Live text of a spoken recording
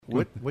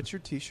What's your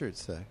T-shirt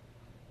say?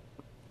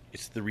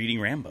 It's the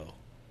Reading Rambo.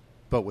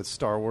 But with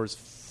Star Wars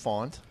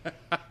font?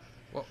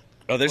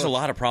 Oh, there's a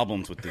lot of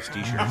problems with this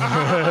T-shirt.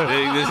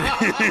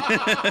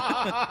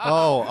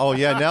 Oh,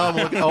 yeah. Now I'm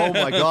looking. Oh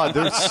my God,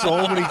 there's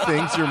so many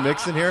things you're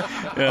mixing here.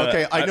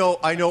 Okay, I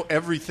know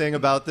everything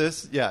about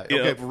this. Yeah.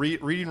 Okay.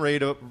 Reading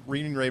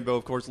Rainbow,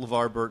 of course,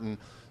 LeVar Burton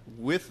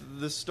with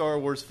the Star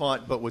Wars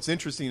font. But what's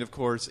interesting, of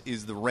course,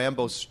 is the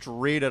Rambo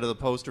straight out of the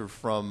poster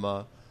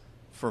from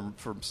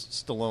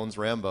Stallone's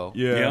Rambo.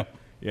 Yeah. Yep.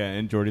 Yeah,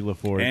 and Geordie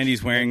LaForge. And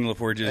he's wearing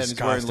LaForge's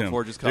costume.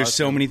 There's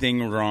so many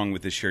things wrong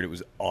with this shirt. It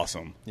was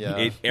awesome.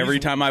 Yeah. Every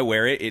time I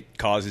wear it, it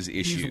causes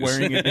issues. He's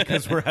wearing it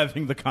because we're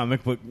having the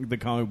comic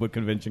book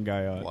convention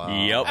guy on.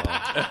 Wow. Yep.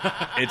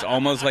 It's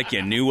almost like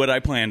you knew what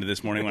I planned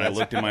this morning when I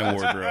looked in my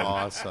wardrobe.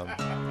 Awesome.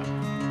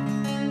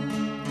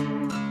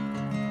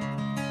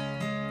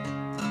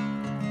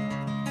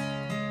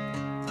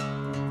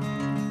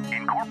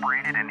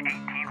 Incorporated in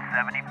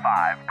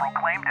 1875,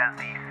 proclaimed as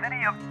the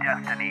City of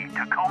Destiny,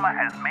 Tacoma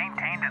has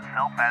maintained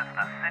itself as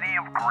the City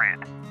of Grit.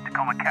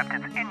 Tacoma kept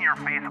its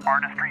in-your-face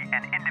artistry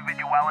and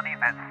individuality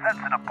that sets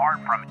it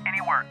apart from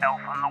anywhere else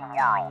in the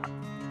world.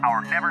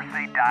 Our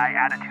never-say-die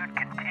attitude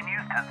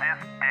continues to this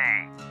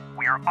day.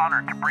 We are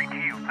honored to bring to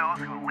you those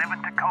who live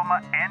in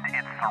Tacoma and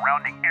its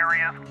surrounding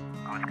areas,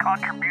 whose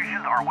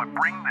contributions are what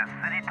bring this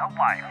city to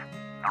life.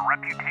 The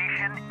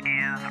reputation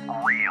is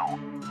real.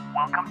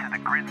 Welcome to the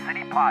Grid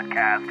City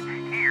Podcast.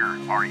 Here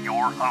are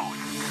your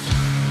hosts.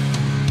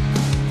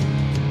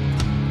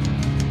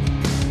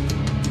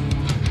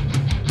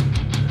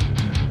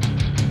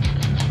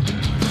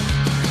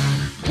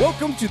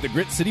 Welcome to the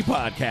Grit City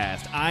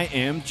Podcast. I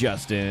am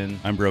Justin.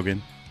 I'm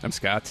Brogan. I'm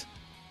Scott.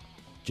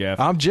 Jeff.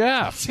 I'm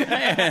Jeff.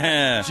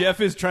 Jeff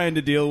is trying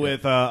to deal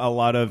with a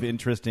lot of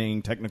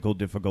interesting technical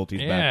difficulties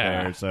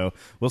back there, so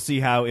we'll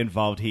see how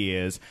involved he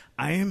is.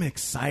 I am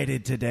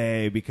excited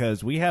today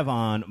because we have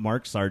on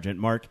Mark Sargent.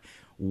 Mark,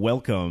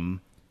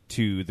 welcome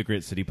to the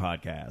Grit City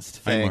Podcast.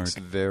 Thanks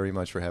very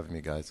much for having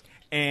me, guys.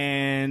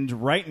 And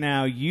right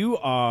now, you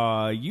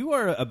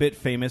are a bit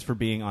famous for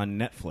being on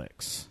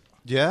Netflix.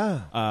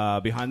 Yeah.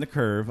 Behind the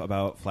Curve,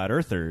 about flat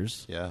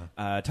earthers. Yeah.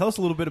 Tell us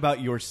a little bit about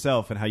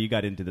yourself and how you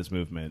got into this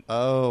movement.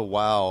 Oh,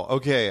 wow.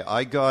 Okay,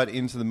 I got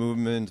into the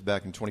movement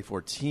back in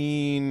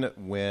 2014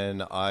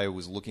 when I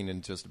was looking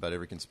into just about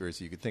every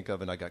conspiracy you could think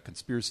of, and I got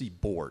conspiracy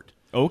bored.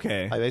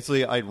 Okay.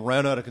 I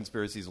ran out of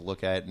conspiracies to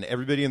look at, and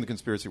everybody in the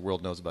conspiracy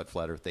world knows about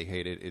Flat Earth. They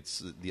hate it.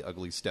 It's the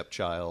ugly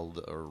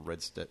stepchild or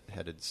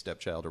red-headed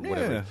stepchild or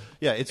whatever.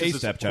 Yeah, it's just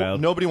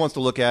stepchild. Nobody wants to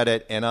look at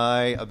it, and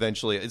I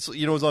eventually, it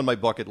was on my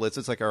bucket list.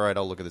 It's like, all right,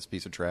 I'll look at this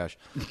piece of trash,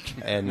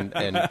 and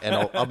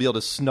I'll be able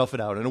to snuff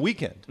it out in a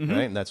weekend,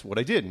 right? And that's what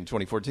I did in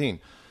 2014.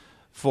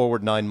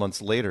 Forward 9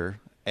 months later,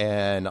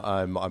 and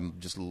I'm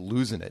just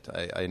losing it.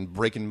 I'm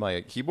breaking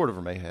my keyboard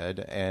over my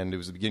head, and it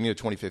was the beginning of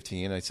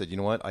 2015. I said, you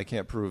know what? I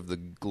can't prove the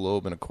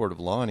globe in a court of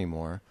law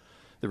anymore.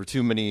 There were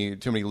too many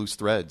loose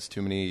threads,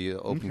 too many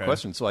open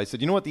questions. So I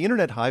said, you know what? The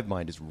internet hive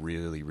mind is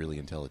really, really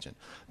intelligent.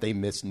 They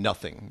miss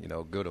nothing.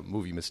 Go to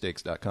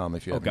moviemistakes.com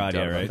if you haven't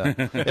done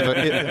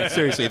that.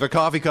 Seriously, if a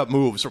coffee cup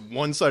moves from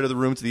one side of the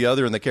room to the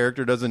other and the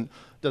character doesn't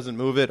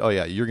move it, oh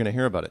yeah, you're going to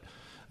hear about it.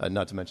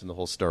 Not to mention the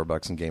whole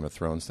Starbucks and Game of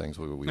Thrones things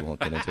we won't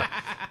get into.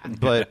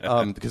 But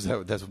because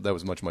that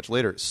was much, much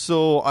later.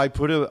 So I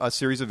put a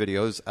series of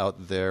videos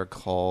out there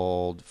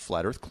called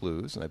Flat Earth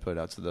Clues, and I put it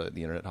out to the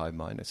internet hive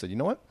mind. I said, you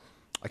know what?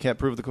 I can't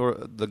prove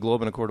the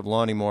globe in a court of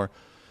law anymore.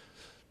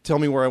 Tell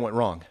me where I went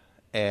wrong.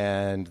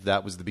 And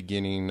that was the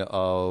beginning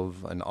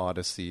of an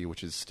odyssey,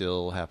 which is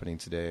still happening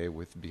today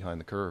with Behind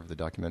the Curve, the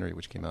documentary,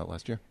 which came out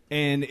last year.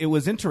 And it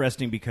was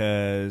interesting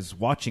because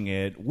watching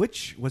it,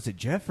 which was it,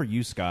 Jeff or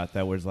you, Scott,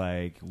 that was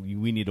like,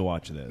 we need to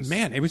watch this?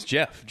 Man, it was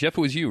Jeff. Jeff,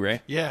 it was you, right?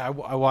 Yeah,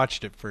 I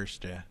watched it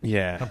first.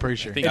 Yeah. I'm pretty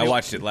sure. I think I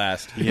watched it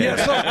last.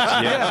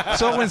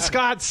 So when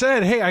Scott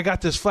said, "Hey, I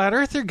got this flat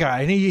earther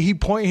guy," and he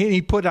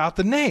put out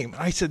the name,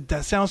 I said,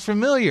 "That sounds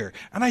familiar."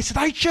 And I said,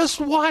 "I just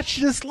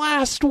watched this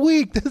last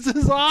week. This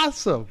is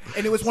awesome."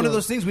 And it was one of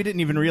those things I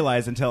didn't even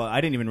realize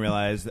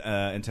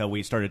until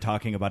we started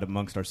talking about it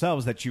amongst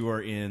ourselves that you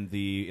are in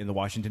the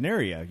Washington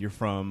area. You're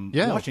from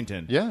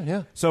Washington.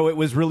 Yeah. So it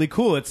was really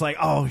cool. It's like,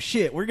 oh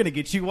shit, we're gonna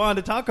get you on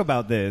to talk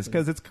about this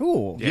because it's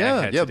cool.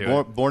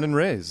 Born and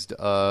raised.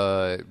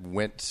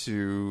 Went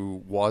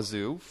to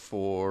Wazoo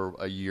for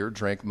a year.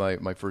 Drank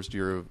my first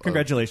year of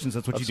Congratulations,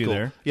 that's what you school. do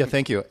there. Yeah,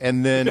 thank you.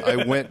 And then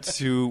I went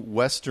to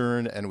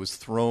Western and was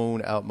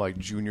thrown out my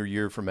junior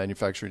year for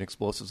manufacturing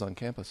explosives on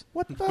campus.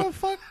 What the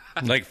fuck?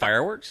 Like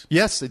fireworks?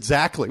 Yes,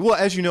 exactly. Well,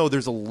 as you know,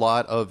 there's a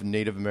lot of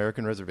Native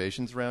American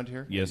reservations around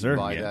here. Yes, sir.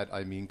 By that,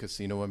 I mean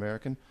Casino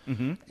American.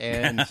 Mm-hmm.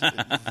 And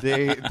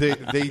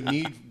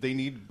they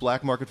need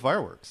black market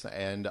fireworks.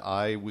 And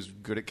I was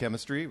good at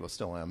chemistry, well,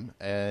 still am,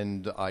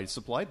 and I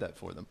supplied that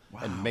for them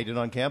and made it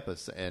on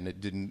campus. And it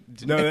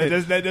didn't. No,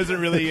 that doesn't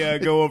really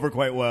go over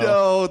quite well.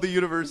 No, the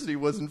university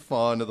wasn't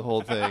fond of the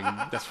whole thing.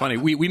 That's funny.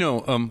 We know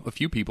a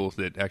few people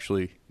that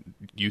actually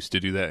used to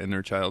do that in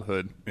their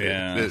childhood.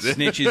 Yeah,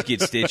 snitches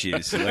get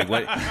stitches. Like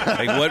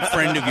what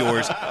friend of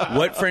yours?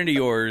 What friend of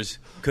yours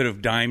could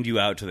have dimed you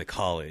out to the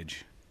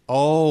college?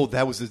 Oh,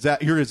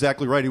 you're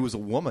exactly right. It was a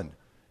woman.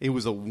 It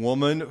was a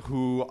woman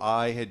who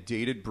I had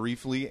dated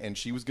briefly, and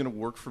she was going to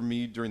work for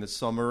me during the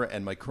summer,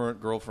 and my current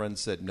girlfriend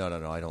said, no,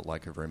 I don't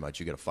like her very much.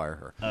 You got to fire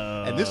her.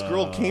 And this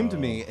girl came to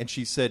me, and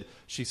she said,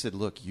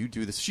 look, you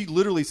do this. She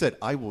literally said,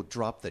 I will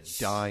drop the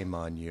dime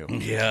on you.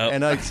 Yeah.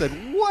 And I said,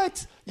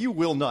 what? You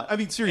will not. I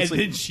mean,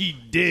 seriously. And then she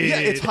did. Yeah,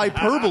 it's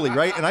hyperbole,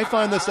 right? And I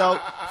found this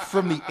out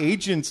from the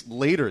agents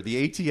later,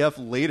 the ATF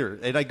later.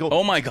 And I go,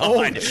 oh, my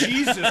God.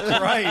 Jesus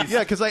Christ.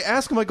 Yeah, because I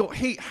asked him, I go,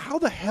 hey, how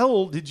the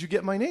hell did you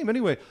get my name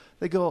anyway?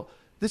 They go,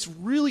 this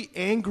really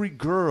angry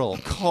girl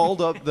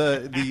called up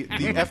the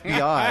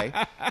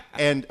FBI,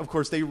 and of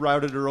course they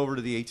routed her over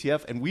to the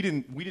ATF, and we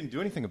didn't do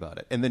anything about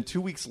it. And then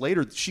 2 weeks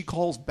later, she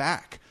calls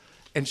back,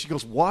 and she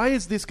goes, "Why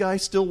is this guy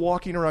still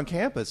walking around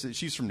campus?"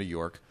 She's from New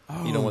York,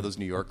 one of those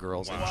New York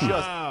girls. Wow. And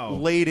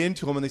just laid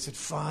into him, and they said,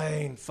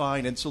 "Fine,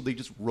 fine," and so they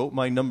just wrote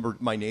my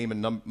name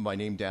and my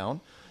name down.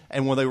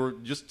 And when they were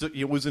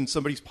it was in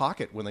somebody's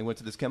pocket when they went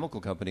to this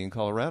chemical company in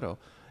Colorado.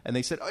 And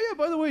they said, oh, yeah,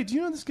 by the way, do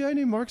you know this guy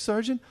named Mark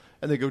Sargent?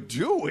 And they go,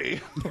 do we?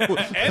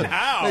 And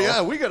how?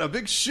 Yeah, we got a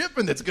big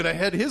shipment that's going to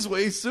head his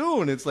way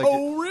soon. It's like,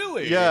 oh,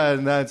 really? Yeah,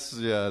 and that's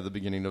the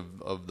beginning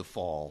of the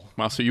fall.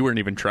 Wow, so you weren't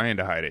even trying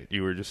to hide it.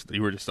 You were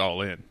just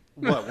all in.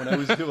 What, when I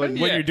was doing...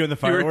 When you're doing the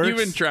fireworks? You've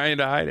been trying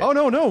to hide it. Oh,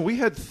 no. I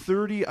had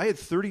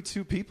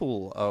 32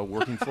 people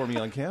working for me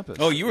on campus.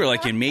 Oh, you were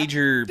like in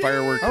major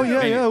fireworks. Oh,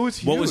 yeah, it was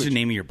huge. What was the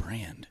name of your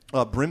brand?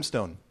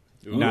 Brimstone.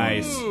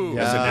 Nice.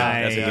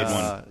 That's a good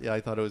one. Yeah, I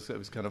thought it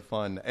was kind of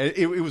fun.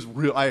 It was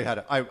real.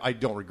 I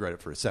don't regret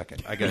it for a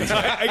second. I gotta say.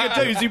 I can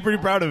tell you seem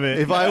pretty proud of it.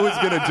 If I was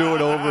going to do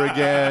it over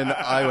again,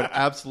 I would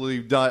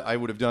absolutely I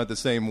would have done it the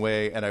same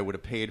way, and I would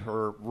have paid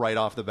her right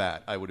off the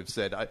bat. I would have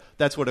said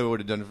that's what I would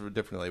have done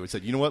differently. I would have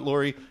said, you know what,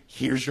 Lori,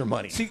 here's your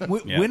money. See,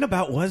 when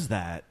about was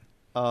that?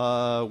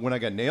 When I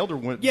got nailed, or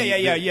when?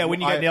 Yeah.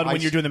 When you got nailed, when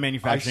you're doing the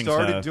manufacturing I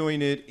started stuff.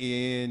 doing it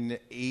in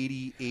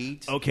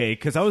 '88. Okay,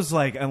 because I was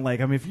like,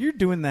 if you're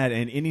doing that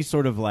in any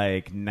sort of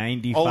like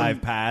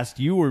 95 past,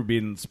 you were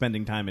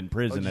spending time in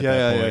prison at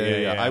that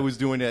point. Yeah. I was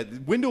doing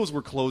it. Windows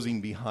were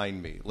closing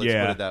behind me. Let's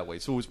put it that way.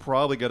 So it was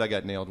probably good I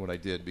got nailed when I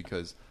did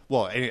because,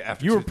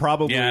 after you were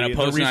probably in a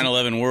post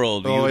 9/11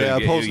 world.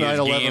 Post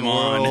 9/11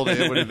 world,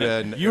 it would have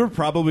been. You were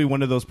probably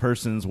one of those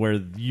persons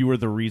where you were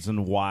the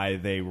reason why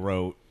they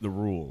wrote the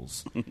rules.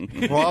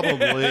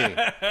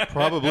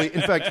 Probably.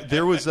 In fact,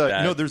 there was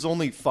there's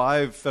only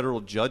 5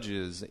 federal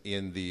judges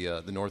in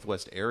the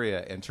Northwest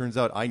area, and turns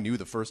out I knew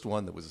the first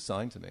one that was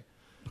assigned to me.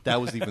 That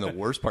was even the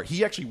worst part.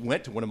 He actually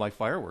went to one of my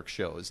fireworks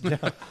shows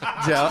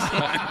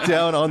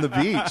down on the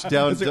beach.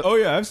 Oh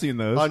yeah, I've seen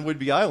those on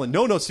Whidbey Island.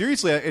 No,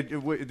 seriously.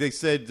 They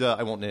said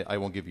I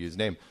won't give you his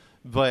name,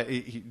 but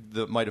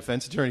my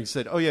defense attorney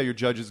said, "Oh yeah, your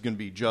judge is going to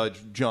be Judge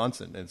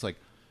Johnson," and it's like,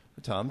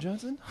 Tom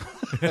Johnson?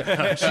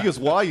 She goes,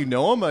 why, you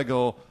know him? I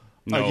go,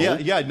 no.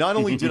 Yeah. Not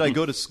only did I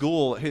go to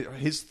school,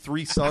 his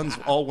 3 sons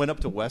all went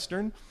up to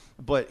Western,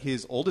 but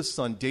his oldest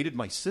son dated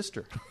my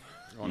sister.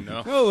 Oh,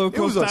 no. Oh, it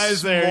was a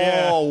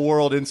small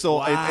world. And so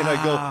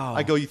wow.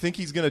 I go, you think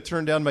he's going to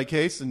turn down my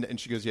case? And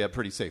she goes, yeah,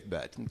 pretty safe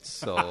bet.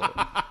 So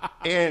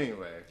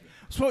anyway.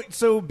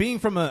 So being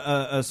from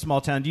a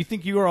small town, do you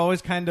think you were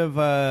always kind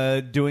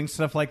of doing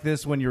stuff like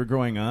this when you were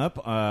growing up?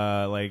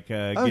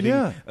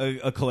 Getting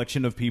a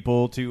collection of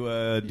people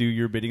to do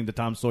your bidding the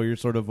Tom Sawyer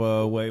sort of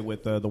way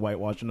with the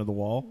whitewashing of the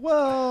wall?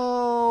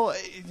 Well,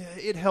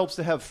 it helps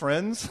to have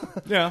friends.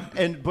 Yeah.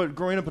 But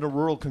growing up in a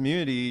rural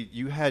community,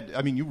 you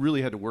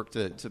really had to work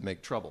to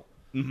make trouble.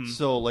 Mm-hmm.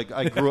 So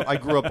I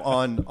grew up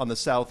on the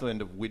south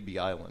end of Whidbey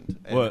Island.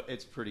 And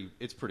it's pretty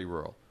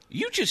rural.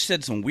 You just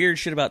said some weird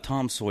shit about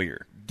Tom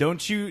Sawyer.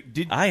 Don't you?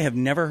 I have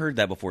never heard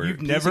that before. You've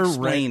Please never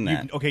explain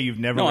read that. You've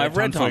never. No, read I've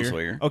read Tom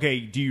Sawyer. Okay,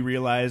 do you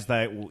realize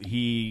that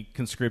he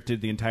conscripted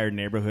the entire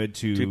neighborhood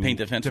to paint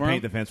the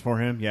fence for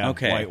him? Yeah.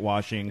 Okay.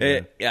 Whitewashing.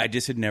 I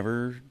just had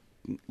never.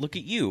 Look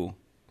at you.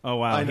 Oh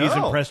wow, he's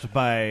impressed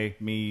by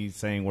me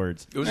saying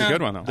words. It was a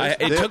good one though.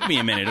 It took me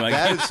a minute.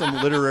 That is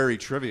some literary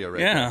trivia,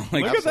 right? Yeah,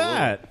 there. Look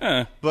at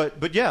that.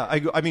 But yeah,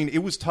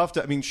 it was tough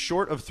to.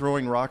 Short of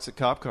throwing rocks at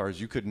cop cars,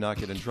 you could not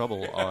get in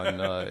trouble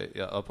on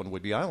up on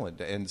Whidbey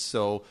Island, and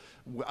so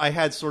I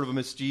had sort of a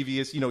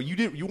mischievous.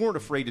 You weren't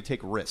afraid to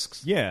take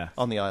risks. Yeah.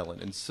 On the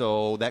island, and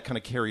so that kind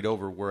of carried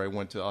over where I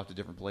went off to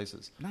different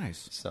places.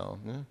 Nice. So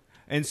yeah.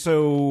 And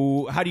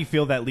so, how do you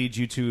feel that leads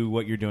you to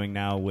what you're doing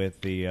now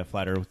with the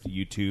Flat Earth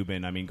YouTube,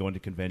 and going to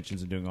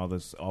conventions and doing all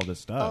this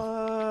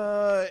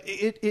stuff?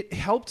 It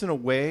helped in a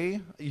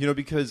way,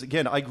 because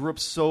again, I grew up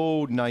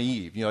so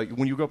naive.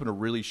 When you grow up in a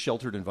really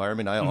sheltered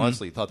environment, I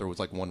honestly thought there was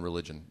like one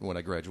religion when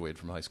I graduated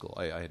from high school.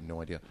 I had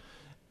no idea.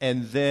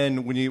 And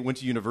then when you went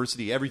to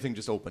university, everything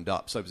just opened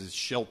up. So I was this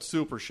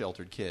super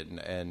sheltered kid,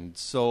 and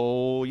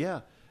so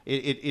yeah,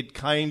 it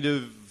kind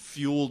of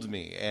fueled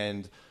me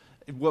and.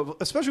 Well,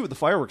 especially with the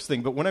fireworks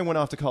thing, but when I went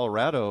off to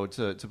Colorado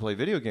to play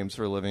video games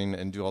for a living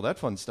and do all that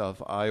fun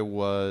stuff, I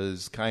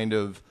was kind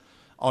of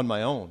on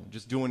my own,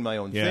 just doing my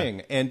own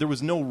thing, and there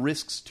was no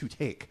risks to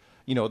take.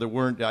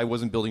 I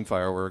wasn't building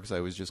fireworks.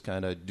 I was just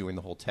kind of doing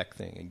the whole tech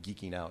thing and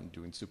geeking out and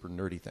doing super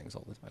nerdy things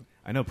all the time.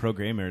 I know Pro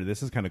Gamer.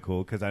 This is kind of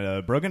cool because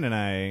Brogan and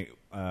I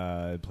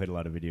played a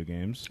lot of video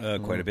games.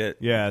 Quite a bit.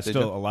 Yeah, Did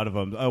still you? a lot of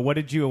them. What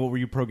were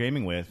you pro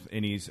gaming with?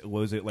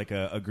 Was it like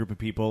a group of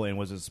people, and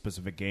was it a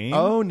specific game?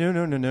 Oh no!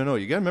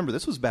 You got to remember,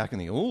 this was back in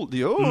the old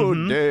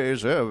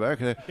days.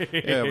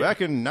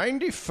 Back in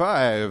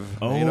 '95.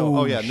 Oh,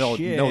 No,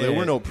 shit. there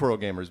were no pro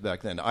gamers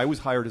back then. I was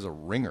hired as a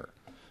ringer.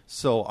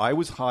 So I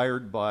was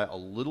hired by a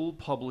little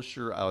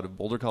publisher out of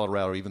Boulder,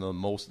 Colorado, even though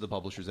most of the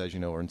publishers, as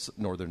you know, are in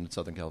northern and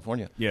southern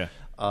California. Yeah.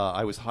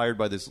 I was hired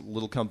by this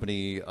little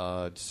company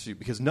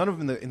because none of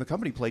them in the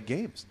company played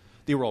games.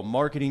 They were all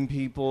marketing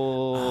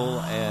people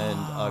and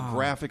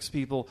graphics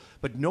people,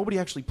 but nobody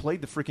actually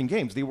played the freaking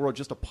games. They were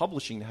just a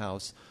publishing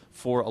house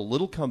for a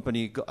little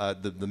company.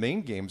 The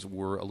main games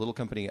were a little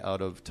company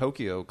out of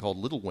Tokyo called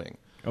Little Wing.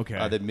 Okay.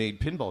 That made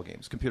pinball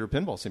games, computer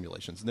pinball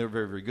simulations, and they were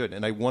very, very good.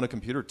 And I won a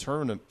computer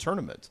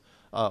tournament,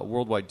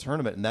 worldwide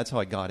tournament, and that's how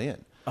I got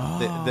in.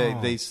 Oh.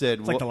 They said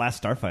It's like the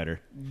last Starfighter.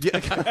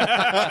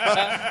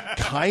 yeah,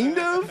 kind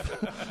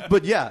of,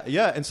 but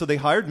yeah. And so they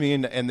hired me,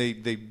 and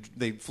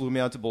they flew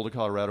me out to Boulder,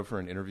 Colorado for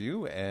an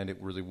interview, and it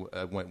really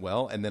went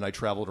well. And then I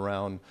traveled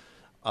around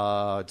to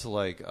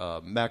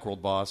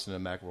Macworld Boston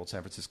and Macworld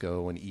San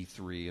Francisco and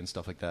E3 and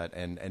stuff like that,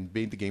 and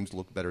made the games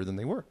look better than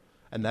they were.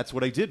 And that's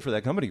what I did for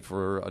that company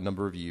for a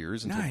number of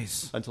years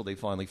until they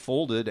finally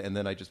folded, and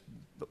then I just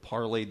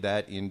parlayed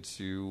that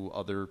into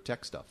other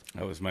tech stuff.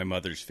 That was my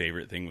mother's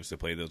favorite thing, was to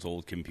play those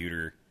old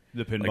computer,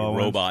 The pinball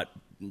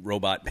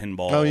robot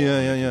pinball. Oh,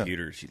 yeah.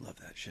 computers. She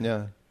loved that shit.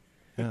 Yeah.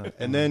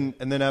 And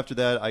then after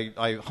that,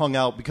 I hung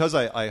out because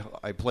I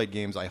played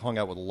games. I hung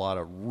out with a lot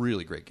of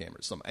really great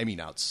gamers.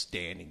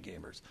 Outstanding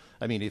gamers.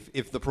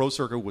 If the pro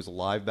circuit was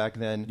alive back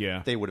then,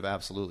 they would have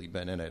absolutely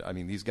been in it.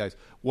 These guys.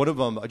 One of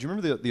them. Do you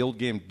remember the old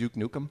game Duke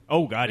Nukem?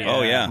 Oh God, yeah.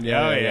 Oh yeah.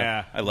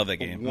 Yeah. I love that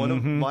game. One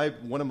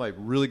of my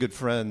really good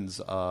friends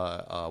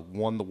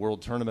won the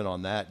world tournament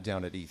on that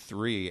down at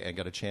E3 and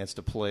got a chance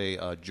to play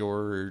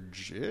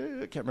George.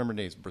 I can't remember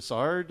names.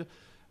 Brassard.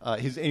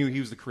 He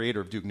was the creator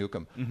of Duke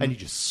Nukem, and he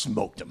just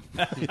smoked him.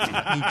 He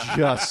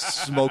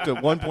just smoked him.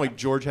 At one point,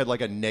 George had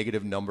like a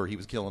negative number. He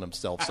was killing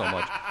himself so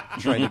much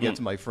trying to get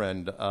to my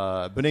friend.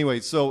 But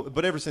anyway,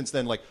 but ever since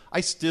then,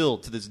 I still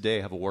to this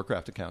day have a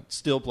Warcraft account.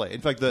 Still play.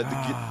 In fact,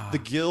 the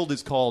guild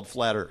is called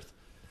Flat Earth.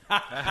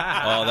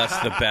 Oh, that's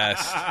the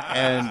best.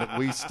 And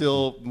we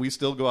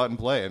still go out and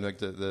play, and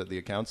the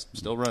accounts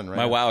still run. Right.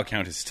 My now. WoW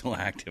account is still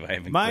active. I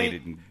haven't played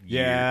it in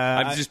years.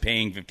 I'm just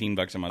paying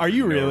 $15 a month. Are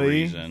you for no really?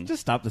 reason.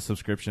 Just stop the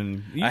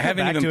subscription. You I come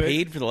haven't back even to it.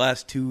 paid for the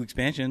last 2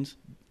 expansions.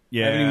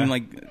 Yeah. I haven't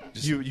even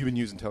You've been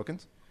using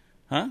tokens?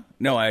 Huh?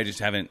 No, I just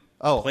haven't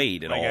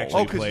played at all.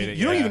 actually because played it,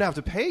 you don't yeah. even have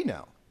to pay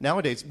now.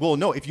 Nowadays, well,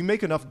 no, if you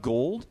make enough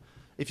gold,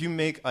 if you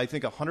make, I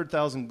think,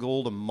 100,000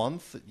 gold a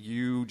month,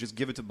 you just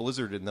give it to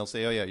Blizzard, and they'll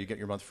say, oh, yeah, you get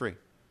your month free.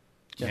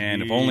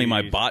 And if only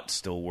my bot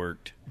still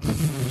worked.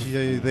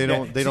 Yeah, they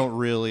don't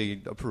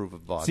really approve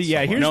of bots. See,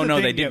 yeah, so here's much. the No,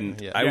 thing, they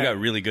didn't. yeah. I Yeah. got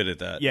really good at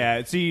that.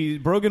 Yeah, see,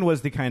 Brogan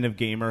was the kind of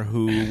gamer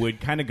who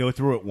would kind of go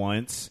through it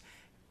once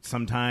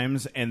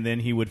sometimes, and then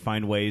he would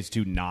find ways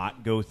to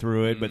not go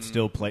through it, but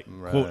still play,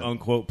 quote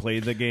unquote, play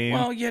the game.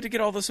 Well, you had to get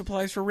all the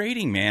supplies for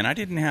raiding, man. I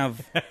didn't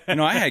have,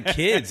 I had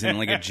kids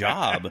and a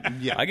job.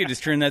 Yeah. I could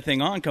just turn that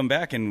thing on, come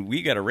back, and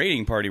we got a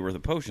raiding party worth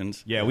of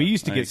potions. Yeah, we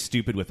used to Like- get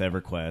stupid with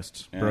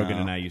EverQuest. Yeah. Brogan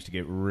and I used to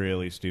get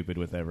really stupid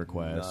with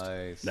EverQuest.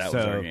 Nice. That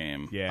was our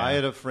game. Yeah, I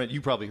had a friend.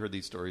 You probably heard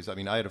these stories. I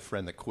had a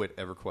friend that quit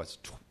EverQuest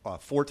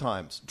 4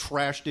 times,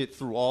 trashed it,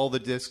 threw all the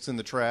discs in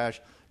the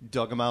trash,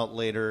 dug them out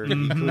later. He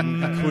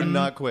could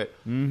not quit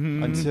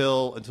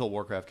until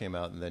Warcraft came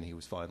out, and then he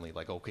was finally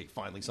like, okay,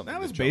 finally something. that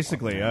to was jump on.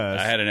 basically us.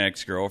 I had an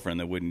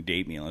ex-girlfriend that wouldn't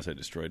date me unless I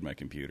destroyed my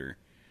computer.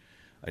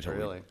 I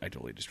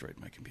totally destroyed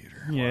my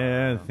computer.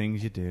 Yeah, the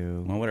things you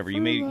do. Well, whatever.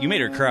 You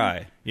made her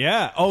cry.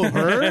 Yeah. Oh,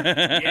 her?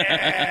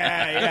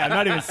 yeah. I'm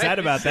not even sad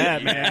about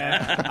that,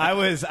 man. I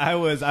was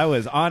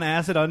on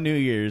acid on New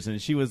Year's,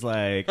 and she was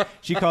like,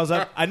 she calls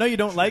up, I know you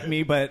don't like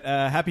me, but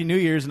Happy New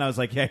Year's, and I was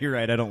like, yeah, you're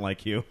right, I don't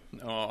like you.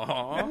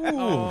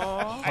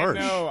 Harsh.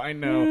 I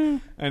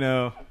know.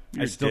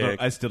 You're I still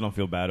dick. don't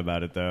feel bad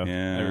about it though.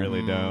 Yeah. I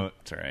really don't.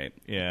 It's all right.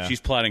 Yeah. She's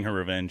plotting her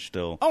revenge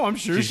still. Oh, I'm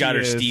sure She's got she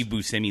her is. Steve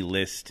Buscemi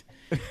list.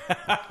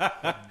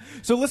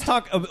 So let's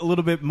talk a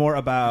little bit more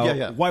about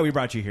Yeah. why we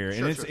brought you here,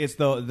 and Sure. it's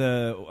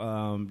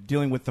the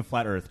dealing with the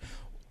flat Earth.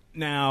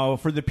 Now,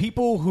 for the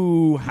people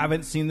who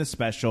haven't seen the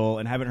special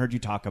and haven't heard you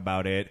talk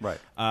about it, Right.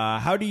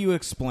 How do you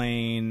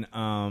explain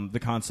the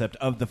concept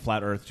of the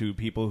flat Earth to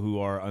people who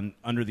are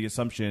under the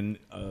assumption,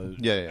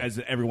 as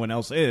everyone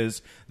else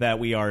is, that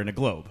we are in a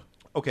globe?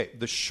 Okay,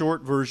 the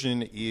short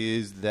version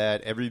is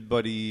that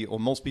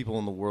most people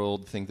in the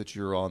world think that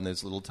you're on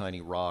this little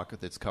tiny rock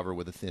that's covered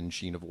with a thin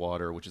sheen of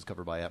water, which is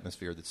covered by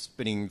atmosphere that's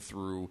spinning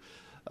through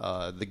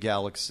the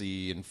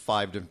galaxy in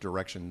 5 different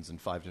directions and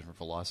 5 different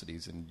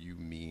velocities, and you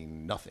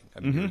mean nothing.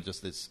 You're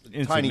just this tiny,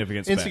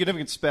 Insignificant speck.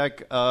 insignificant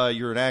speck.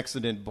 You're an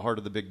accident, part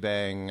of the Big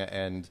Bang,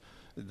 and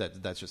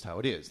That's just how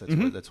it is.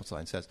 That's what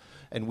science says.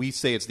 And we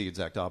say it's the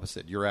exact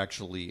opposite. You're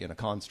actually in a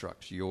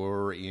construct.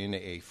 You're in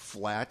a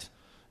flat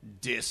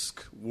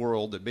disc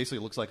world that basically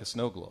looks like a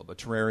snow globe, a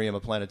terrarium, a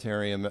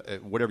planetarium,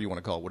 whatever you want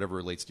to call it, whatever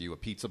relates to you. A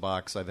pizza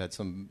box. I've had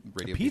some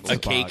radio people. A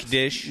cake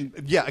dish.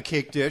 Yeah, a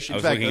cake dish. I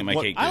was looking at my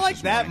cake dish I like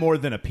this that morning. more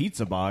than a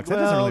pizza box. That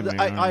Well, doesn't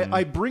really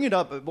I bring it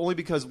up only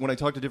because when I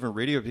talk to different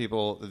radio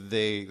people,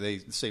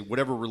 they say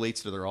whatever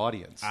relates to their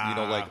audience.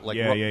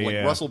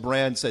 Like Russell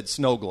Brand said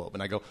snow globe,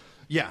 and I go,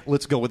 yeah,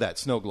 let's go with that,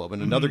 snow globe.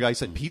 And another guy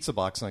said pizza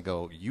box, and I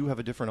go, you have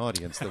a different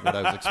audience than what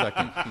I was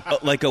expecting.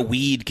 Like a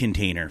weed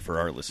container for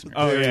our listeners.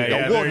 Oh, There yeah, you go.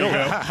 yeah, Well,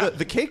 there you no,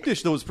 the cake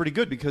dish though is pretty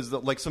good because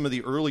like some of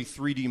the early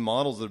 3D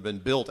models that have been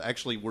built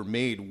actually were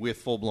made with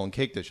full blown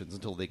cake dishes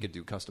until they could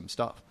do custom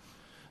stuff.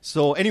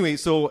 So anyway,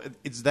 it's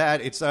I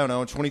don't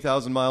know,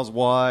 20,000 miles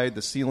wide.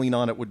 The ceiling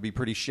on it would be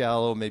pretty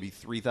shallow, maybe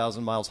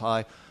 3,000 miles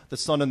high. The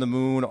sun and the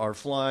moon are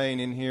flying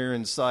in here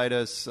inside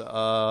us.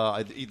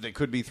 They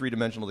could be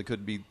three-dimensional. They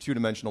could be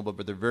two-dimensional,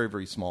 but they're very,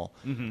 very small.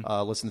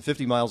 Less than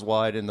 50 miles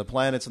wide, and the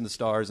planets and the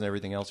stars and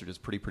everything else are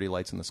just pretty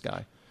lights in the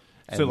sky.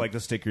 So like the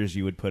stickers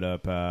you would put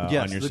up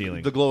yes, on your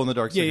ceiling. The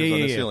glow-in-the-dark stickers on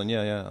the yeah. ceiling.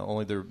 Yeah.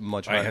 Only they're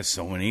much I higher. have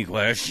so many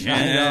questions.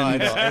 I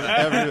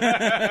know.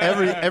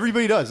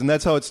 Everybody does, and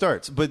that's how it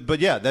starts. But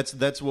yeah,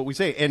 that's what we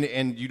say.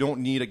 And you don't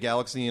need a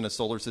galaxy and a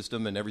solar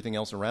system and everything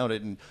else around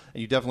it, and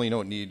you definitely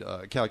don't need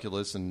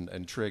calculus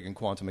and trig and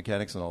quantum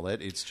mechanics and all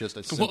that. It's just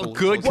a simple. Well,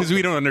 good, because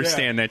we don't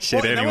understand that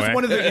shit Well, anyway. That was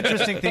one of the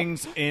interesting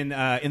things in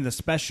the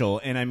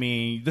special, and I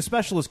mean, the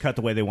special is cut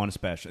the way they want to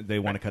special. They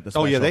want to cut the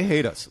special. Oh yeah, they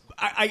hate us.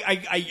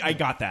 I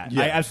got that.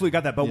 Yeah. I absolutely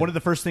got that. But one of the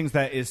first things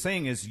that is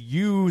saying is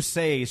you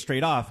say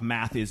straight off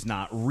math is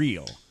not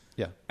real.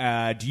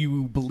 Yeah. Do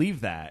you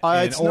believe that?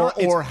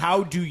 Or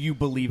how do you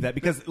believe that?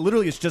 Because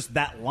literally it's just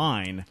that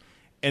line,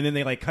 and then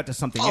they like cut to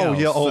something Oh else.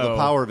 yeah! Oh, so- the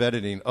power of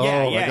editing. Oh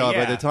Yeah, my yeah, god!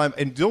 yeah. By the time,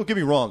 and don't get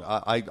me wrong,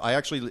 I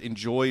actually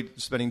enjoyed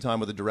spending time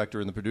with the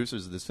director and the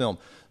producers of this film.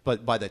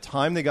 But by the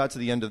time they got to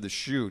the end of the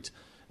shoot,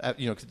 'cause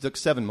it took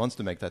 7 months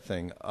to make that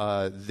thing.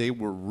 They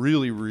were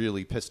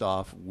really pissed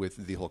off with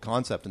the whole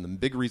concept, and the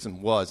big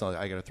reason was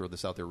I got to throw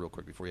this out there real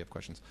quick before you have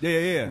questions.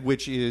 Yeah.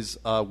 Which is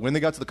when they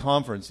got to the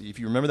conference. If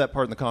you remember that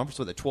part in the conference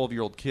where that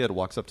 12-year-old kid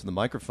walks up to the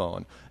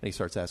microphone and he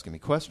starts asking me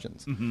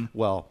questions.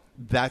 Well,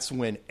 that's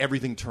when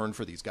everything turned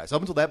for these guys.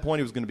 Up until that point,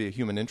 it was going to be a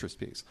human interest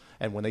piece,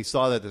 and when they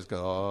saw that, they go,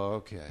 oh,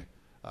 okay.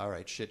 All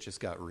right, shit just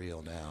got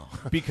real now.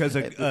 Because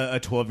a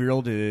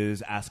 12-year-old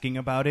is asking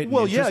about it. and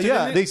Well, interested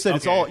in it? They said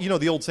it's Okay. all,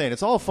 the old saying,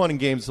 it's all fun and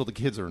games until the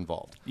kids are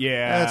involved.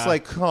 Yeah. And it's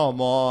like, come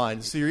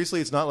on.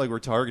 Seriously, it's not like we're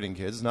targeting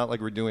kids. It's not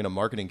like we're doing a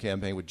marketing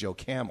campaign with Joe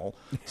Camel.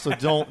 So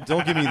don't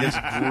give me this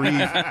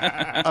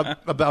grief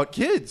about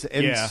kids.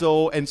 And Yeah.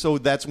 so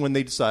that's when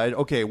they decided,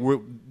 okay,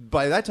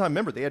 by that time,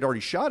 remember, they had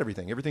already shot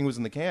everything. Everything was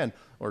in the can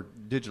or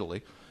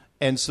digitally.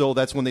 And so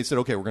that's when they said,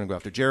 okay, we're going to go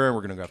after Jared, we're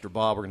going to go after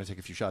Bob, we're going to take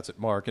a few shots at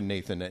Mark and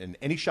Nathan, and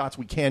any shots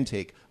we can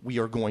take, we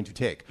are going to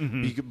take.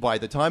 By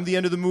the time the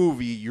end of the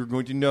movie, you're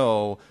going to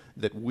know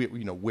that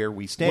where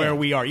we stand. Where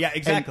we are. Yeah,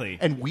 exactly.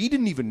 And we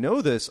didn't even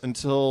know this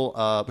until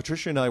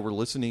Patricia and I were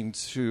listening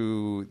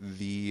to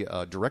the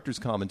director's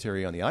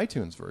commentary on the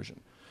iTunes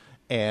version.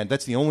 And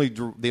that's the only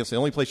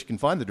place you can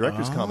find the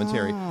director's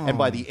commentary. And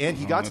by the end,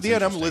 he got to the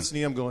end. I'm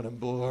listening. I'm going, I'm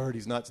bored.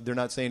 They're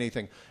not saying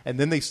anything. And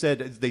then they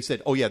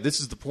said, oh yeah, this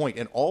is the point.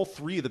 And all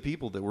three of the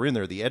people that were in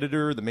there, the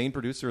editor, the main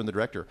producer, and the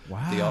director,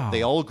 Wow.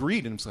 they all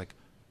agreed. And it's like,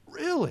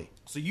 really?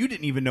 So you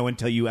didn't even know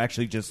until you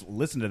actually just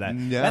listened to that.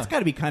 Yeah. That's got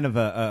to be kind of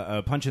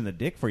a punch in the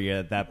dick for you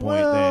at that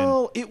point.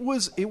 Well, it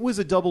was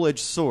a double-edged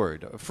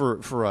sword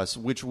for us,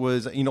 which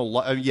was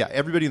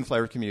everybody in the Flat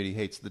Earth community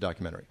hates the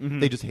documentary.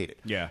 They just hate it.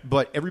 Yeah.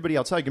 But everybody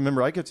outside,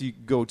 remember, I got to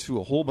go to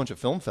a whole bunch of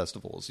film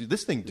festivals.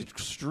 This thing did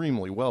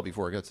extremely well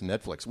before it got to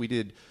Netflix. We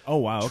did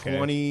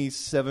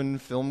 27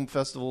 film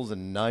festivals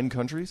in 9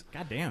 countries.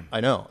 God damn.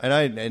 I know,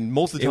 and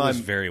most of the It time was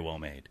very well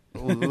made.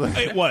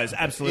 It was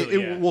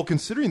absolutely. yeah. Well,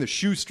 considering the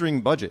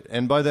shoestring budget,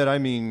 and by that I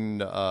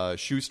mean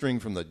shoestring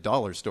from the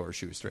dollar store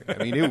shoestring.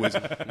 I mean,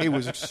 it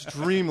was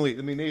extremely.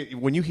 I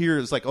mean, when you hear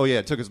it's like, oh yeah,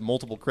 it took us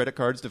multiple credit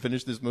cards to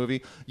finish this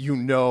movie, you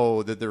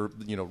know that they're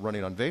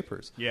running on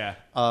vapors. Yeah.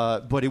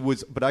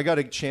 But I got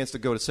a chance to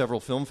go to several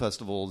film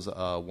festivals.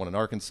 One in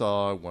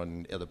Arkansas,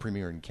 one the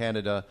premiere in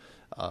Canada.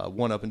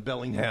 One up in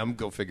Bellingham,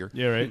 go figure.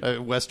 Yeah, right.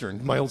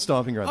 Western, my old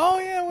stomping ground. Oh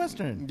yeah,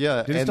 Western.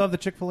 Yeah, Did it and- still have the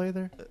Chick-fil-A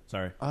there?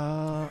 Sorry.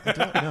 I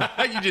don't know.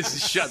 You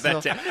just shut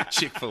that down.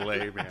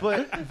 Chick-fil-A, man.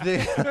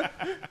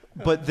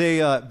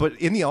 But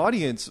in the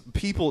audience,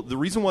 people, the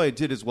reason why it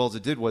did as well as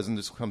it did was, and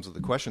this comes with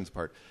the questions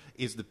part,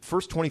 is the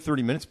first 20,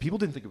 30 minutes, people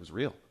didn't think it was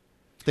real.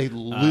 They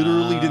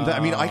literally didn't. I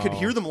mean, I could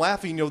hear them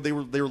laughing. They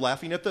were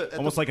laughing at the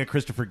Almost like a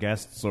Christopher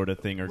Guest sort of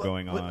thing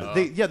going on.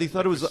 They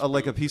thought it was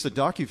like a piece of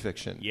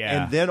docufiction.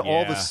 Yeah, and then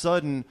all of yeah. a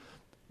sudden,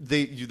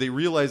 they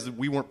realized that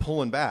we weren't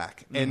pulling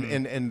back,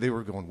 and they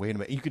were going, wait a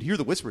minute. You could hear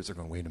the whispers. They're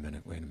going, wait a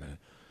minute.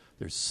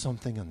 There's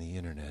something on the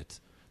internet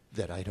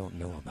that I don't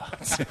know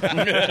about.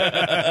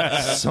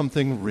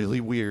 Something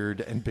really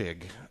weird and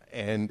big.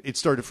 and it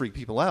started to freak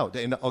people out.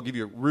 And I'll give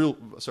you a real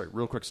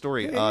quick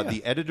story.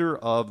 The editor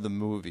of the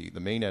movie, the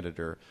main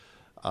editor,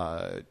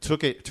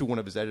 took it to one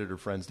of his editor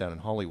friends down in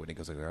Hollywood. He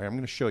goes, all right, I'm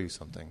going to show you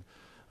something.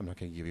 I'm not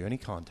going to give you any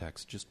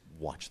context. Just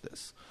watch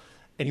this.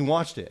 And he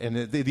watched it. And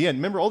at the end,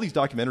 remember, all these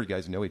documentary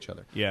guys know each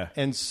other. Yeah.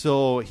 And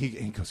so he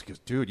goes,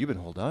 dude, you've been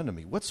holding on to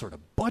me. What sort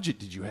of budget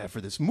did you have for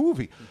this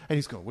movie? And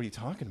he's going, what are you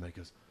talking about? He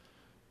goes,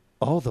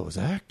 all those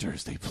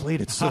actors, they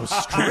played it so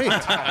straight.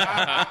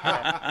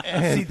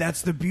 See,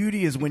 that's the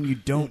beauty, is when you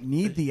don't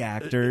need the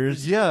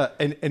actors. Yeah,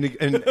 and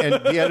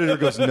the editor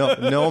goes,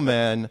 no,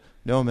 man,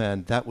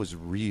 that was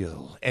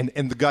real. And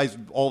the guy's,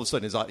 all of a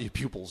sudden, his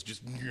pupils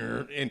just,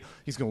 and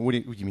he's going, what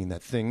do you mean,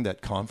 that thing,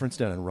 that conference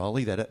down in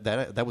Raleigh,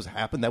 that was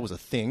happened, that was a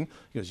thing?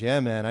 He goes, yeah,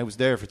 man, I was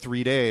there for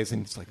 3 days.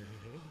 And it's like,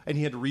 and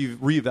he had to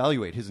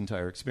reevaluate his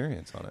entire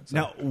experience on it. So.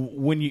 Now,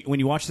 when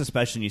you watch the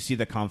special and you see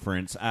the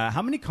conference,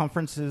 how many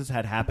conferences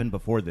had happened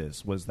before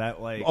this? Was that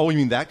like... Oh, you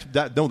mean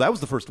that? No, that was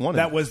the first one.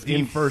 That was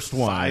the first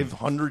one.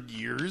 500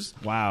 years?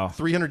 Wow.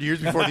 300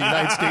 years before the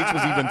United States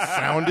was even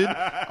founded?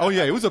 Oh,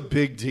 yeah, it was a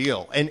big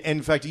deal. And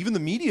in fact, even the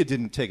media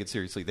didn't take it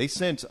seriously. They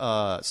sent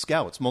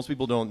scouts. Most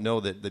people don't know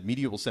that the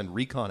media will send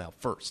recon out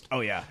first. Oh,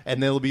 yeah.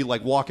 And they'll be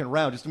like walking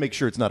around just to make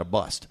sure it's not a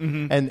bust.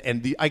 Mm-hmm.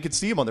 And I could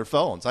see them on their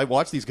phones. I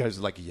watched these guys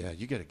like, yeah,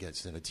 you got to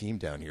send a team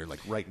down here like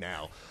right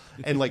now.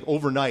 And like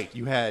overnight,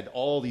 you had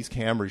all these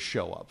cameras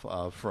show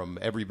up from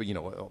everybody,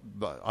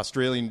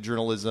 Australian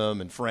journalism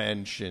and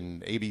French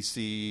and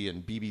ABC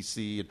and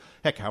BBC and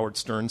heck, Howard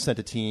Stern sent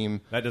a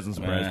team. That doesn't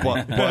surprise me.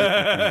 But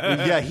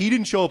yeah, he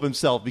didn't show up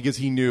himself because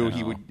he knew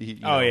he would. He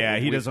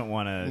doesn't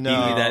want to.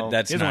 No,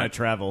 that's he doesn't not want to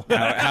travel.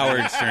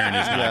 Howard Stern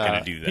is not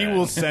going to do that. He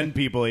will send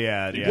people.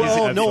 Yeah.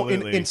 Well, no,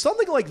 in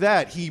something like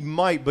that, he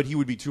might, but he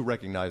would be too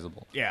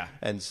recognizable. Yeah,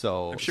 and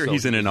so I'm sure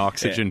he's in an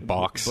oxygen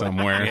box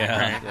somewhere.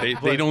 Yeah.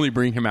 They'd only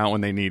bring him out when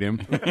they need him.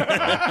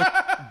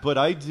 But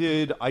I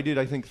did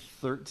I think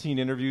 13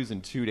 interviews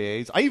in 2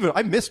 days.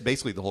 I missed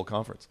basically the whole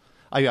conference.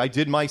 I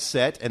did my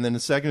set, and then the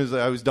second as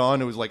I was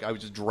done, it was like I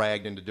was just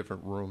dragged into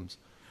different rooms.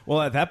 Well,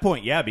 at that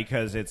point, yeah,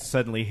 because it's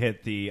suddenly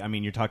hit the... I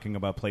mean, you're talking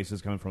about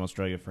places coming from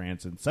Australia,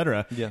 France,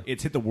 etc. Yeah.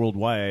 It's hit the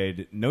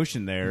worldwide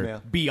notion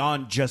there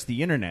beyond just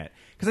the internet.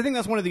 Because I think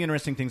that's one of the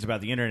interesting things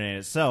about the internet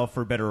itself,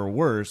 for better or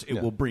worse.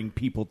 It will bring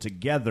people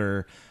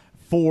together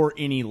for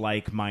any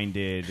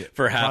like-minded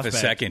for half prospect. a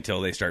second till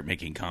they start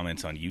making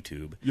comments on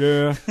YouTube.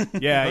 Yeah.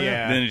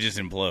 Then it just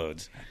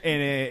implodes. And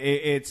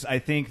it's I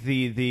think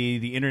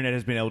the internet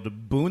has been able to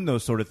boon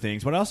those sort of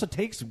things, but it also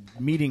takes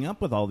meeting up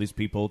with all these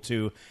people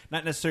to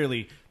not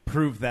necessarily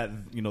prove that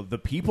the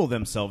people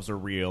themselves are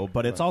real,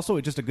 but it's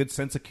also just a good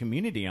sense of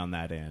community on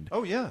that end.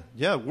 Oh yeah,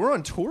 we're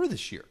on tour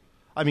this year.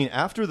 I mean,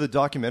 after the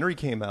documentary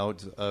came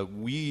out,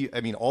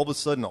 all of a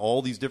sudden,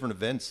 all these different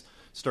events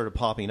started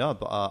popping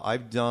up.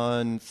 I've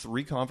done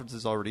 3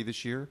 conferences already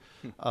this year.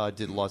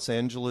 Did Los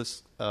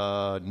Angeles,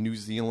 New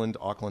Zealand,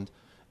 Auckland,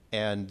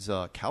 and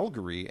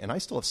Calgary, and I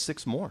still have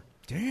 6 more.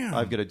 Damn.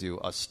 I've got to do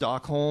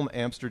Stockholm,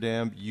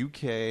 Amsterdam,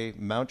 UK,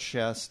 Mount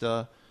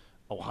Shasta,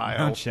 Ohio,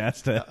 Mount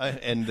Shasta,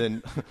 and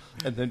then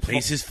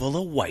Places full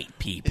of white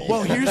people.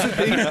 Well, here's the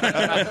thing.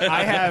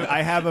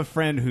 I have a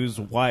friend whose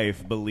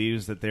wife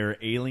believes that there are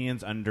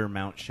aliens under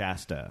Mount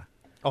Shasta.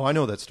 Oh, I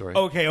know that story.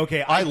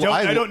 Okay. I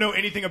don't know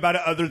anything about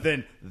it other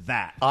than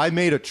that. I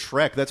made a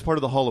trek. That's part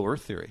of the Hollow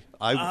Earth theory.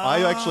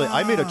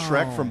 I made a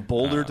trek from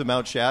Boulder to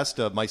Mount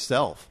Shasta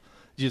myself.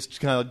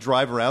 Just kind of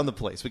drive around the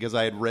place because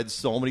I had read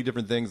so many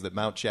different things that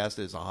Mount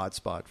Shasta is a hot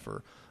spot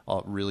for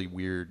really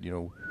weird,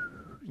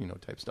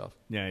 type stuff.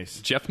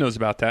 Nice. Jeff knows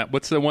about that.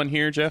 What's the one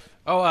here, Jeff?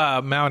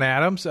 Oh, Mount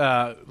Adams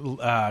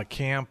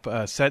Camp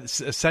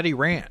SETI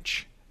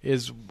Ranch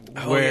is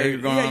where you're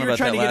going on you were about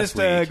trying that to get last us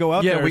to week. go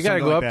up there. Yeah, we got to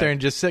to go up there and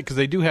just sit because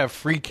they do have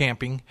free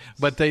camping,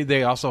 but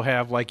they also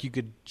have you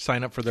could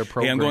sign up for their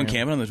program. Hey, I'm going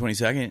camping on the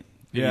 22nd.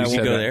 Yeah, we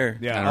we'll go there.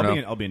 Yeah,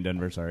 I'll be in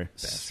Denver. Sorry.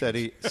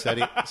 SETI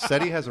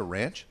has a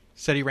ranch?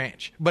 SETI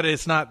Ranch, but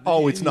it's not.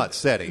 Oh, it's not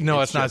SETI. No,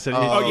 it's not SETI.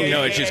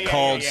 It's just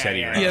called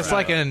SETI Ranch. Yeah, it's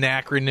like an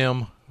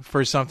acronym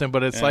for something,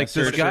 but it's like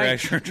this search guy.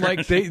 for extra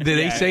Like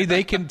they say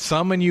they can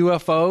summon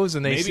UFOs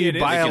and they Maybe see it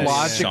is.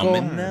 biological. They can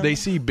summon them? They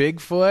see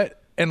Bigfoot.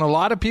 And a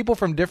lot of people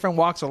from different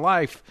walks of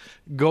life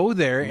go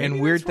there, and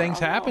weird things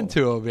happen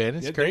to them, man.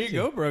 It's crazy.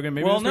 There you go, Brogan.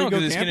 Maybe Well, that's where no, you go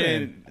because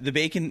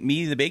it's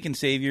camping. the bacon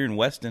savior in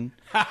Weston.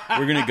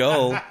 We're gonna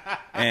go,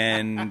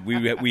 and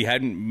we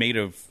hadn't made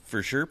a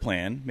for sure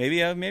plan.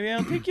 Maybe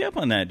I'll take you up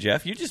on that,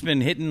 Jeff. You've just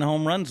been hitting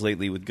home runs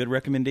lately with good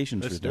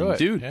recommendations. Let's for do it.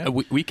 Dude, Yeah.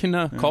 we can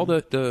call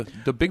the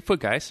Bigfoot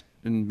guys,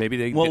 and maybe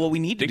they... Well, what we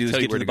need to do is tell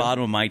you get to where the go.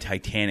 bottom of my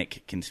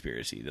Titanic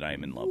conspiracy that I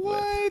am in love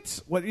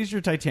with. What is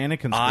your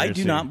Titanic conspiracy? I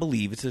do not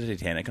believe it's a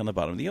Titanic on the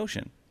bottom of the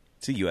ocean.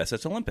 It's a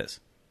USS Olympus.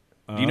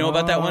 Do you know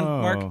about that one,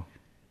 Mark?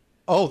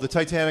 Oh, the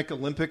Titanic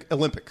Olympic.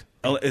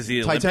 Oh, is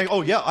the Titanic.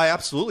 Oh yeah, I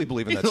absolutely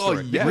believe in that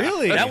story. Yeah.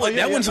 Really?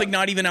 That one's like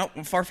not even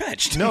out far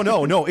fetched.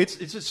 No. It's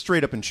just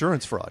straight up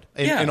insurance fraud.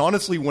 And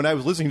honestly, when I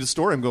was listening to the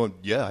story, I'm going,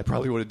 yeah, I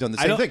probably would have done the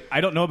same thing.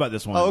 I don't know about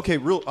this one. Oh, okay,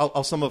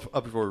 I'll sum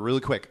up for you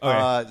really quick.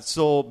 Okay.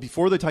 So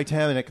before the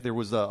Titanic, there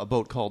was a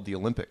boat called the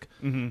Olympic,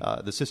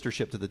 the sister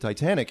ship to the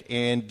Titanic,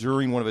 and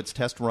during one of its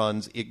test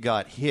runs, it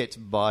got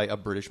hit by a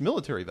British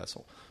military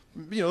vessel.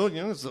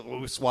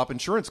 So swap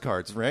insurance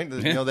cards, right?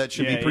 That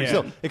should be pretty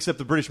simple. Except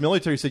the British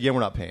military said, yeah, we're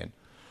not paying.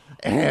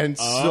 And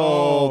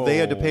so they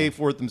had to pay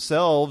for it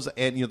themselves,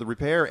 and the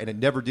repair, and it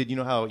never did. You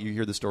know how you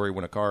hear the story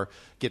when a car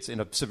gets in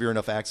a severe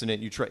enough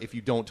accident, if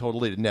you don't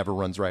total it, it never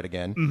runs right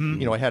again.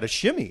 It had a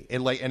shimmy,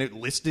 and it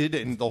listed,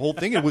 and the whole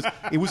thing.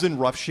 It was in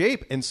rough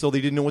shape, and so they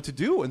didn't know what to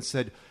do, and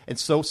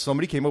so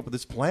somebody came up with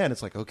this plan.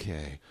 It's like,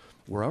 okay,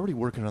 we're already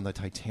working on the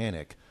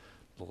Titanic.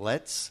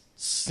 Let's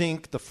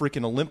sink the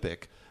freaking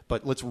Olympic.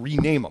 But let's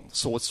rename them.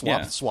 So let's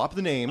swap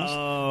the names,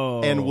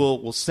 and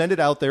we'll send it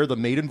out there, the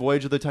maiden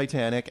voyage of the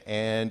Titanic,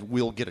 and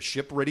we'll get a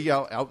ship ready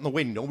out in the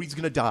way. Nobody's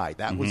going to die.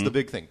 That was the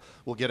big thing.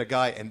 We'll get a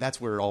guy, and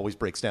that's where it always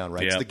breaks down,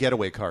 right? It's the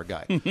getaway car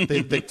guy.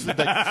 Everybody's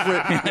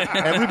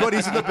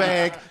in the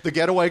bank. The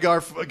getaway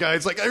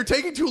guy's like, they're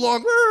taking too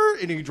long,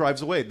 and he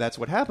drives away. That's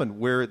what happened.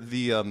 Where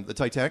the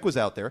Titanic was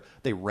out there,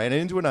 they ran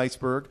into an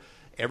iceberg.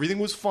 Everything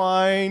was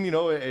fine,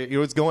 it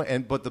was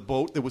going, but the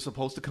boat that was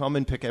supposed to come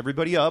and pick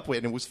everybody up,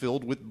 and it was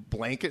filled with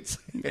blankets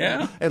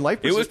and life.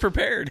 It was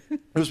prepared.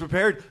 It was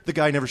prepared. The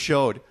guy never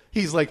showed.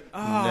 He's like,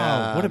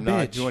 nah, what a I'm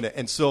not bitch. doing it.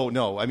 And so,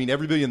 no, I mean,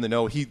 everybody in the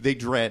know, they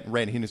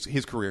ran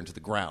his career into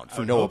the ground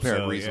for no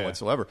apparent reason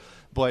whatsoever.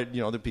 But,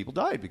 the people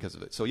died because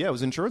of it. So, yeah, it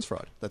was insurance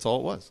fraud. That's all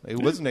it was. It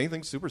wasn't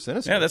anything super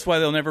sinister. Yeah, that's why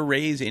they'll never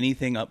raise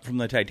anything up from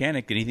the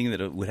Titanic, anything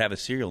that would have a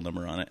serial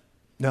number on it.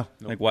 No.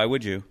 Like, why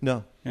would you?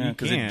 No.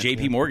 Because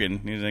J.P. Morgan,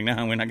 he's like,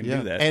 no, we're not going to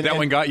do that. That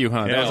one got you,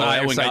 huh? Yeah,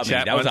 that one got me.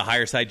 Chat That was a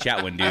higher side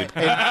chat one, dude.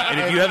 and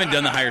if you haven't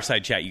done the higher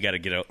side chat, you got to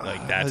get out.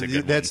 Like, that's a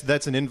good one.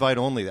 That's an invite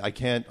only. I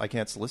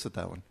can't solicit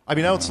that one. I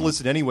mean, I don't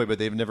solicit anyway, but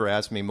they've never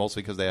asked me,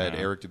 mostly because they had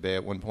Eric Dubay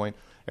at one point.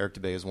 Eric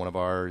Dubay is one of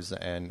ours,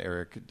 and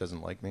Eric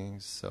doesn't like me,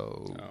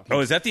 so...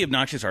 Oh, is that the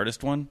obnoxious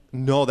artist one?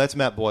 No, that's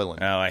Matt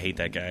Boylan. Oh, I hate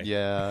that guy.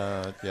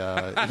 Yeah.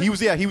 He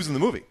was in the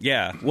movie.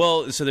 Yeah.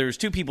 Well, so there was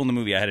two people in the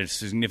movie I had a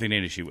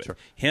significant issue with. Sure.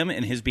 Him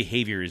and his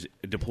behavior is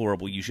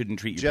deplorable. You shouldn't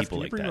treat your Jeff, people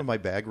like that. Jeff, can you bring me my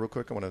bag real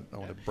quick? I want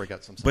to break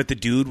out some stuff. But the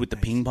dude with the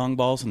ping pong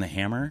balls and the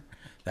hammer...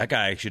 That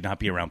guy should not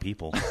be around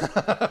people.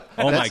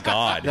 My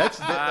God.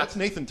 That's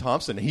Nathan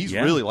Thompson. He's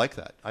really like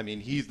that. I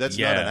mean, not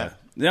an act.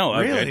 No,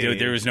 really?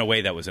 there was no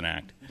way that was an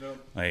act. No.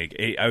 Like,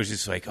 I was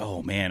just like,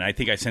 oh man, I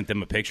think I sent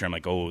them a picture. I'm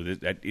like, oh,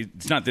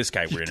 it's not this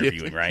guy we're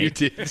interviewing, right? You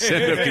did. Because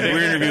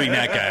we're interviewing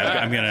that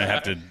guy. I'm gonna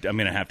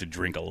have to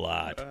drink a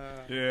lot.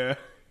 Yeah.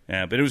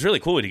 Yeah, but it was really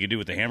cool what he could do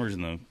with the hammers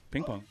and the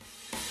ping pong.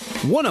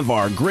 One of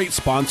our great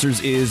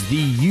sponsors is the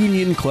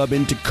Union Club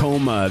in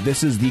Tacoma.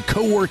 This is the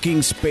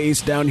co-working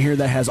space down here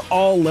that has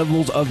all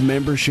levels of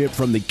membership,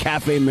 from the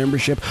cafe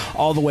membership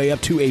all the way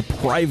up to a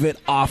private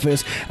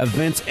office,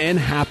 events and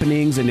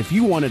happenings. And if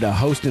you wanted to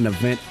host an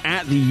event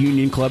at the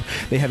Union Club,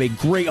 they have a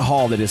great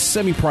hall that is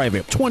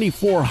semi-private,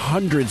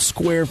 2,400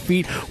 square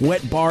feet,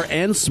 wet bar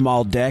and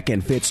small deck,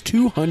 and fits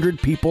 200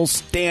 people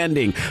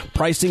standing.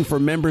 Pricing for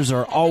members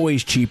are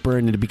always cheaper,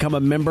 and to become a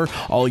member,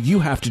 all you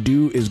have to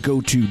do is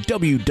go to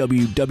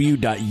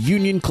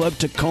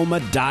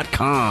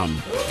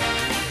www.unionclubtacoma.com.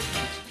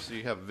 So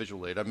you have a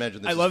visual aid. I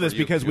imagine this I love this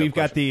because we've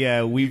got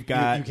the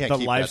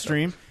live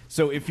stream.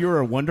 So if you're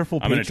a wonderful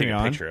Patreon, I'm going to take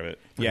a picture of it.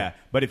 Yeah,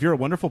 but if you're a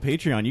wonderful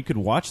Patreon, you could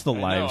watch the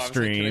live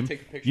stream.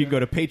 You go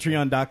to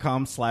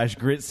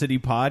patreon.com/Grit City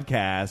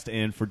Podcast,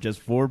 and for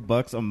just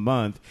 $4 a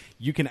month,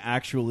 you can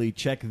actually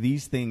check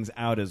these things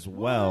out as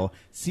well.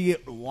 See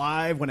it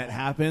live when it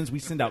happens. We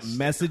send out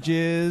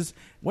messages.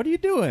 What are you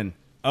doing?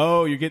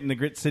 Oh, you're getting the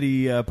Grit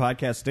City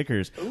podcast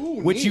stickers,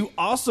 which neat. you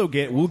also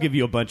get. We'll give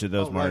you a bunch of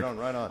those, Mark.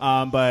 Right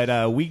on.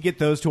 But we get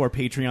those to our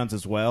Patreons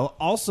as well.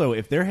 Also,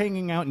 if they're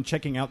hanging out and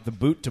checking out the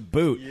Boot to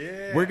Boot,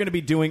 we're going to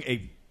be doing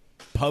a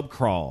pub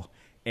crawl.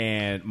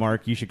 And,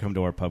 Mark, you should come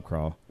to our pub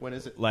crawl. When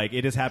is it? Like,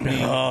 it is happening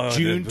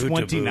June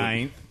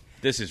 29th.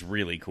 This is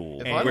really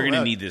cool. And we're going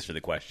to need this for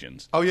the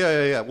questions. Oh,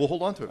 yeah. We'll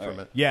hold on to it for a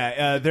minute.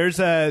 Yeah,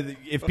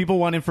 if people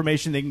want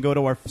information, they can go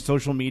to our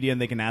social media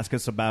and they can ask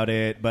us about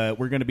it. But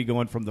we're going to be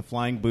going from the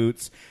Flying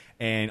Boots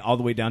and all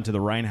the way down to the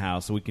Rhine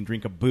House. So we can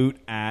drink a boot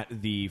at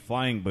the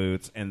Flying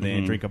Boots and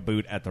then drink a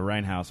boot at the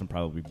Rhine House and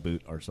probably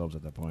boot ourselves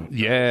at that point.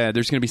 Yeah,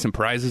 there's going to be some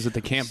prizes at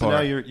the camp so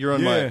bar. now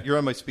you're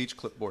on my speech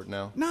clipboard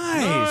now.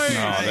 Nice.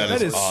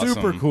 That is awesome.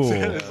 super cool.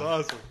 That is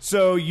awesome.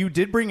 So you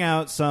did bring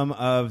out some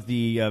of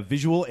the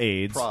visual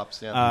aids.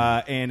 Props,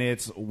 yeah. And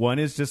one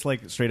is just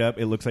like straight up,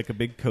 it looks like a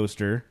big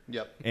coaster.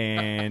 Yep.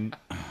 And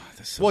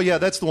Well, yeah,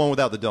 that's the one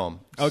without the dome.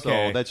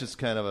 Okay. So that's just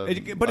kind of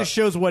a... But it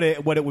shows what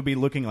it would be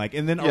looking like.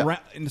 And then Yeah.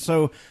 around, and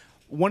so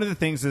one of the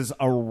things is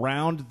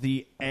around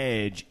the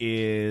edge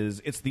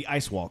it's the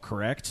ice wall,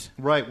 correct?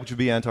 Right, which would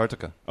be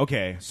Antarctica.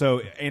 Okay,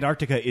 so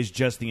Antarctica is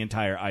just the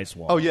entire ice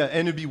wall. Oh, yeah,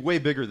 and it'd be way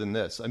bigger than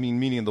this. I mean,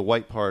 meaning the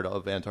white part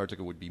of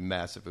Antarctica would be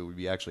massive. It would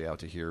be actually out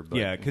to here. But,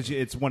 yeah, because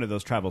it's one of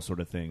those travel sort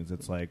of things.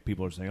 It's like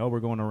people are saying, "Oh, we're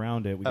going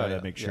around it. We got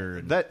to make sure."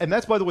 And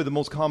that's, by the way, the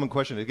most common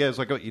question. Again, it's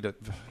like,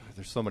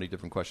 there's so many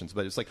different questions,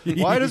 but it's like,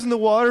 why doesn't the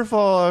water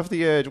fall off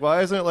the edge?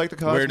 Why isn't it like the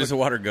cosmic? Where does the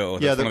water go?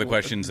 That's one of the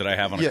questions that I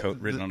have on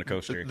written on a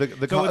coaster.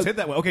 So let's hit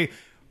that one. Okay,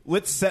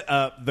 let's set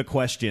up the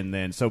question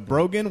then. So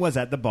Brogan was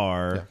at the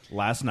bar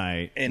last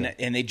night,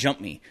 and they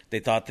jumped me. They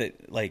thought that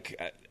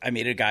I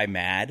made a guy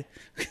mad.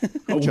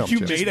 You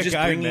made a just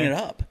guy bringing mad. it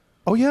up.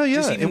 Oh yeah.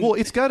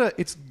 It's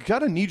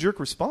got a knee jerk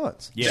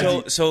response.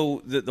 Yeah.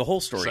 So the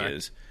whole story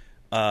is.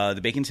 The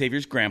Bacon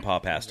Savior's grandpa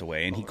passed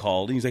away, and he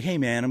called, and he's like, "Hey,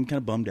 man, I'm kind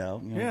of bummed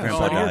out.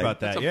 Grandpa died. About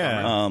that.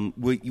 Yeah.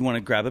 You want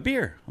to grab a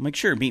beer?" I'm like,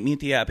 "Sure, meet me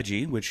at the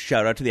Apogee." Which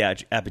shout out to the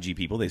Apogee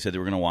people. They said they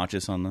were going to watch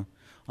us on the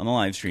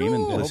live stream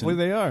and listen. Hopefully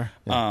they are.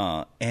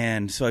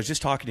 And so I was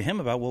just talking to him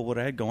about what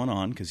I had going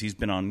on because he's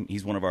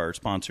one of our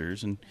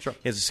sponsors, and he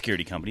has a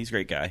security company. He's a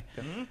great guy.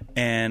 Mm-hmm.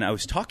 And I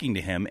was talking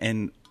to him,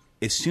 and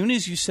as soon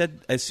as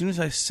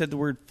I said the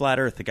word flat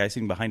Earth, the guy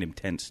sitting behind him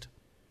tensed.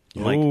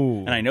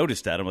 And I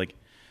noticed that. I'm like,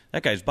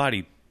 that guy's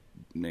body,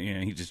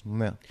 he just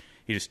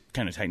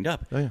kind of tightened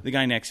up. Oh, yeah. The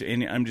guy next,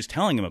 and I'm just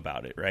telling him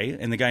about it, right?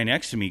 And the guy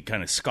next to me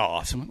kind of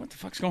scoffs. I'm like, what the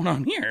fuck's going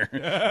on here?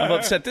 I've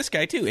upset this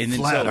guy too. And then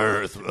Flat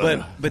Earth.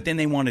 But then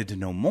they wanted to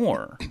know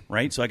more,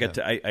 right? So I got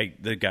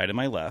the guy to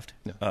my left,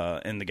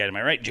 and the guy to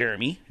my right,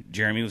 Jeremy.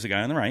 Jeremy was the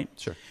guy on the right.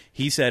 Sure.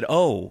 He said,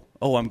 "Oh,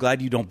 I'm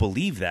glad you don't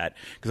believe that,"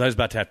 because I was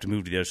about to have to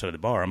move to the other side of the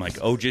bar. I'm like,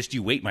 "Oh, just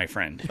you wait, my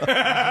friend.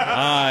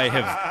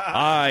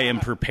 I am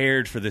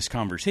prepared for this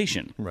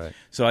conversation." Right.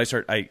 So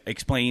I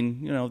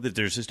explain, that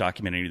there's this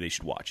documentary, they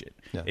should watch it.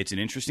 Yeah. It's an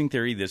interesting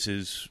theory. This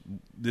is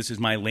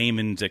my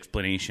layman's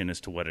explanation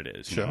as to what it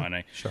is.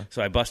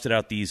 So I busted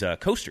out these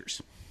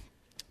coasters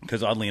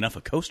because oddly enough,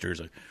 a coaster is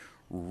a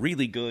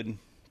really good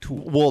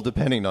tool. Well,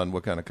 depending on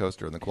what kind of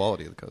coaster and the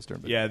quality of the coaster.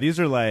 But Yeah, these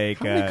are like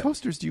how many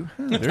coasters do you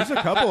have? There's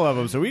a couple of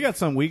them. So we got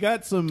some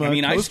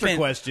coaster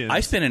questions.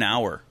 I spent an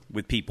hour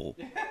with people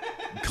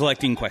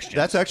collecting questions.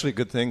 That's actually a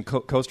good thing.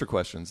 Coaster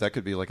questions. That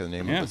could be like the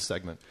name of this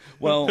segment.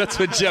 Well, That's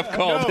what Jeff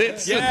called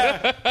it.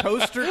 Yeah,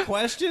 coaster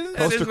questions.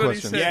 Coaster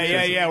questions.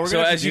 Yeah. We're so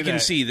gonna as you can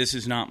that. see, this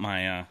is not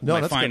my No, my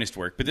that's finest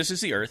work, but this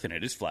is the Earth and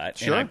it is flat.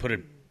 Sure. And I put a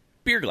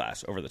beer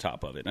glass over the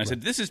top of it. And I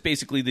said, this is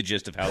basically the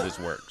gist of how this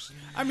works.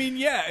 I mean,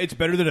 yeah, it's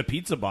better than a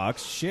pizza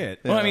box. Shit.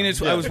 Well, I mean,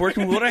 I was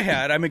working with what I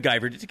had. I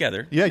MacGyvered it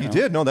together. Yeah, you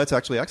did. No, that's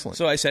actually excellent.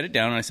 So I set it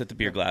down and I set the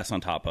beer glass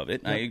on top of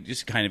it. And I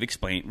just kind of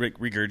explained,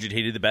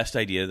 regurgitated the best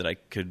idea that I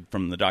could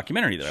from the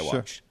documentary that I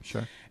watched.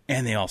 Sure.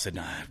 And they all said,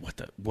 nah,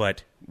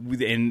 what?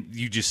 And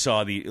you just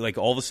saw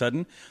all of a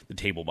sudden, the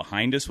table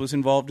behind us was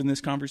involved in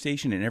this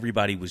conversation and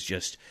everybody was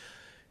just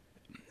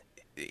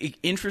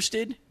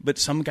interested, but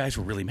some guys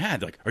were really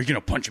mad. They're like, are you going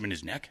to punch him in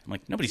his neck? I'm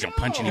like, nobody's going to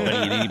punch anybody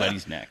in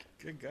anybody's neck.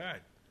 Good God.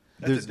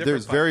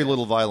 There's very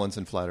little violence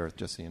in Flat Earth,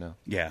 just so you know.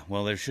 Yeah,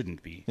 well, there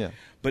shouldn't be. Yeah.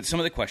 But some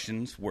of the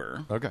questions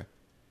were, Okay.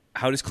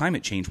 how does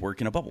climate change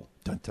work in a bubble?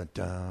 Dun, dun,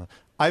 dun.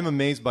 I'm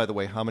amazed, by the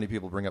way, how many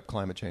people bring up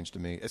climate change to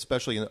me,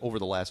 especially over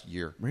the last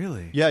year.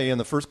 Really? Yeah, in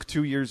the first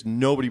 2 years,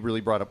 nobody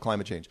really brought up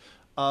climate change.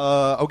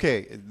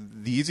 Okay,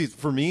 the easiest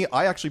for me,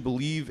 I actually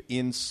believe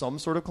in some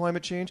sort of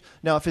climate change.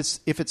 Now, if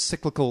it's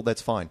cyclical,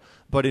 that's fine.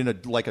 But in a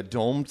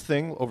domed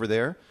thing over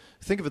there,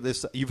 think of it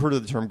this: you've heard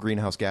of the term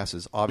greenhouse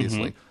gases,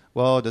 obviously. Mm-hmm.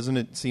 Well, doesn't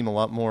it seem a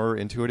lot more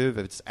intuitive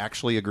if it's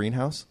actually a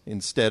greenhouse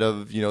instead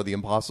of the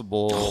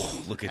impossible?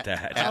 Oh, look at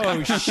that!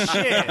 Oh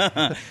shit!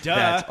 That's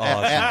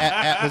awesome.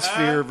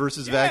 Atmosphere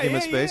versus vacuum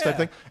of space type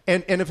thing.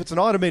 And if it's an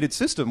automated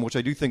system, which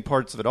I do think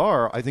parts of it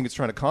are, I think it's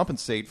trying to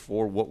compensate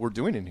for what we're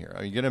doing in here.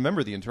 I mean, you got to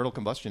remember the internal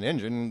combustion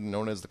engine,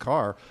 known as the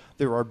car.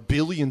 There are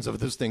billions of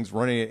those things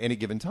running at any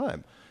given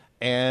time,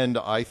 and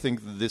I think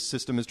this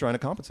system is trying to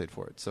compensate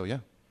for it. So yeah.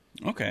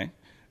 Okay.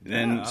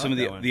 Then some of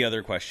the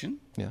other question.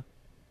 Yeah.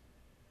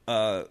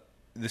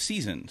 The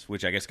seasons,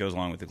 which I guess goes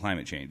along with the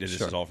climate change. This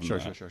is all from Sure.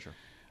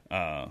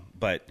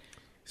 But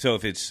so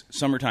if it's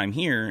summertime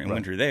here and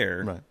winter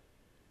there, right.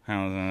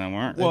 how does that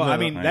work? Well, I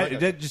mean,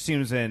 that just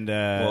seems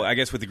well, I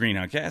guess with the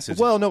greenhouse gases.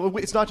 Well, no,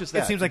 it's not just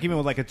that. It seems like even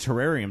with like a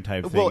terrarium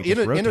type thing, well, it's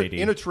just rotating.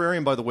 in a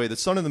terrarium, by the way, the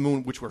sun and the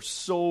moon, which were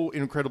so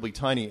incredibly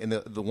tiny, and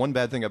the one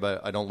bad thing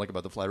I don't like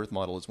about the flat Earth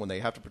model is when they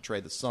have to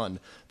portray the sun,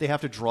 they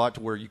have to draw it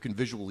to where you can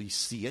visually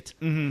see it.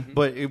 Mm-hmm.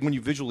 But when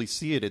you visually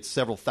see it, it's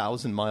several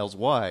thousand miles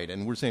wide,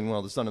 and we're saying,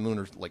 well, the sun and the moon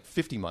are like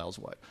 50 miles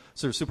wide,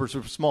 so they're super,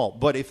 super small.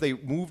 But if they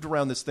moved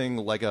around this thing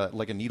like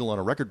a needle on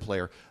a record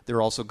player,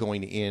 they're also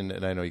going in,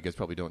 and I know you guys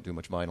probably don't do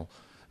much vinyl.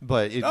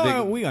 But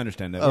we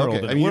understand that. Okay. We're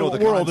old, I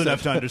mean, we're old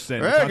enough to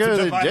understand. Back in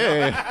the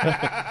day.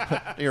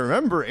 Do you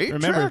remember 8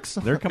 tracks?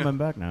 They're coming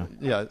back now.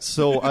 Yeah,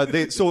 so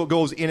so it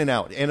goes in and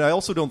out. And I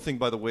also don't think,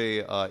 by the way,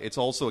 it's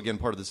also, again,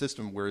 part of the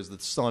system, whereas the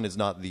sun is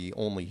not the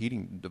only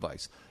heating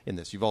device in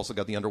this. You've also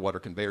got the underwater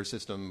conveyor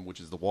system, which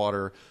is the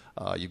water.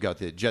 You've got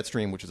the jet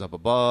stream, which is up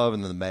above,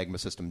 and then the magma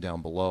system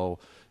down below.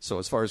 So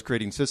as far as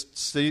creating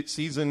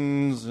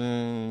seasons,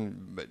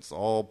 it's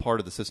all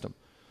part of the system.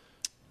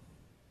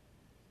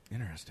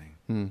 Interesting.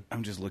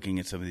 I'm just looking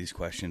at some of these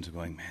questions and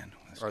going, man.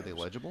 Are they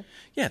legible?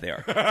 Yeah, they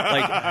are.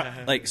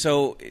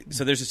 So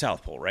there's the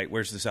South Pole, right?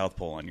 Where's the South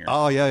Pole on your?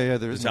 Oh yeah.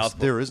 There is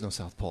no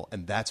South Pole,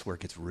 and that's where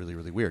it gets really,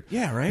 really weird.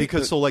 Yeah, right.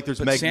 Because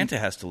there's Santa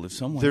has to live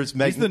somewhere. There's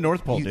He's the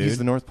North Pole, dude. He's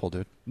the North Pole,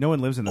 dude. No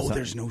one lives in the.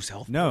 there's no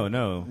South Pole.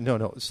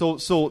 No.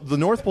 So the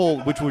North Pole,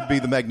 which would be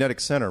the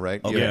magnetic center,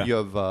 right? Okay. You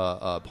have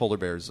polar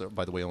bears,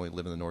 by the way, only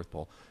live in the North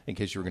Pole. In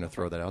case you were going to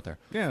throw that out there.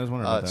 Yeah, I was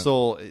wondering about that.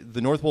 So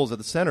the North Pole is at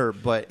the center,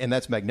 and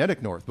that's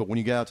magnetic north. But when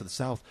you get out to the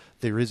south,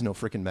 there is no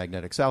freaking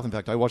magnetic south. In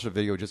fact, I watched a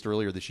video just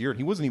earlier this year, and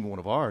he wasn't even one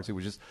of ours. It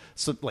was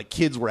just like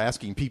kids were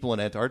asking people in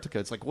Antarctica.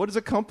 It's like, what does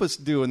a compass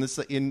do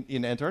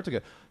in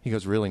Antarctica? He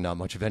goes, really not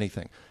much of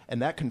anything.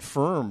 And that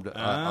confirmed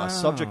a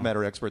subject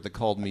matter expert that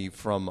called me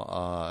from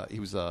he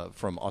was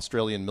from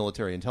Australian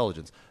military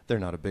intelligence. They're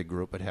not a big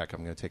group, but heck,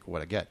 I'm going to take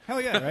what I get. Hell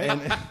yeah, right?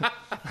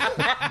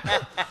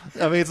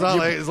 I mean, it's not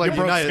like it's like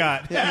Broke United.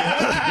 Scott.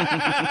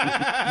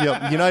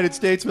 Yeah, United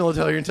States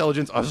military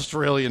intelligence,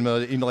 Australian,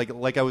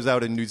 like I was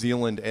out in New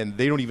Zealand, and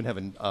they don't even have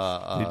an.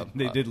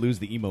 They did lose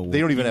the emo.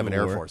 They don't even have an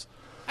emo air war. force.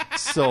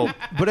 So,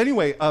 but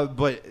anyway,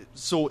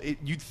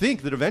 you'd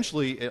think that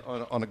eventually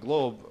on a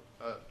globe.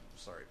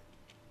 Sorry.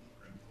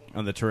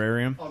 On the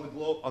terrarium. On the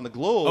globe. Oh, the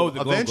globe.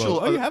 Eventually.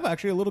 Oh, you have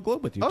actually a little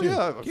globe with you. Oh too.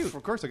 yeah, Cute.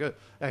 of course I got.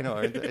 I know.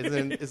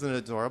 Isn't it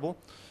adorable?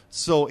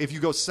 So if you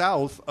go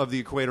south of the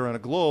equator on a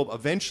globe,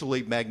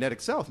 eventually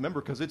magnetic south. Remember,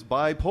 because it's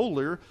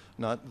bipolar,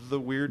 not the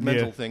weird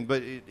mental thing.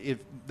 But if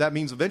that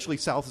means eventually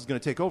south is going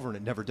to take over, and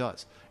it never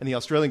does. And the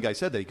Australian guy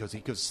said that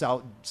because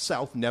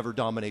south never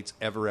dominates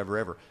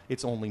ever.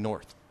 It's only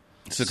north.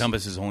 So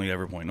compass is only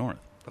ever point north.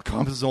 A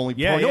compass is only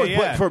Yeah, point north.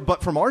 yeah.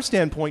 But from our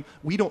standpoint,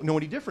 we don't know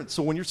any different.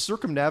 So when you're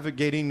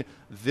circumnavigating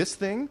this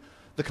thing,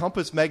 the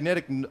compass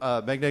magnetic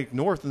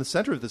north in the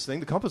center of this thing,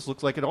 the compass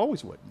looks like it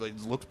always would.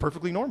 It looks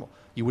perfectly normal.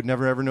 You would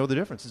never ever know the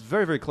difference. It's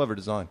very, very clever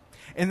design.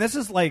 And this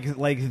is like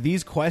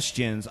these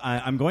questions.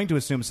 I'm going to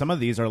assume some of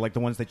these are like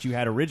the ones that you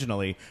had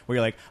originally, where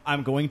you're like,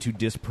 I'm going to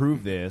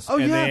disprove this,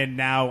 then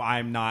now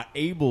I'm not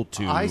able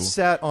to. I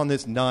sat on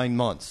this 9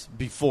 months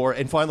before,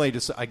 and finally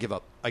I give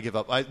up.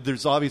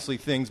 There's obviously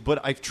things, but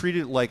I've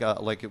treated it like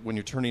when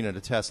you're turning in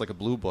a test, like a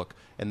blue book,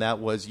 and that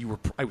was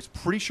I was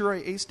pretty sure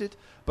I aced it,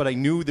 but I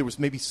knew there was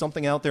maybe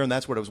something out there, and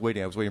that's what I was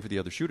waiting. I was waiting for the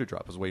other shoe to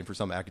drop. I was waiting for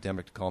some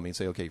academic to call me and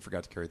say, okay, you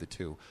forgot to carry the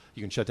 2.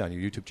 You can shut down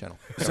your YouTube channel.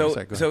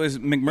 So is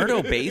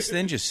McMurdo Base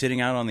then just sitting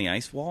out on the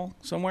ice wall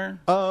somewhere?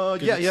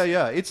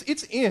 Yeah.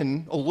 It's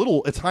in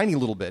a tiny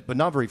little bit, but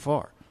not very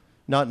far.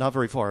 Not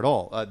very far at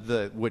all.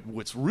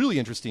 What's really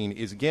interesting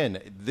is, again,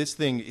 this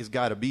thing has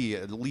got to be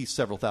at least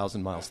several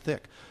thousand miles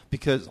thick,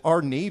 because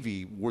our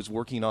Navy was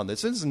working on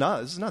this. This is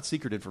not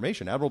secret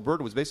information. Admiral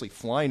Byrd was basically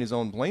flying his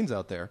own planes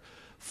out there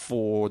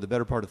for the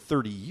better part of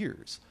 30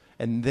 years.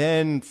 And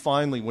then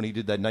finally, when he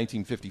did that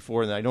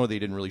 1954, and I know they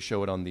didn't really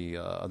show it on the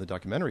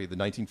documentary, the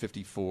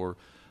 1954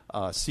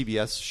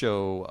 CBS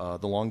show,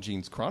 The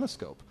Longines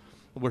Chronoscope,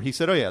 where he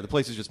said, oh, yeah, the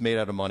place is just made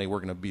out of money. We're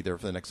going to be there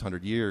for the next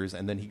 100 years.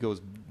 And then he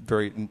goes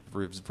for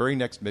his very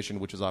next mission,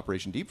 which is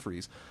Operation Deep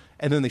Freeze.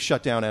 And then they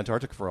shut down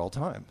Antarctica for all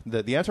time.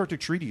 The Antarctic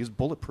Treaty is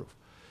bulletproof.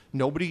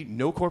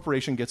 No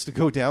corporation gets to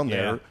go down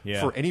there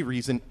for any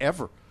reason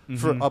ever.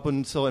 For up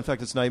until, in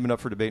fact, it's not even up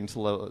for debate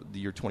until the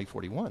year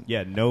 2041.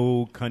 Yeah,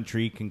 no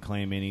country can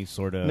claim any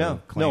sort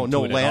of claim no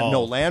to it land, at all.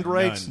 no land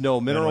rights, None. no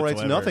mineral None rights,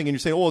 whatsoever. nothing. And you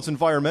say, oh, it's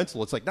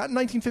environmental. It's like, not in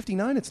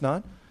 1959. It's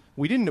not.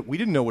 We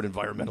didn't know what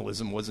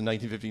environmentalism was in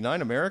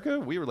 1959. America,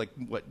 we were like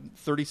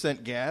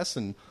 30-cent gas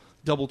and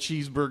double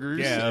cheeseburgers.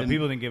 Yeah, and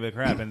people didn't give a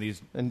crap, and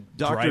these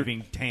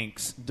driving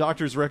tanks.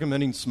 Doctors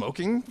recommending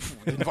smoking.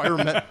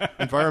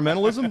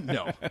 Environmentalism?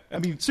 No. I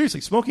mean,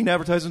 seriously, smoking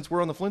advertisements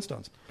were on the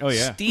Flintstones. Oh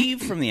yeah,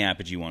 Steve from the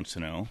Apogee wants to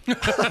know: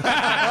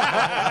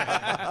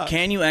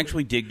 can you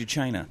actually dig to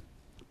China?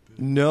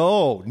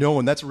 No,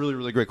 and that's a really,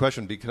 really great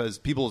question, because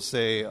people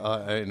say,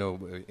 I know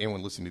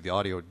anyone listening to the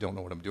audio don't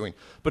know what I'm doing,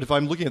 but if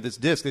I'm looking at this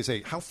disc, they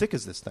say, how thick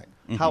is this thing?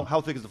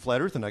 How thick is the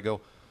flat Earth? And I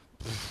go,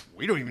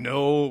 we don't even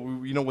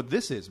know, what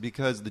this is,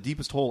 because the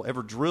deepest hole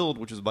ever drilled,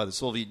 which was by the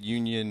Soviet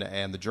Union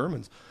and the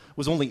Germans,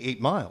 was only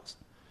 8 miles.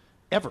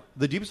 ever.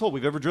 The deepest hole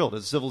we've ever drilled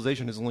as a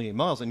civilization is only 8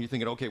 miles, and you're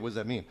thinking, okay, what does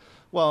that mean?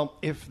 Well,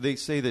 if they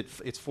say that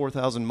it's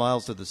 4,000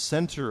 miles to the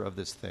center of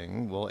this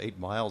thing, well, 8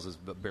 miles is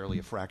barely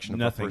a fraction of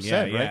Nothing, a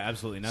percent, yeah, right? yeah,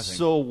 absolutely nothing.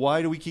 So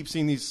why do we keep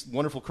seeing these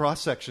wonderful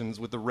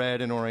cross-sections with the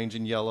red and orange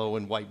and yellow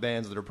and white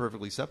bands that are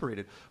perfectly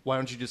separated? Why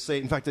don't you just say,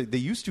 in fact, they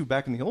used to,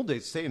 back in the old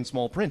days, say in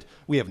small print,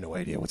 we have no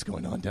idea what's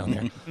going on down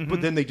there.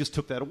 But then they just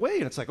took that away,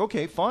 and it's like,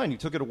 okay, fine, you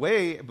took it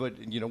away, but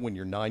when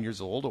you're 9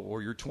 years old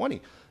or you're 20,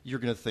 you're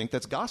going to think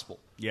that's gospel.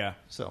 Yeah.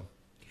 So...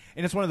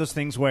 And it's one of those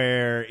things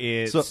where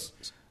it's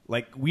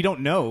like we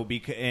don't know,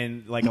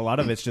 and like a lot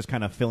of it's just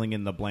kind of filling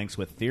in the blanks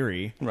with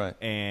theory, right?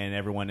 And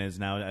everyone is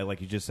now,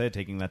 like you just said,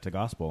 taking that to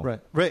gospel, right?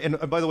 And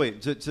by the way,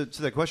 to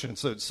that question,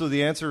 so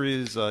the answer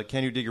is,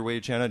 can you dig your way to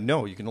China?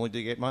 No, you can only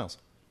dig 8 miles.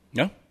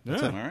 No,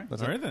 that's all right. All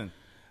right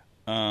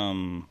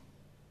then.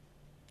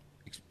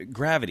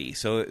 Gravity.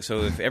 So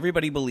if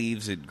everybody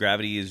believes that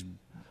gravity is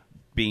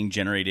being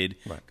generated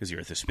because the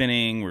Earth is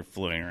spinning, we're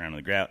floating around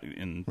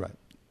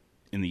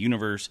in the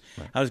universe.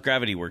 Right. How does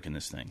gravity work in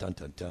this thing? Dun,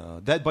 dun,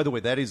 dun. That, by the way,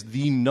 that is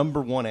the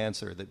number one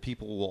answer that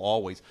people will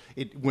always.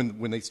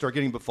 When they start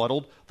getting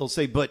befuddled, they'll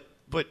say, "But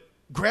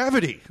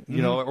gravity,"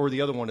 or the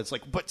other one. It's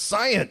like, "But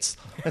science."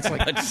 It's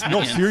like,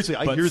 no, seriously,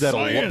 I hear that a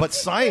lot. But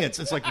science.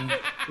 It's like,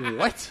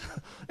 what?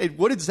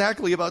 What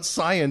exactly about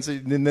science?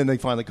 And then they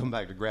finally come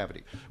back to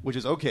gravity, which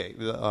is okay.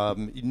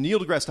 Neil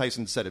deGrasse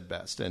Tyson said it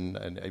best, and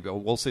I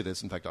will say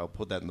this. In fact, I'll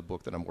put that in the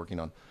book that I'm working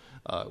on.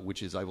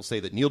 Which is, I will say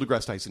that Neil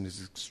deGrasse Tyson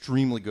is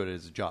extremely good at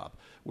his job,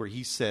 where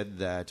he said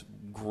that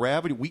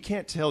gravity, we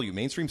can't tell you,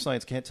 mainstream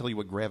science can't tell you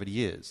what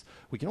gravity is.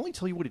 We can only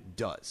tell you what it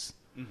does.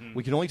 Mm-hmm.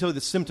 We can only tell you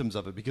the symptoms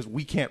of it because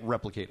we can't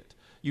replicate it.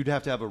 You'd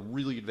have to have a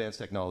really advanced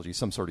technology,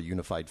 some sort of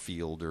unified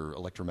field or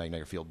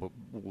electromagnetic field, but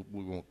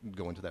we won't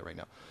go into that right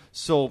now.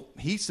 So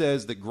he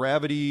says that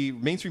gravity,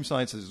 mainstream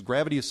science says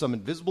gravity is some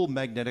invisible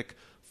magnetic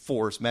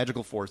force,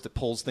 magical force that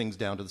pulls things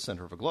down to the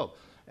center of a globe.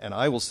 And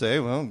I will say,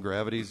 well,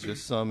 gravity is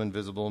just some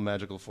invisible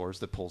magical force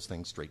that pulls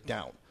things straight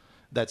down.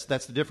 That's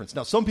the difference.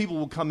 Now, some people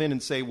will come in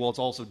and say, well, it's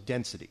also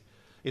density.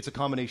 It's a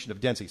combination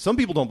of density. Some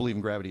people don't believe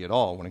in gravity at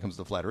all when it comes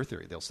to the flat Earth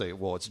theory. They'll say,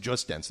 well, it's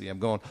just density. I'm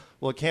going,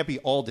 well, it can't be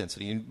all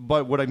density.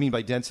 But what I mean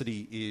by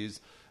density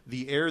is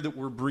the air that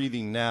we're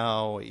breathing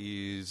now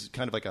is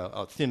kind of like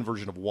a thin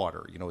version of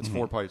water. It's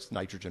 4 parts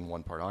nitrogen,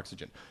 1 part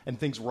oxygen. And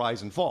things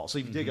rise and fall. So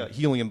if you dig a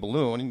helium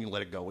balloon and you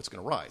let it go, it's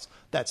going to rise.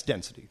 That's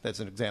density. That's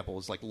an example.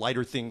 It's like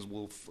lighter things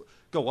will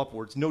go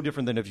upwards. No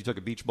different than if you took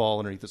a beach ball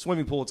underneath a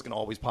swimming pool, it's going to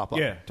always pop up.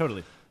 Yeah,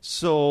 totally.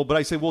 So, but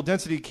I say, well,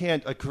 density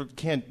can't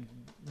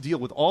deal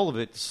with all of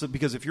it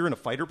because if you're in a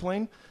fighter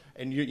plane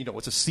and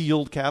it's a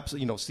sealed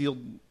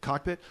sealed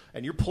cockpit,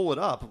 and you pull it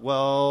up,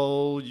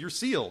 well, you're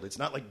sealed. It's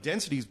not like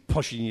density's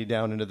pushing you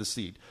down into the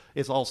seat.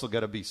 It's also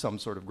got to be some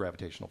sort of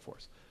gravitational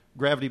force.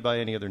 Gravity by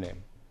any other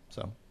name.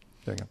 So,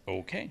 there you go.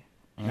 Okay.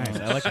 Nice.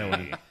 I like that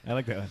one. I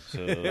like that one.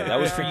 So that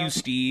was for you,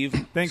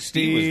 Steve. Thanks,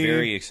 Steve was Steve.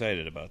 very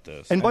excited about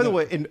this. And by the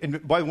way,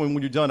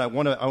 when you're done, I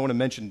want to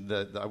mention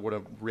that I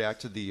want to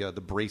react to the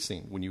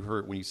bracing when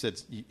you said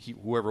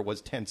whoever it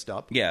was tensed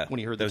up. Yeah, when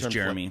you heard that the was term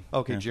Jeremy.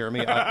 Okay,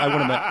 Jeremy.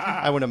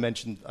 I want to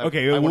mention.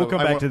 Okay, we'll come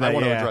back to that. I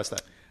want to address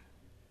that.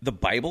 The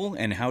Bible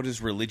and how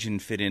does religion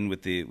fit in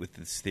with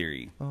this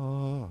theory?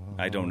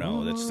 I don't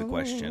know. That's the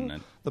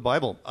question. The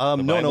Bible.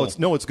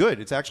 No, it's good.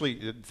 It's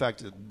actually, in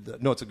fact,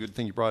 it's a good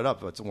thing you brought it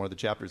up. It's one of the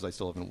chapters I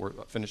still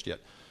haven't finished yet,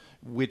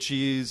 which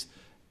is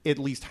at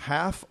least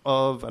half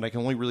of, and I can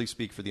only really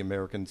speak for the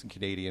Americans and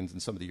Canadians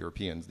and some of the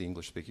Europeans, the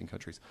English-speaking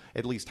countries.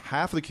 At least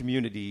half of the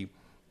community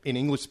in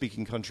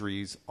English-speaking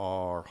countries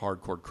are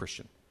hardcore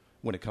Christian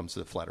when it comes to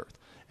the flat Earth.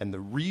 And the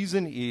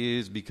reason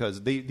is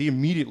because they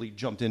immediately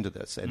jumped into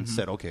this and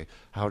said, okay,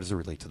 how does it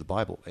relate to the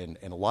Bible? And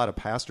a lot of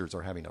pastors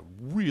are having a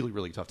really,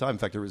 really tough time. In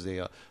fact, there was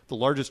the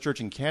largest church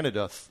in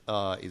Canada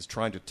is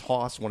trying to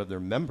toss one of their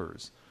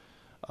members.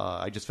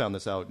 I just found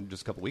this out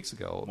just a couple weeks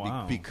ago.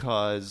 Wow.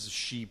 Because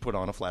she put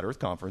on a flat Earth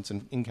conference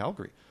in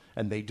Calgary.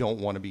 And they don't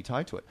want to be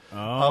tied to it.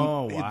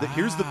 Oh, wow.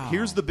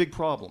 Here's the big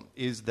problem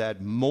is that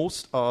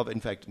most of,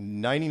 in fact,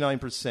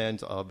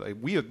 99% of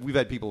we've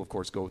had people, of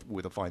course, go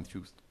with a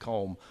fine-tooth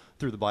comb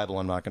through the Bible.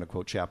 I'm not going to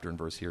quote chapter and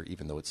verse here,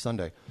 even though it's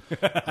Sunday,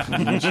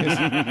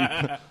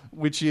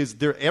 which is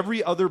there.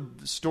 Every other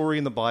story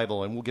in the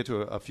Bible, and we'll get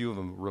to a few of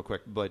them real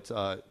quick, but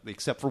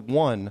except for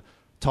one,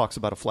 talks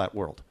about a flat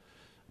world.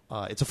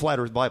 It's a flat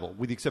Earth Bible,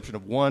 with the exception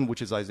of one,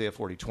 which is Isaiah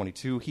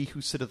 40:22. He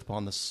who sitteth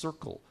upon the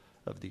circle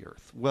of the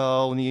earth.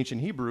 Well, in the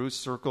ancient Hebrew,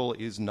 circle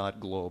is not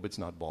globe, it's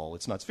not ball,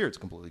 it's not sphere, it's a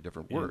completely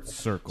different word. It's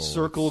circle.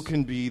 Circle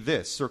can be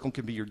this. Circle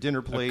can be your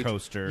dinner plate. A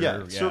coaster.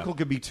 Yeah, circle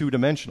could be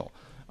two-dimensional.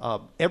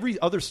 Every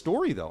other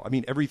story, though, I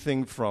mean,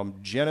 everything from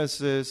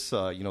Genesis,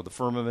 the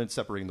firmament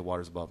separating the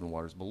waters above and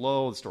waters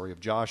below, the story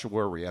of Joshua,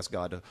 where he asked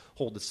God to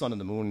hold the sun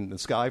and the moon in the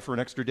sky for an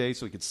extra day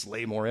so he could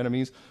slay more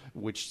enemies,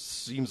 which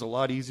seems a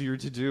lot easier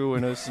to do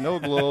in a snow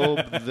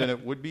globe than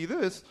it would be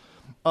this.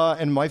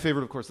 And my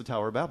favorite, of course, the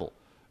Tower of Babel,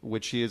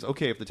 which is,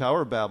 okay, if the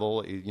Tower of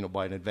Babel,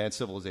 by an advanced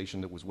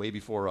civilization that was way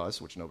before us,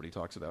 which nobody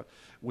talks about,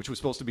 which was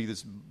supposed to be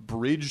this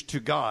bridge to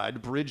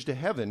God, bridge to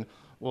heaven,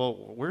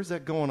 well, where's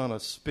that going on a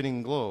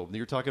spinning globe?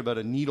 You're talking about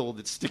a needle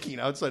that's sticking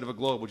outside of a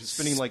globe, which is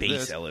spinning like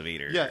this. Space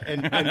elevator.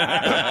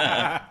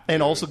 Yeah,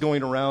 and also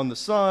going around the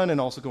sun and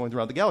also going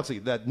around the galaxy.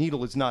 That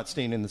needle is not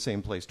staying in the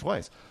same place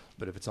twice.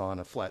 But if it's on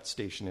a flat,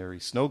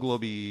 stationary, snow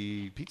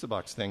globe-y pizza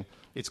box thing,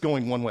 it's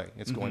going one way.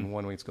 It's going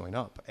one way. It's going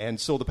up. And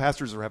so the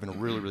pastors are having a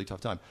really, really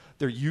tough time.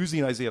 They're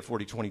using Isaiah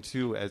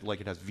 40:22 as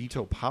like it has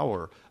veto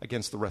power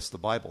against the rest of the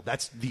Bible.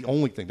 That's the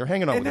only thing. They're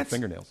hanging on with their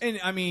fingernails. And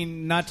I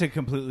mean, not to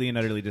completely and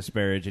utterly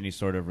disparage any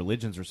sort of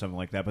religions or something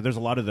like that, but there's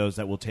a lot of those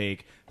that will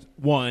take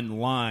one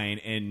line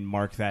and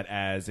mark that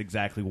as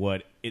exactly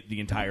what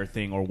the entire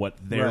thing or what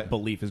their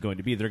belief is going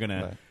to be. They're going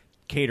to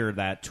cater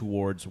that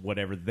towards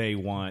whatever they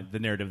want, the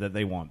narrative that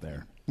they want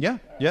there. Yeah,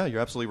 you're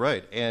absolutely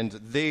right. And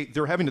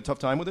they're having a tough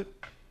time with it,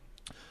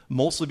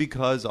 mostly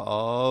because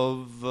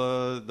of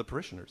the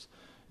parishioners.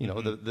 You know,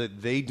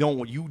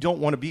 you don't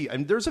want to be.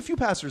 And there's a few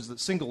pastors that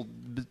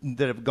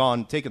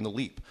have taken the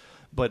leap.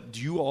 But do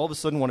you all of a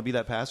sudden want to be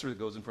that pastor that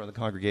goes in front of the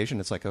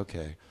congregation? It's like,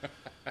 okay,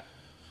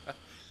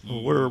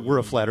 we're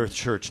a flat Earth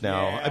church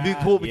now. Yeah, I mean,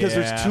 cool, because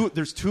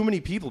there's too many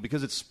people,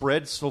 because it's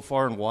spread so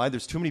far and wide.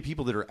 There's too many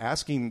people that are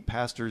asking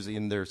pastors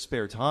in their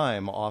spare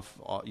time off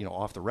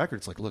the record.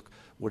 It's like, look,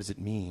 what does it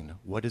mean?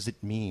 What does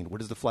it mean? What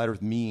does the flat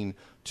Earth mean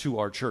to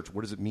our church?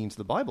 What does it mean to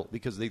the Bible?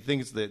 Because they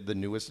think it's the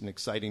newest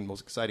and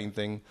most exciting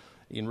thing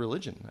in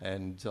religion.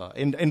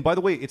 And by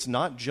the way, it's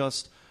not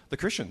just the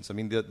Christians. I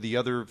mean, the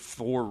other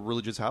four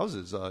religious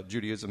houses,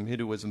 Judaism,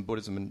 Hinduism,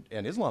 Buddhism,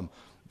 and Islam,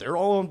 they're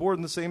all on board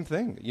in the same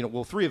thing.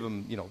 Three of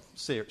them,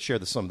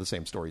 share some of the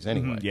same stories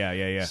anyway.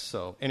 Yeah.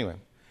 So anyway.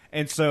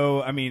 And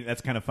so, I mean,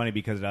 that's kind of funny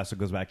because it also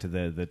goes back to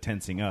the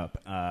tensing up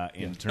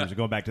in terms of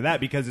going back to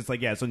that, because it's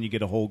like, so then you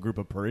get a whole group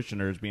of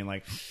parishioners being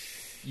like,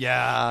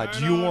 yeah,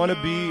 do you want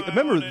to be...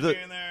 Remember,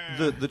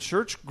 the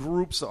church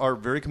groups are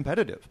very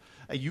competitive.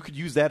 You could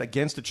use that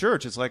against a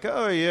church. It's like,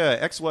 oh,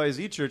 yeah,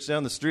 XYZ church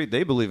down the street,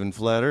 they believe in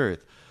flat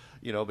Earth.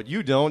 But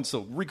you don't,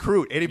 so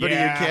recruit anybody you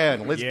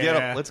can. Let's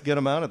get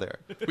them out of there.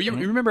 Well, you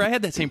remember I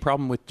had that same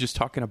problem with just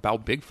talking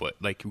about Bigfoot,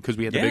 because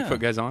we had the Bigfoot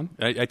guys on.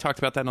 I talked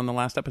about that on the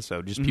last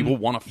episode. Just people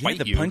want to fight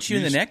the you. punch you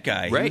in the neck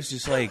guy. Right. He was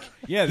just like,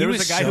 there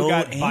was a guy who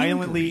got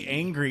violently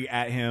angry. angry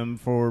at him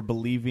for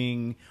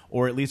believing,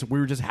 or at least we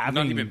were just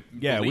having, we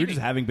were just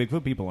having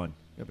Bigfoot people on.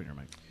 Up in your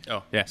mic.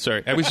 Oh, yeah,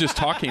 sorry. I was just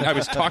talking. I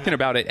was talking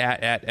about it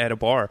at a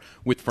bar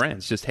with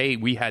friends. Just, hey,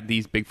 we had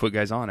these Bigfoot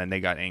guys on, and they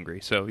got angry.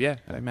 So, yeah,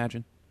 I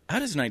imagine. How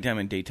does nighttime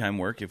and daytime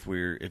work if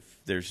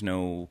there's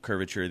no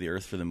curvature of the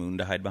Earth for the moon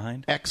to hide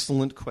behind?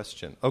 Excellent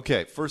question.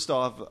 Okay, first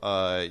off,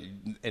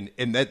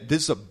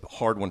 this is a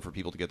hard one for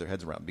people to get their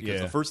heads around, because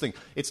the first thing,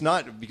 it's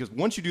not, because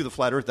once you do the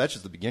flat Earth, that's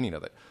just the beginning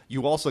of it.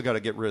 You also got to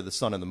get rid of the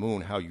sun and the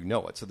moon, how you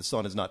know it. So the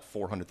sun is not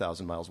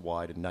 400,000 miles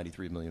wide and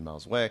 93 million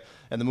miles away,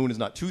 and the moon is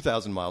not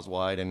 2,000 miles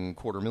wide and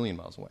 250,000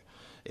 miles away.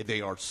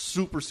 They are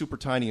super, super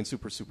tiny and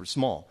super, super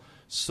small.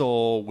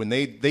 So when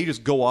they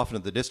just go off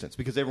into the distance,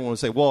 because everyone will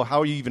say, well,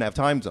 how do you even have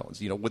time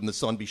zones? Wouldn't the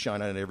sun be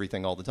shining on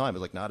everything all the time?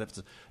 It's like, not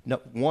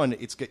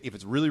if if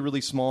it's really, really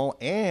small,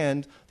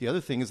 and the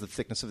other thing is the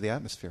thickness of the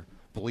atmosphere.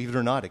 Believe it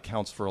or not, it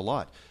counts for a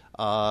lot.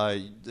 A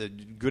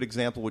good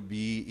example would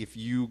be if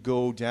you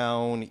go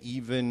down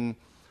even,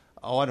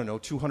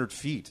 200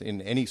 feet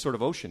in any sort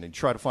of ocean and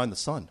try to find the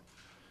sun.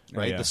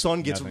 Right, the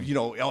sun gets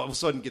all of a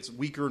sudden gets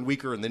weaker and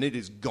weaker, and then it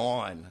is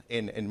gone.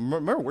 And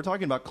remember, we're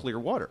talking about clear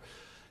water.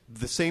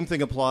 The same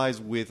thing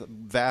applies with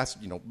vast,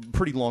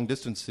 pretty long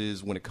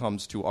distances when it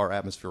comes to our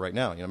atmosphere right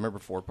now. Remember,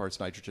 4 parts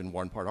nitrogen,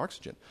 1 part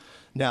oxygen.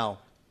 Now,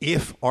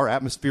 if our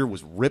atmosphere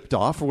was ripped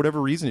off for whatever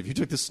reason, if you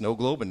took this snow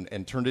globe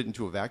and turned it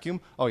into a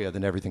vacuum,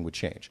 then everything would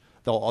change.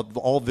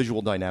 All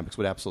visual dynamics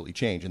would absolutely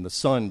change, and the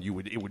sun,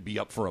 it would be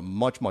up for a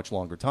much, much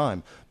longer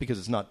time, because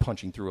it's not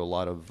punching through a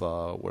lot of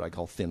what I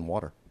call thin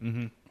water.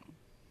 Mm-hmm.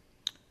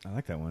 I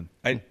like that one.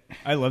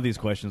 I love these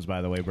questions,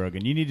 by the way,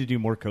 Brogan. You need to do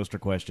more coaster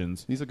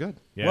questions. These are good.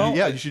 Yeah.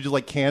 Well, you should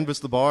just canvas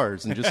the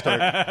bars and just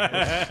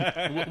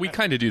start. We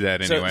kind of do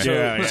that anyway.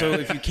 So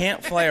if you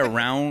can't fly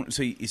around,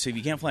 if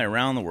you can't fly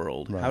around the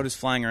world, how does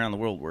flying around the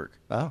world work?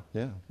 Oh,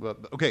 yeah. Well,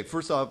 okay,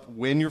 first off,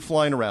 when you're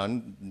flying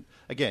around,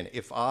 again,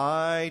 if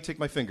I take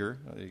my finger,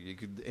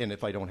 and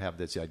if I don't have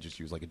this, I just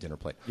use like a dinner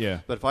plate. Yeah.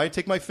 But if I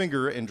take my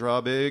finger and draw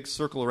a big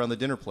circle around the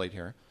dinner plate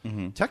here,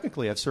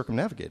 technically I've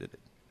circumnavigated it.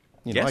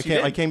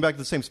 I came back to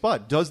the same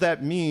spot. Does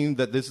that mean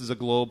that this is a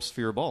globe,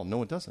 sphere, ball?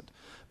 No, it doesn't.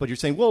 But you're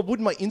saying, well,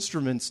 wouldn't my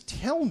instruments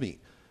tell me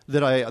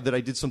that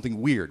I did something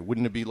weird?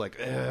 Wouldn't it be like,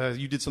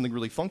 you did something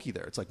really funky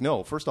there? It's like,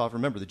 no. First off,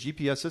 remember, the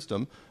GPS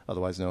system,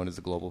 otherwise known as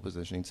the Global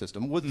Positioning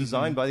System, was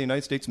designed by the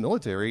United States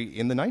military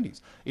in the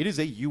 90s. It is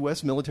a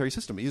U.S. military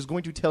system. It is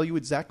going to tell you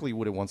exactly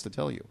what it wants to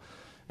tell you.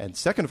 And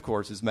second, of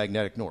course, is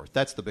magnetic north.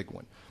 That's the big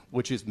one,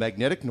 which is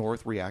magnetic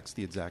north reacts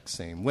the exact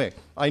same way.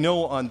 I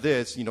know on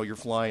this, you're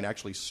flying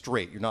actually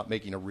straight. You're not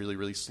making a really,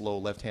 really slow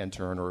left-hand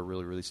turn or a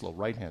really, really slow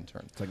right-hand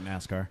turn. It's like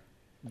NASCAR.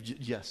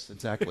 Yes,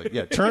 exactly.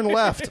 Yeah, turn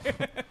left.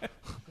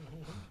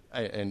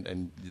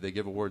 And they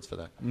give awards for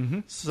that.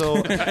 So,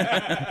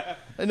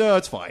 no,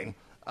 it's fine.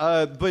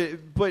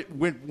 But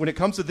when it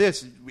comes to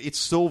this, it's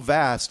so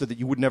vast that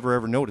you would never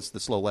ever notice the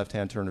slow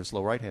left-hand turn or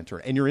slow right-hand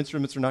turn, and your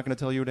instruments are not going to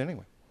tell you it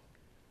anyway.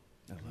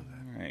 All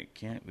right,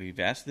 we've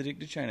asked the Dig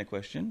to China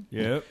question.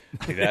 Yep.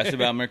 We've asked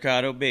about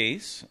Mercado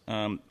base.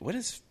 What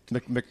is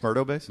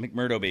McMurdo base?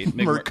 McMurdo base?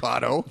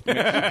 Mercado.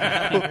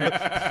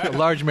 A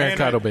large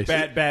Mercado base.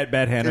 Bad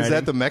handwriting. Is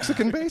that the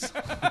Mexican base?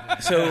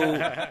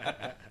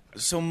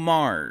 So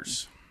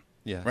Mars.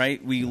 Yeah.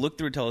 Right? We look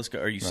through a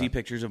telescope, or you see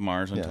pictures of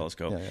Mars on a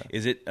telescope. Yeah.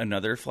 Is it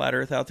another flat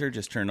Earth out there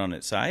just turned on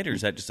its side, or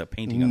is that just a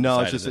painting on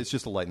No, the side? it's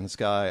just a light in the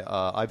sky.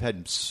 I've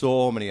had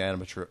so many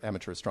amateur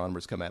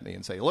astronomers come at me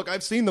and say, "Look,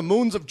 I've seen the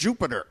moons of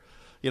Jupiter.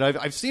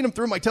 I've seen them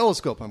through my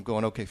telescope." I'm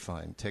going, "Okay,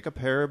 fine. Take a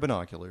pair of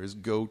binoculars,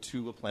 go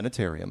to a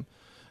planetarium."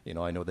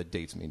 I know that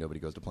dates me. Nobody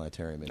goes to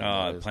planetarium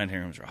anymore.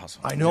 Planetariums are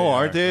awesome. I know,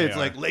 aren't they? It's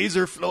like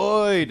Laser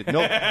Floyd.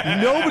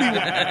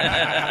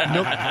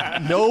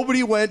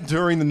 Nobody went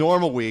during the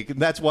normal week, and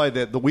that's why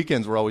the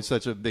weekends were always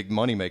such a big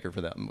moneymaker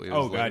for them. It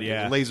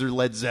was Laser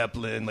Led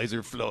Zeppelin,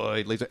 Laser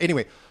Floyd, Laser.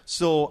 Anyway,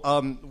 so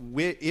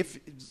if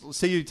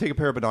say you take a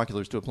pair of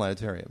binoculars to a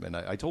planetarium, and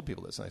I told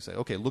people this, and I say,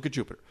 okay, look at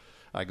Jupiter.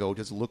 I go,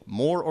 does it look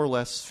more or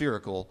less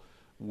spherical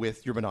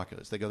with your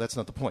binoculars? They go, that's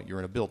not the point. You're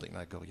in a building.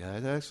 I go, yeah,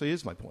 that actually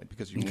is my point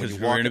because you're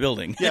in a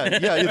building. Yeah,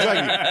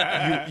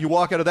 exactly. You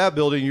walk out of that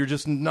building, you're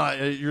just in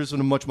a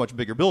much, much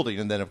bigger building.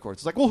 And then, of course,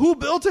 it's like, well, who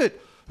built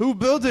it? Who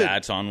built it?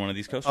 That's on one of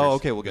these coasters. Oh,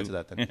 okay, we'll get to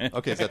that then.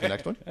 Okay, is that the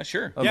next one?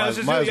 Sure. Let's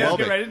get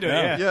right into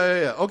it.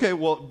 Yeah. Okay,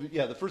 well,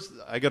 the first,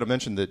 I got to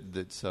mention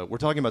that we're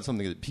talking about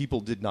something that people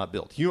did not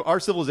build.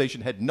 Our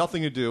civilization had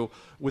nothing to do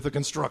with the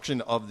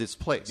construction of this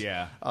place.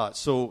 Yeah.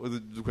 So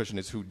the question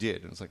is, who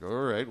did? And it's like, all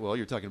right, well,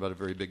 you're talking about a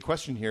very big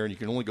question here, and you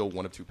can only go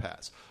one of two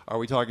paths. Are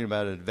we talking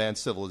about an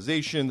advanced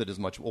civilization that is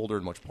much older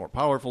and much more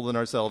powerful than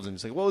ourselves? And you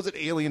say, well, is it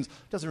aliens?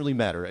 Doesn't really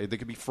matter. They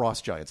could be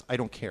frost giants. I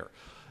don't care.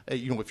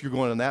 If you're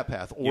going on that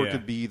path, or it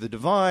could be the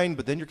divine,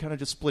 but then you're kind of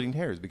just splitting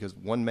hairs because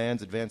one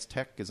man's advanced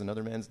tech is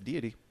another man's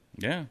deity.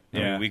 Yeah. I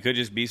mean, we could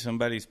just be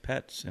somebody's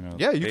pets. You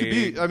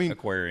could be.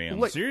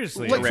 Aquarium.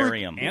 Seriously,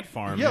 aquarium, ant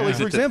farm. Yeah, like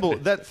for example,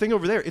 that thing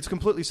over there, it's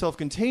completely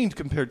self-contained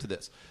compared to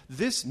this.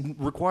 This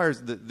requires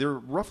they're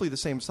roughly the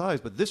same size,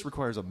 but this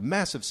requires a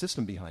massive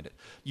system behind it.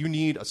 You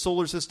need a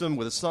solar system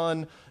with a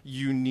sun.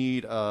 You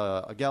need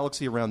a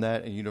galaxy around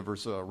that, and a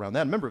universe around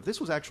that. Remember, if this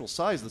was actual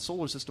size, the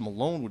solar system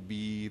alone would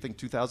be, I think,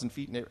 2,000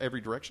 feet in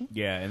every direction.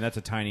 Yeah, and that's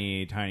a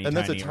tiny Earth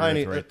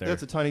right there.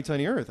 That's a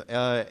tiny Earth,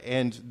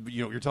 and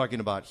you're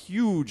talking about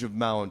huge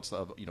amounts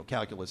of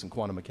calculus and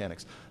quantum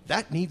mechanics.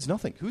 That needs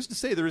nothing. Who's to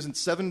say there isn't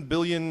 7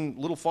 billion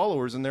little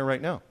followers in there right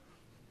now?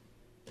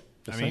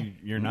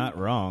 You're not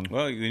wrong.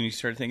 Well, when you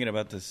start thinking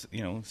about this,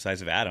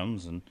 size of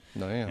atoms and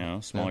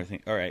smaller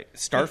things. All right,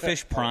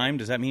 Starfish Prime.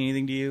 Does that mean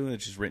anything to you?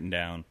 It's just written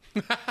down.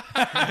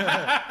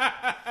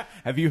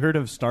 Have you heard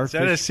of Starfish? Is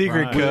that a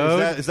secret Prime?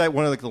 code? Is that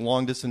one of the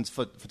long distance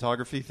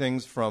photography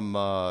things from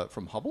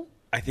Hubble?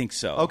 I think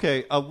so.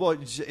 Okay. Well,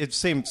 it's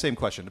same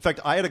question. In fact,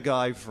 I had a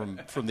guy from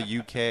the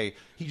UK.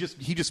 He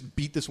just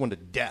beat this one to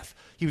death.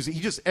 He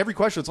just every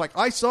question. It's like,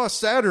 I saw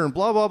Saturn,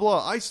 blah blah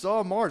blah. I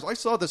saw Mars. I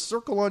saw the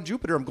circle on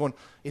Jupiter. I'm going,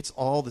 it's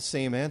all the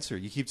same answer.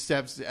 You keep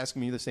asking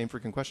me the same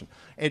freaking question.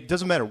 It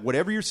doesn't matter.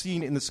 Whatever you're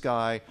seeing in the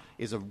sky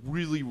is a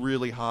really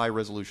really high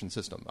resolution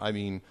system. I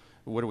mean,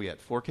 what are we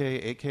at?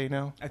 4K, 8K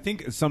now? I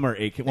think some are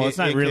 8K. Well, it's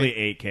not 8K. Really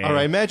 8K. All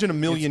right. Imagine a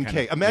million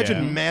K.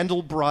 Imagine yeah.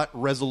 Mandelbrot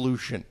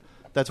resolution.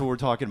 That's what we're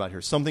talking about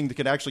here. Something that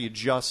can actually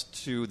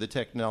adjust to the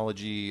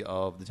technology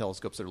of the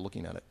telescopes that are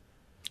looking at it.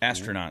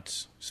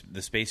 Astronauts,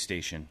 the space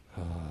station.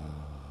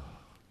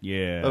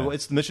 Yeah. Oh,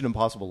 it's the Mission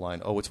Impossible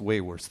line. Oh, it's way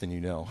worse than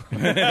you know.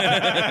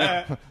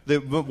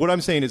 But what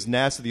I'm saying is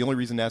NASA, the only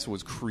reason NASA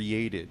was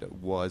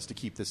created was to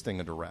keep this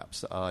thing under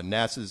wraps.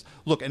 NASA's...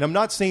 Look, and I'm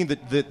not saying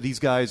that these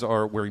guys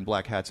are wearing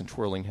black hats and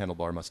twirling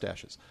handlebar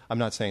mustaches. I'm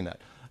not saying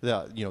that.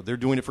 They're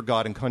doing it for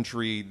God and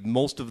country.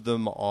 Most of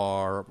them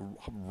are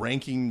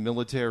ranking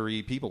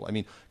military people. I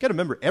mean, got to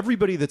remember,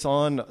 everybody that's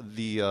on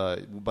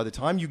by the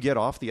time you get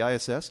off the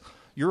ISS,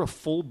 you're a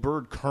full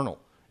bird colonel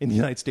in the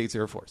United States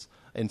Air Force,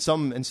 and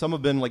some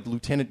have been like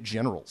lieutenant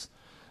generals.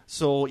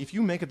 So if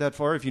you make it that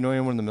far, if you know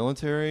anyone in the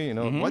military,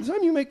 by the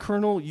time you make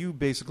colonel, you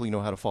basically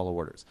know how to follow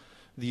orders.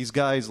 These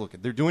guys, look,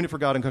 they're doing it for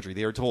God and country.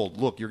 They are told,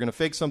 look, you're going to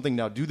fake something.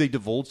 Now, do they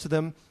divulge to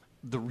them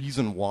the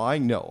reason why?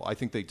 No. I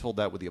think they told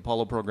that with the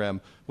Apollo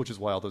program, which is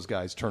why all those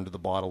guys turned to the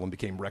bottle and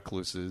became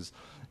recluses.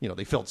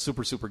 They felt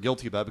super, super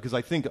guilty about it because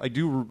I do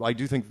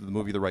think that the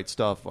movie The Right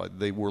Stuff,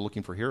 they were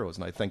looking for heroes,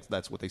 and I think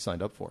that's what they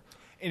signed up for.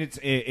 And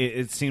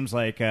it seems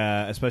like,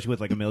 especially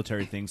with like a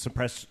military thing,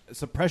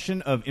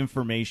 suppression of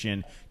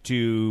information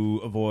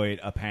to avoid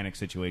a panic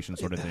situation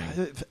sort of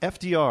thing.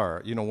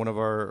 FDR, one of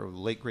our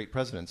late great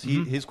presidents,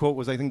 his quote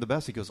was, I think, the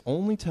best. He goes,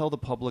 "Only tell the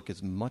public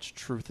as much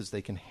truth as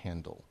they can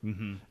handle."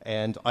 Mm-hmm.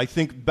 And I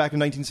think back in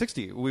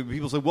 1960,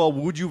 people say, well,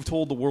 would you have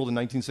told the world in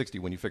 1960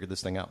 when you figured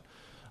this thing out?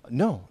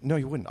 No,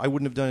 you wouldn't. I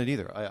wouldn't have done it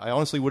either. I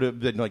honestly would have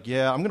been like,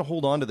 yeah, I'm going to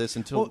hold on to this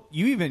until... Well,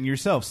 you even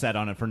yourself sat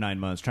on it for 9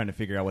 months trying to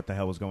figure out what the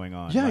hell was going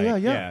on. Yeah,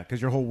 yeah.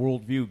 because your whole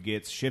worldview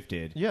gets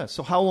shifted. Yeah,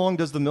 so how long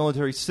does the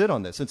military sit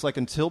on this? It's like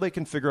until they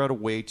can figure out a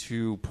way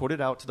to put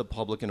it out to the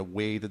public in a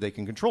way that they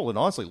can control. And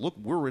honestly, look,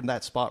 we're in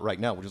that spot right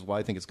now, which is why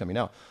I think it's coming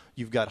out.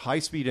 You've got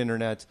high-speed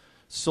internet,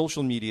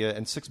 social media,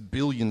 and 6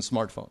 billion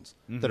smartphones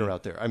that are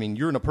out there. I mean,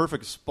 you're in a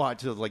perfect spot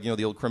to, like,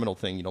 the old criminal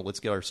thing, let's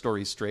get our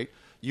stories straight.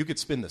 You could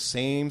spin the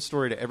same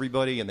story to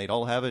everybody, and they'd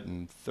all have it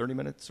in 30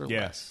 minutes or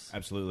less.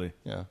 Absolutely.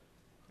 Yeah.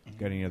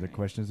 Got any other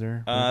questions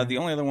there? The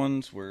only other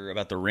ones were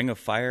about the Ring of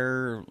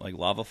Fire, like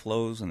lava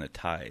flows and the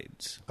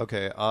tides.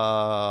 Okay,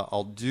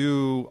 I'll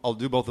do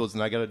both of those,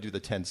 and I got to do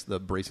the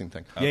bracing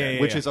thing.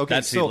 Yeah, which is okay.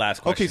 That's so, the last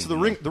question. Okay, so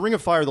the Ring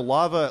of Fire, the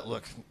lava.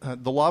 Look,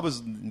 the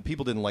lava's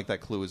people didn't like that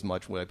clue as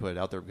much when I put it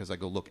out there because I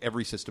go, look,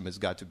 every system has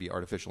got to be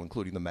artificial,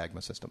 including the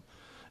magma system.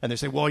 And they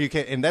say, well, you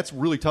can't, and that's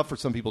really tough for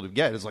some people to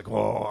get. It's like,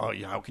 oh,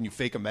 how can you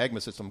fake a magma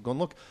system? I'm going,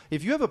 look,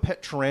 if you have a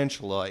pet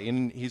tarantula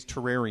in his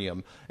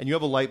terrarium, and you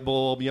have a light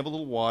bulb, you have a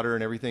little water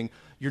and everything,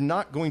 you're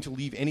not going to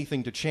leave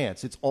anything to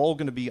chance. It's all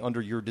going to be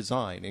under your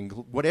design, and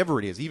whatever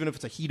it is, even if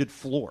it's a heated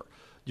floor,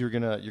 you're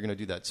gonna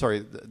do that.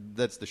 Sorry,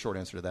 that's the short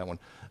answer to that one.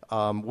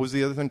 What was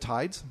the other thing?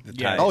 Tides? The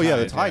tides. Oh yeah,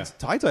 the tides.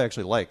 Yeah. Tides I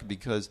actually like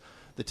because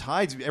the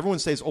tides, everyone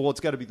says, oh, well, it's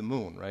got to be the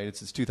moon, right? It's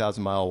this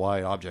 2,000-mile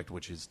wide object,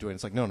 which is doing.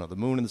 It's like, no, the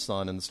moon and the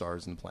sun and the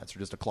stars and the planets are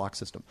just a clock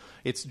system.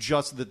 It's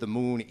just that the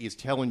moon is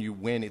telling you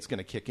when it's going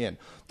to kick in.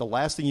 The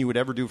last thing you would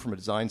ever do from a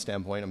design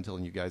standpoint, I'm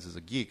telling you guys as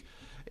a geek,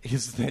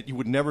 is that you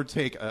would never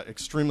take an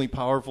extremely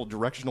powerful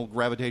directional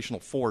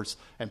gravitational force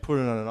and put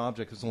it on an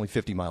object that's only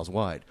 50 miles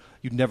wide.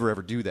 You'd never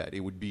ever do that.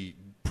 It would be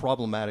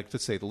problematic to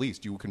say the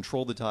least. You would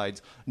control the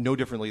tides no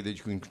differently than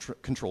you can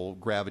control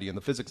gravity and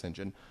the physics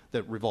engine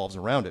that revolves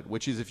around it,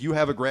 which is if you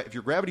have if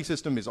your gravity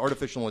system is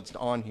artificial and it's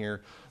on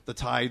here, the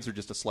tides are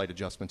just a slight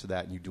adjustment to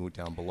that and you do it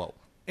down below.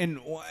 And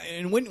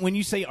when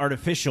you say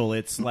artificial,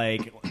 it's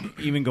like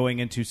even going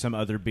into some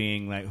other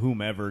being, like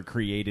whomever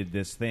created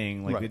this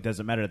thing, like It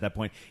doesn't matter at that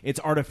point. It's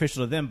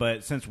artificial to them,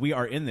 but since we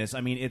are in this,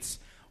 I mean, it's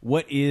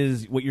what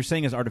you're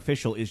saying is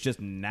artificial is just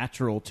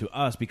natural to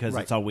us because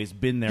it's always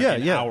been there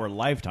in our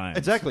lifetime.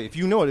 Exactly. If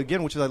you know it,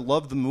 again, which is I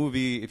love the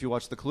movie, if you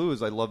watch The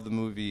Clues, I love the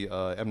movie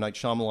M. Night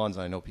Shyamalan's,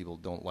 and I know people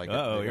don't like it.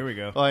 Oh, here we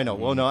go. Oh, I know.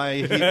 Well, no,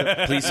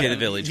 Please say The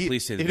Village.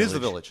 Please say The Village. It is The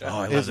Village. Oh,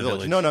 I love The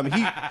Village. No, I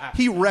mean,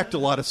 he wrecked a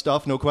lot of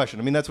stuff, no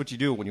question. I mean, that's what you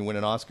do when you win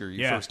an Oscar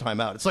your first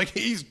time out. It's like,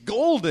 he's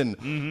golden.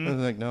 And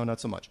I'm like, no,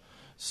 not so much.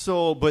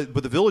 So, but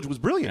The Village was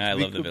brilliant. I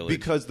love The Village.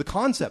 Because the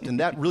concept, and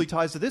that really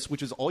ties to this,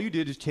 which is all you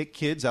did is take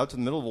kids out to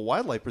the middle of a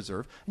wildlife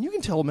preserve, and you can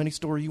tell them any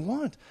story you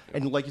want.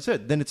 And like you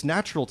said, then it's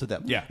natural to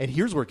them. Yeah. And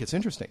here's where it gets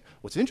interesting.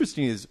 What's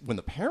interesting is when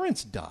the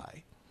parents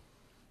die,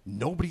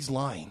 nobody's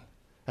lying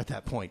at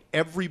that point.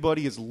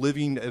 Everybody is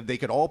living, they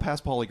could all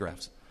pass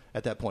polygraphs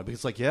at that point. Because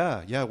it's like,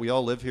 yeah, we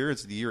all live here.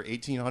 It's the year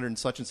 1800 and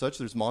such.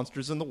 There's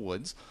monsters in the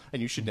woods,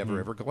 and you should never,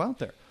 ever go out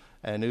there.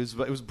 And it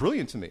was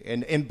brilliant to me.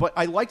 But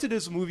I liked it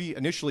as a movie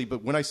initially,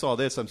 but when I saw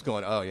this, I was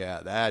going, oh,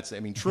 yeah,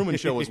 Truman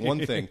Show is one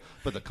thing,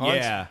 but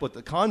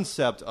the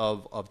concept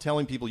of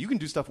telling people you can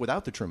do stuff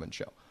without the Truman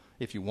Show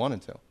if you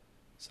wanted to.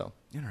 So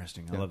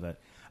interesting. I love that.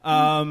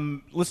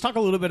 Let's talk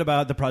a little bit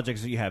about the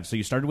projects that you have. So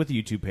you started with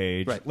the YouTube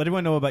page. Right. Let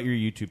everyone know about your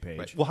YouTube page.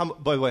 Right. Well,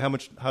 by the way,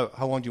 how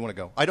long do you want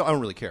to go? I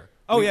don't really care.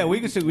 Oh, we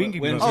can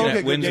keep When's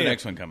going. the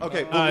next one coming?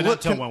 Okay, not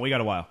till one. We got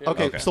a while.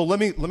 Okay, so let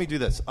me do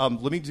this.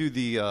 Let me do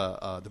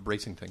the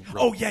bracing thing.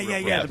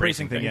 The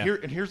bracing thing.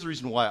 And here's the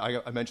reason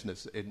why I mentioned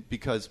this,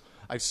 because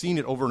I've seen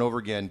it over and over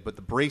again. But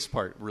the brace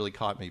part really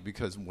caught me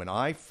because when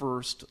I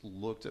first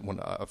looked at when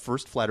a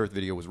first Flat Earth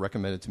video was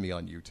recommended to me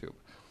on YouTube,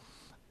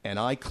 and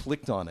I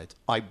clicked on it,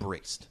 I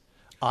braced.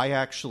 I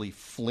actually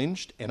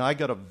flinched, and I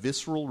got a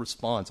visceral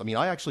response. I mean,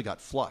 I actually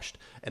got flushed,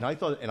 and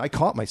I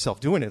caught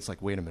myself doing it. It's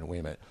like, wait a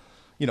minute.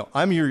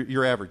 I'm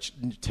your average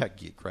tech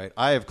geek, right?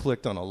 I have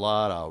clicked on a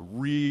lot of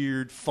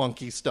weird,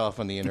 funky stuff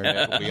on the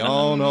internet. We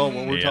all know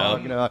what we're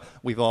talking about.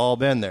 We've all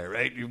been there,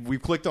 right?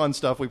 We've clicked on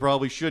stuff we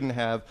probably shouldn't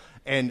have.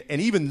 And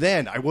even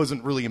then, I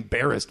wasn't really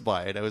embarrassed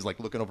by it. I was like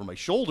looking over my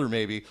shoulder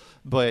maybe.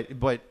 But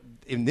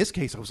in this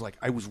case,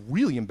 I was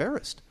really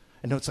embarrassed.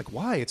 And it's like,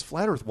 why? It's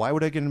Flat Earth. Why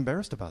would I get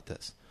embarrassed about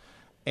this?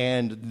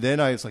 And then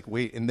I was like,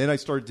 wait. And then I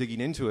started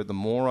digging into it. The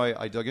more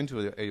I dug into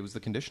it, it was the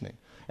conditioning.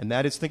 And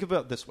that is, think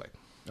about it this way.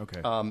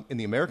 Okay. In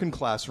the American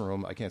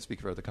classroom, I can't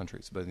speak for other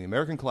countries, but in the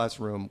American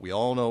classroom, we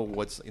all know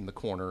what's in the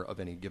corner of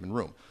any given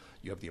room.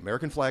 You have the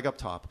American flag up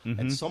top,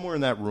 and somewhere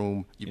in that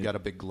room, you've got a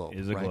big globe.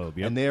 Is a globe,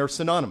 yep. And they are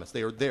synonymous.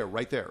 They are there,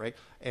 right there, right?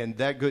 And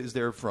that is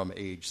there from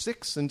age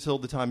 6 until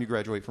the time you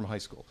graduate from high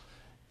school.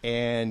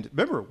 And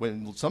remember,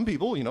 when some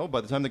people, by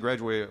the time they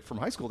graduate from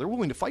high school, they're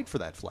willing to fight for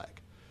that flag.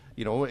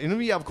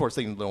 And of course,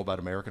 they know about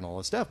America and all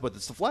that stuff, but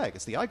it's the flag.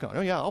 It's the icon.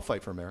 Oh, yeah, I'll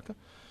fight for America.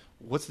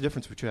 What's the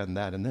difference between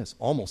that and this?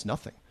 Almost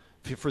nothing.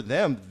 For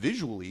them,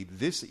 visually,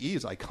 this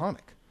is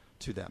iconic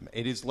to them.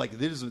 It is like,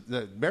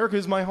 America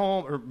is my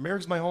home, or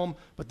America's my home,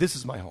 but this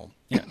is my home.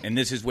 Yeah, and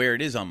this is where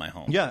it is on my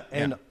home. Yeah,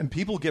 and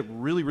people get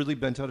really, really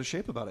bent out of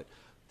shape about it.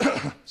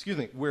 Excuse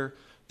me, where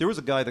There was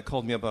a guy that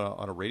called me up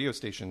on a radio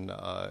station,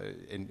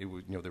 and it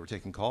was, they were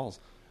taking calls.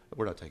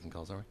 We're not taking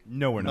calls, are we?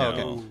 No, we're not.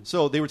 Oh, okay.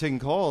 So they were taking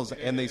calls,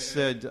 and they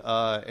said,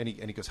 and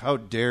he goes, "How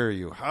dare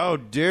you? How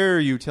dare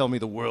you tell me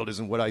the world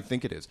isn't what I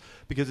think it is?"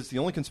 Because it's the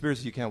only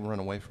conspiracy you can't run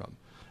away from.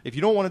 If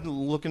you don't want to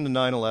look into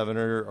 9/11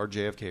 or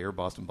JFK or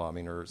Boston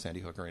bombing or Sandy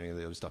Hook or any of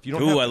the other stuff, you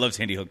don't. I love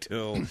Sandy Hook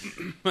too.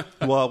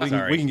 Well, we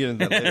can get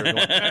into that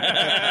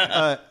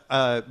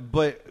later.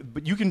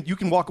 But you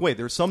can walk away.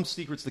 There are some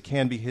secrets that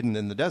can be hidden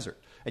in the desert,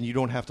 and you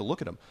don't have to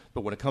look at them.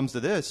 But when it comes to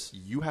this,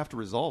 you have to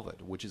resolve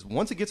it. Which is,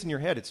 once it gets in your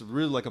head, it's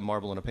really like a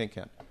marble in a paint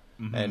can,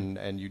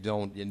 and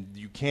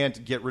you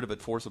can't get rid of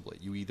it forcibly.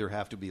 You either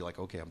have to be like,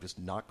 okay, I'm just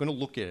not going to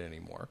look at it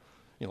anymore.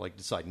 Like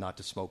decide not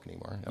to smoke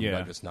anymore.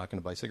 I'm just not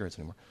going to buy cigarettes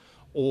anymore.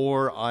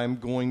 Or I'm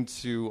going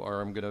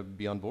to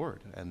be on board.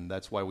 And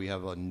that's why we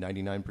have a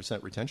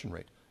 99% retention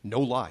rate.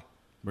 No lie.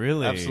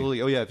 Really?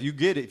 Absolutely. Oh, yeah. If you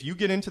get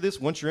into this,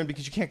 once you're in,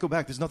 because you can't go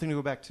back, there's nothing to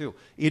go back to.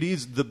 It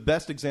is the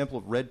best example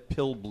of red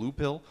pill, blue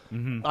pill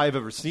I've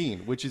ever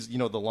seen, which is,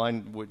 the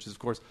line, which is, of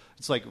course,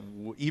 it's like,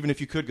 even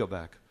if you could go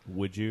back.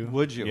 Would you?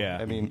 Would you? Yeah.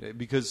 I mean,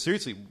 because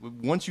seriously,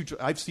 once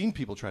I've seen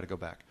people try to go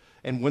back.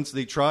 And once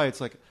they try,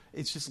 it's like,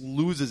 it just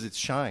loses its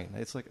shine.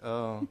 It's like,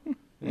 oh,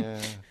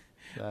 yeah.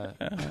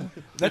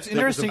 That's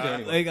interesting.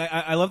 Like,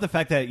 I love the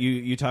fact that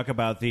you talk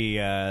about the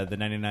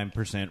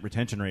 99%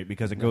 retention rate,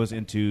 because it goes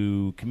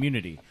into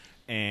community.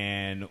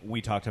 And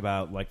we talked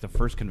about like the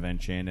first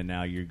convention, and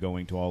now you're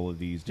going to all of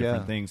these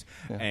different things,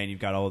 and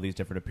you've got all of these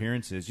different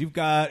appearances. You've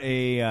got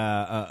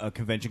a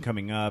convention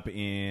coming up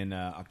in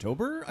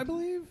October, I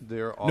believe.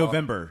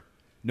 November.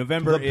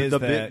 November is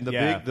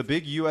the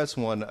big U.S.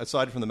 one,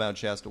 aside from the Mount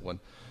Shasta one.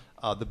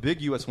 The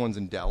big U.S. one's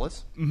in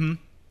Dallas. Mm-hmm.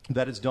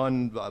 That is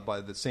done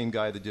by the same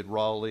guy that did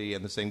Raleigh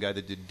and the same guy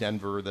that did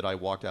Denver that I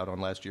walked out on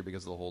last year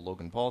because of the whole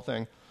Logan Paul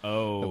thing.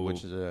 Oh.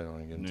 Which is, I don't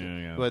want to get into.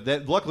 Yeah.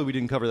 But luckily we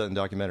didn't cover that in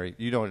the documentary.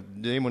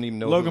 Anyone even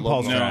know Logan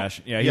Paul's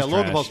trash. Yeah, he's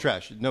Logan Paul's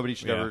trash. Nobody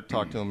should ever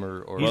talk to him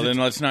or well, then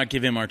let's not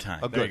give him our time.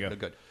 Oh,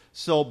 good.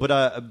 So,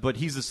 but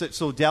he's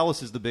so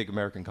Dallas is the big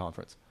American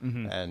conference,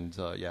 and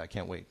I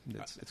can't wait.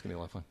 It's gonna be a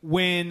lot of fun.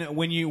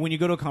 When you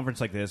go to a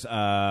conference like this,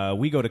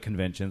 we go to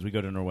conventions. We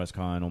go to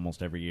NorwestCon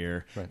almost every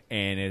year, right.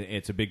 And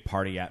it's a big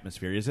party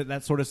atmosphere. Is it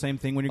that sort of same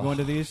thing when you're going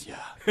to these? Yeah.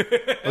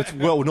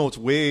 It's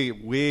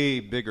way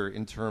bigger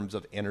in terms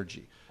of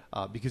energy.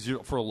 Because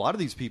for a lot of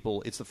these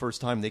people, it's the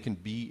first time they can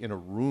be in a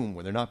room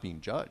where they're not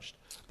being judged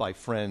by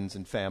friends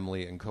and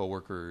family and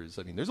coworkers.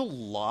 I mean, there's a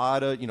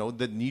lot of,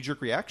 the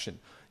knee-jerk reaction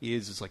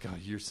is it's like, oh,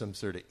 you're some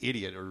sort of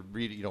idiot, or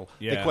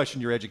they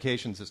question your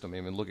education system. I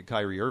mean, look at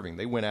Kyrie Irving.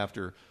 They went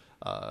after.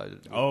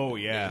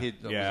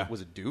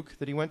 Was it Duke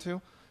that he went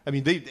to? I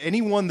mean,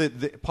 anyone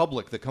the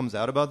public that comes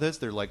out about this,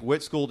 they're like,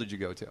 what school did you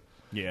go to?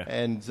 Yeah.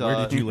 And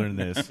where did you learn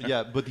this?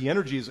 Yeah, but the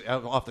energy is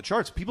off the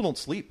charts. People don't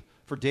sleep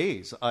for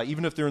days,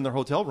 even if they're in their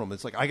hotel room.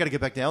 It's like, I got to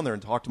get back down there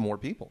and talk to more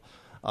people.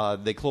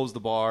 They close the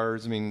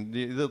bars. I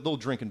mean, they'll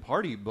drink and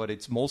party, but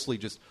it's mostly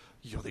just,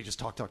 they just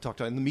talk.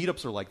 And the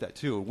meetups are like that,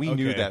 too. We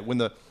knew that. When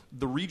the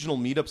regional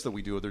meetups that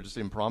we do, they're just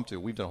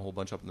impromptu. We've done a whole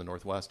bunch up in the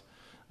Northwest.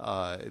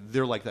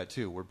 They're like that,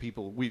 too, where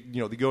people, they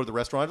go to the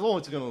restaurant.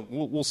 Oh,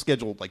 we'll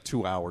schedule like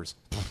 2 hours.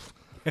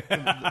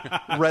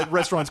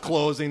 Restaurants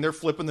closing, they're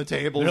flipping the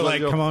tables. They're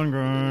like, come on,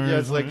 guys. Yeah,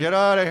 it's like, get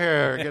out of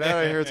here.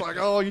 It's like,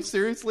 oh, you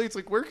seriously? It's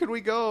like, where can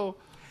we go?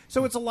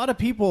 So it's a lot of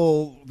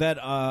people that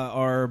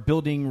are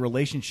building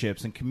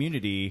relationships and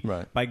community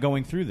by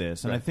going through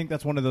this. And I think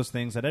that's one of those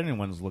things that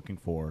anyone's looking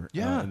for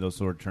in those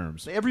sort of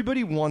terms.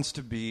 Everybody wants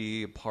to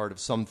be a part of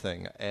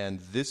something, and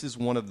this is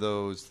one of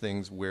those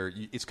things where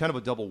it's kind of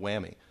a double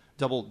whammy.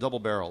 Double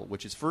barrel,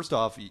 which is, first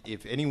off,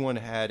 if anyone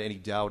had any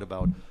doubt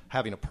about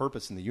having a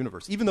purpose in the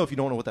universe, even though if you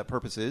don't know what that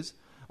purpose is,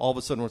 all of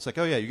a sudden it's like,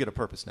 oh yeah, you get a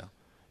purpose now.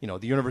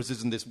 The universe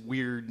isn't this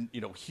weird,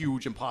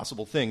 huge,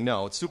 impossible thing.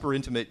 No, it's super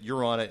intimate.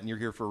 You're on it, and you're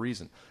here for a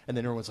reason. And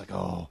then everyone's like,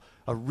 oh,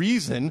 a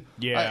reason?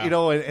 Yeah.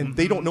 And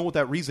they don't know what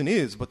that reason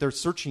is, but they're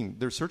searching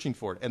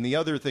for it. And the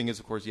other thing is,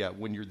 of course,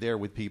 when you're there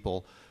with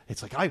people,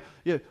 it's like,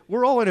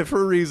 we're all in it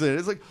for a reason.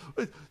 It's like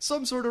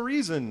some sort of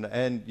reason.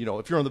 And,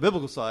 if you're on the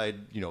biblical side,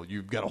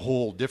 you've got a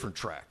whole different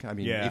track. I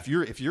mean, if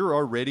you're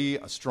already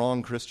a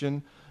strong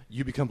Christian,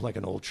 you become like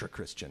an ultra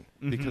Christian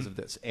because of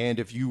this. And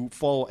if you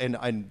fall, and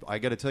I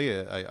got to tell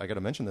you, I got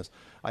to mention this.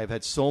 I've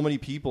had so many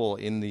people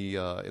in the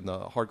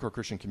hardcore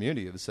Christian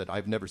community have said,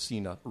 I've never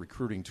seen a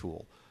recruiting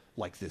tool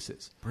like this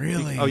is.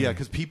 Really? Oh yeah,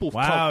 because people.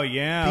 Wow.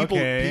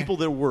 People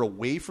that were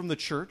away from the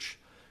church,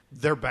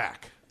 they're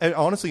back. And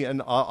honestly,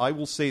 I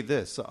will say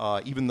this,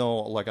 even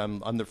though like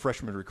I'm the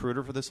freshman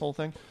recruiter for this whole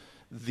thing,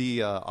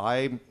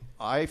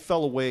 I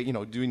fell away,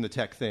 doing the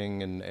tech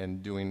thing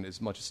and doing as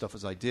much stuff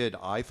as I did.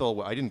 I fell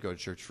away. I didn't go to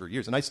church for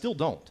years, and I still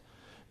don't.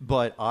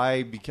 But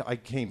I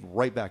came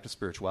right back to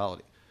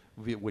spirituality,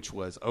 which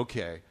was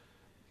okay,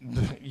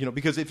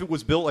 because if it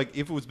was built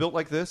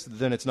like this,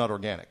 then it's not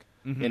organic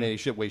in any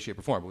way, shape,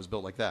 or form. It was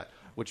built like that,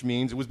 which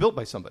means it was built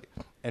by somebody.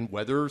 And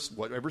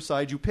whatever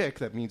side you pick,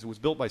 that means it was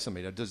built by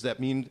somebody. Now, does that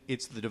mean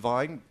it's the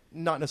divine?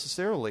 Not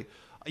necessarily,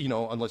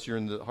 unless you're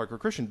in the hardcore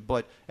Christian.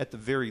 But at the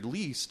very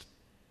least,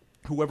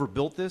 whoever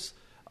built this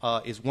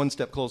is one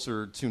step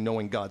closer to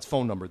knowing God's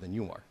phone number than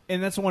you are.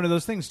 And that's one of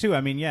those things too.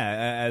 I mean,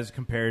 as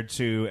compared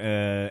to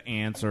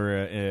ants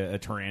or a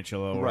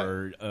tarantula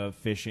or a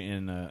fish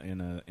in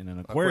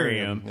an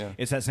aquarium,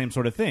 it's that same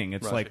sort of thing.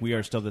 It's like we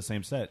are still the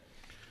same set.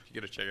 You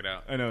got to check it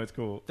out. I know, it's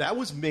cool. That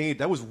was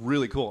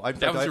really cool.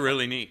 That was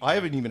really neat. I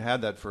haven't even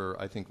had that for,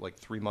 I think, like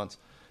 3 months.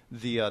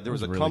 There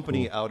was a really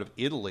company out of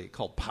Italy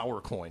called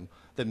PowerCoin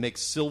that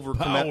makes silver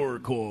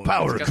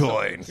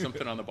PowerCoin.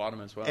 Something on the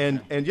bottom as well.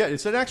 And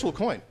it's an actual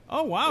coin.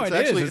 Oh, wow, It's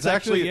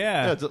actually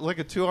it's like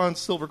a 2-ounce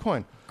silver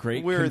coin.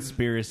 Great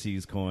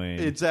Conspiracies coin.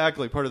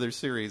 Exactly, part of their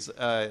series.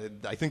 I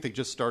think they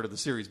just started the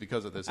series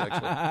because of this,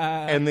 actually.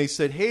 And they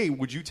said, "Hey,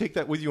 would you take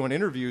that with you on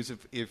interviews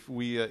if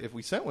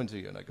we sent one to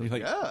you?" And I go,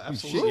 "Yeah,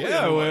 absolutely.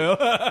 Yeah, I will."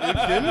 You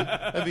kidding?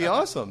 That'd be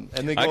awesome."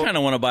 And they go, I kind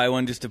of want to buy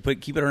one just to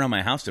keep it around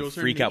my house to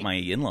freak out my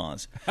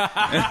in-laws. Like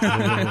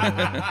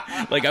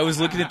I was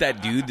looking at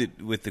that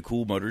dude with the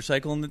cool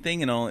motorcycle and the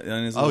thing, and all.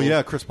 And his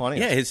Chris Pontius.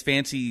 Yeah, his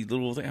fancy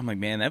little thing. I'm like,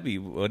 man, that'd be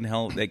one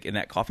hell like in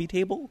that coffee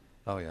table.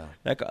 Oh yeah,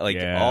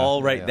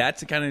 all right. That's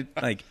the kind of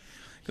like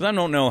because I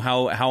don't know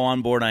how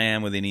on board I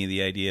am with any of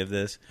the idea of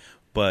this,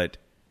 but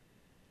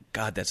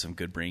God, that's some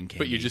good brain candy.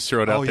 But you just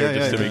throw it out there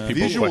just to make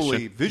people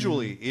question.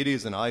 Visually, it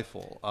is an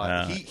eyeful.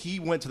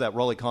 He went to that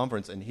Raleigh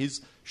conference and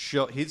his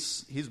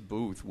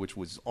booth, which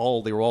was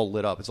they were all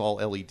lit up. It's all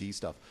LED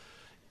stuff.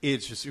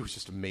 It was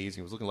just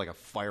amazing. It was looking like a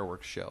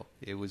fireworks show.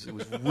 It was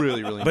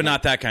really, really. But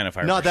not that kind of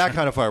fireworks. Not that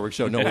kind of fireworks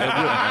show. No.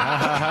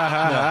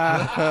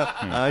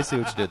 I see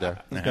what you did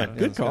there.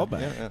 Good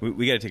callback. Yeah.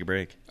 We got to take a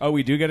break. Oh,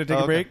 we do got to take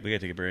a break? We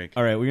got to take a break.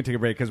 All right, we're going to take a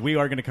break because we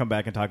are going to come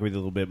back and talk with you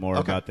a little bit more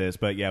about this.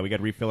 But yeah, we got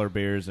to refill our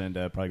beers and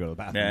probably go to the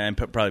bathroom. Yeah, and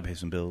probably pay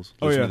some bills.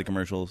 Listen to the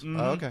commercials.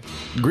 Okay.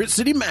 Grit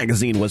City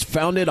Magazine was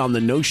founded on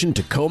the notion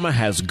Tacoma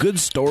has good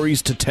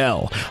stories to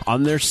tell.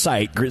 On their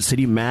site,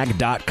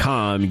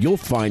 gritcitymag.com, you'll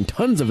find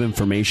tons of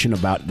information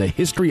about the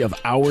history of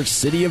our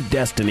city of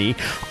destiny,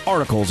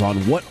 articles on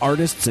what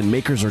artists and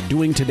makers are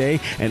doing today,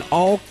 and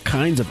all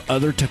kinds of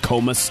other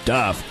Tacoma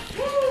stuff.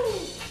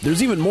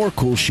 There's even more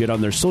cool shit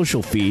on their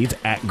social feeds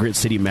at Grit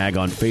City Mag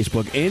on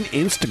Facebook and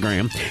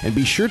Instagram, and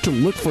be sure to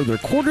look for their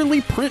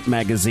quarterly print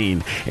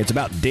magazine. It's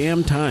about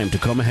damn time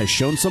Tacoma has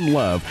shown some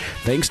love,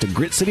 thanks to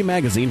Grit City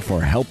Magazine for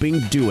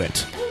helping do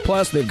it.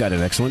 Plus, they've got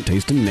an excellent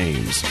taste in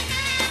names.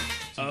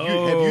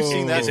 Have you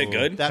seen that? Is it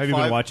good? Have you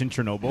been watching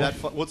Chernobyl?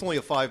 It's only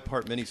a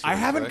 5-part miniseries. I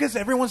haven't right? because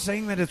everyone's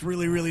saying that it's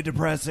really, really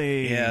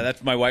depressing. Yeah,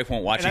 that's my wife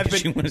won't watch it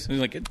because she was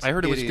like, I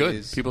heard it was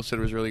good. People said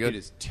it was really good. It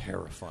is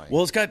terrifying.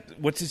 well, it's got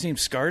what's his name,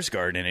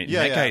 Skarsgård in it.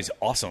 Yeah, that guy's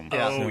awesome.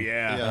 Oh,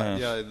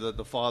 yeah.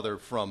 The father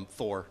from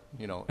Thor.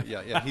 He's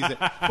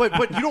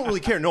but you don't really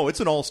care. No, it's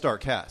an all-star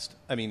cast.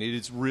 I mean, it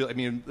is real. I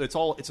mean, it's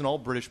an all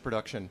British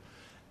production,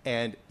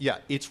 and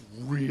it's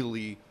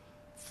really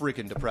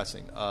freaking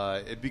depressing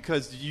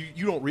because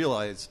you don't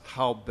realize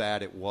how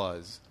bad it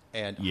was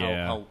and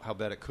how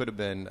bad it could have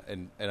been.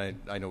 And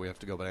I know we have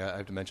to go, but I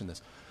have to mention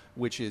this,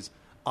 which is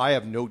I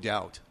have no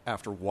doubt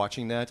after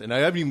watching that, and I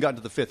haven't even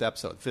gotten to the 5th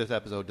episode. The 5th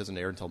episode doesn't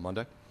air until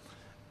Monday.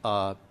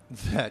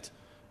 That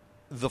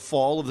the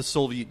fall of the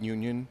Soviet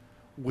Union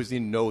was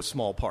in no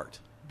small part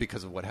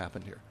because of what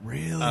happened here.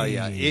 Really?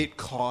 It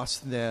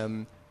cost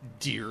them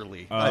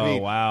dearly. Oh,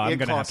 wow. I'm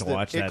going to have to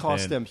watch that. It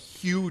cost them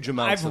huge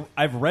amounts.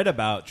 I've read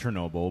about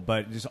Chernobyl,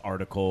 but just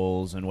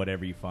articles and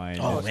whatever you find.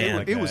 Oh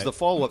man, it was the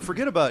follow-up.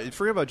 Forget about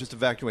just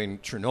evacuating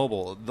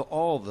Chernobyl.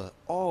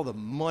 All the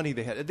money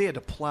they had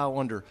to plow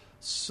under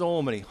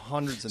so many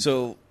hundreds. And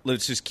So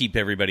let's just keep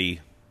everybody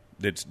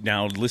that's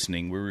now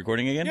listening. We're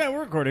recording again? Yeah,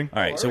 we're recording.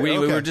 All right, so we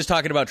were just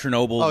talking about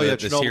Chernobyl,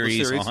 Chernobyl, the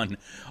series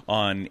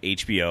on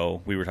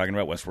HBO. We were talking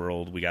about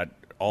Westworld. We got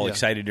all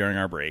excited during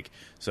our break.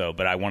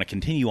 But I want to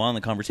continue on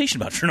the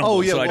conversation about Chernobyl.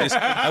 Oh, yeah, So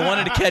I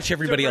wanted to catch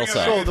everybody else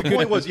up. So the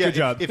point was, good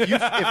job.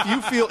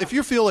 If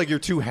you feel like you're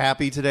too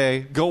happy today,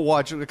 go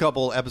watch a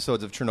couple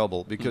episodes of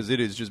Chernobyl because it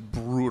is just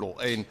brutal.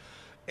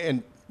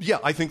 And yeah,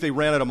 I think they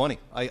ran out of money.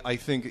 I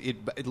think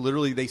it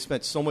literally they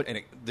spent so much,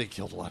 and they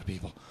killed a lot of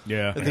people.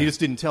 Yeah, they just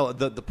didn't tell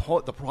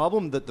the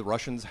problem that the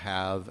Russians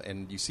have,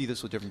 and you see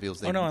this with different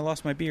fields. I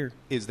lost my beer.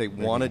 Is they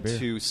wanted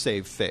to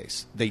save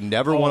face. They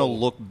never want to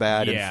look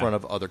bad in front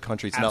of other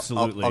countries.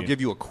 Absolutely. Now, I'll give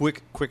you a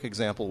quick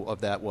example of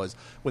that. Was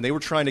when they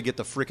were trying to get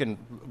the frickin'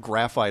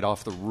 graphite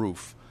off the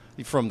roof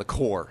from the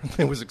core.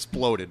 It was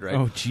exploded, right?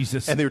 Oh,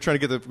 Jesus. And they were trying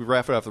to get the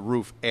graphite off the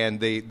roof, and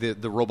the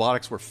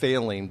robotics were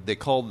failing. They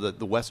called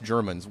the West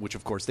Germans, which,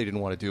 of course, they didn't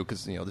want to do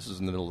because, this was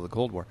in the middle of the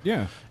Cold War.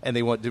 Yeah. And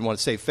they didn't want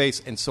to save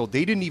face, and so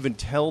they didn't even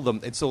tell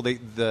them. And so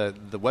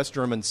the West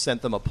Germans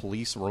sent them a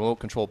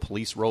remote-control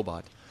police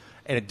robot,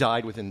 and it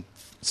died within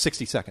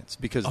 60 seconds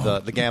because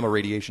the gamma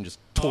radiation just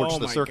torched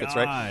the circuits,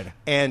 right?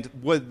 And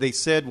what they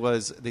said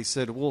was,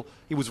 well,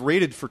 it was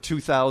rated for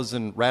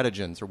 2,000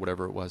 radagens or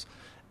whatever it was.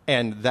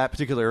 And that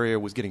particular area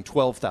was getting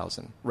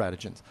 12,000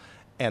 radagens.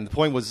 And the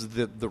point was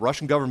that the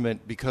Russian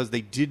government, because they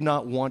did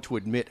not want to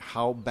admit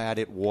how bad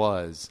it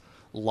was,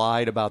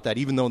 lied about that,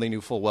 even though they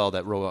knew full well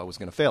that robot was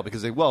going to fail,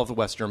 because if the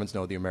West Germans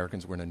know, the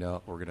Americans were going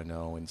to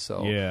know, and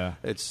so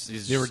it's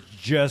they were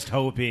just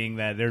hoping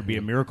that there'd be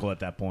a miracle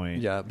at that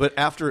point. Yeah, but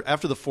after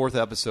the fourth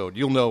episode,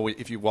 you'll know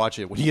if you watch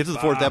it. When you get to the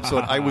fourth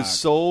episode, I was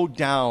so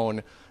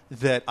down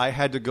that I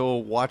had to go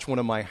watch one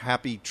of my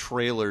happy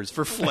trailers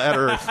for Flat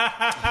Earth.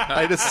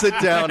 I had to sit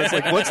down. It's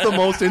like, what's the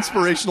most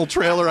inspirational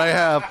trailer I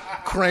have?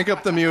 Crank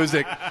up the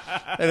music.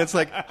 And it's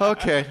like,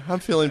 okay, I'm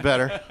feeling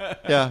better.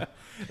 Yeah.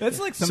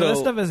 That's like some of this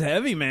stuff is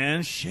heavy,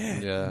 man.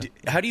 Shit. Yeah.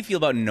 How do you feel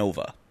about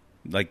Nova?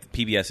 Like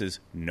PBS's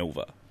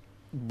Nova?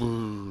 Wait,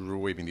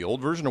 you mean the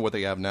old version or what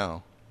they have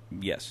now?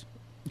 Yes.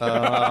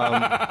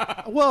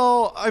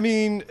 Well, I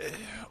mean,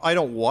 I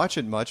don't watch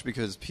it much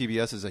because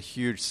PBS is a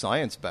huge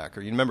science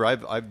backer. You remember,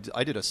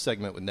 I did a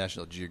segment with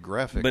National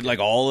Geographic, But like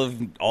all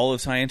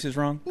of science is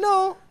wrong?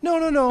 No.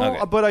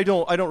 Okay. But I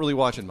don't really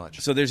watch it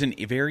much. So there's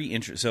a very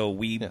interesting. So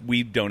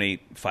we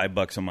donate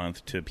 $5 a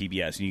month to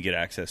PBS, and you get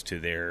access to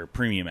their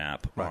premium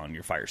app on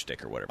your Fire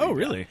Stick or whatever. Oh,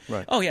 really?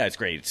 Right. Oh, yeah, it's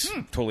great. It's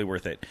totally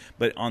worth it.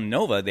 But on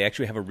Nova, they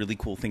actually have a really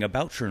cool thing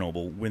about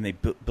Chernobyl when they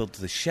built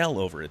the shell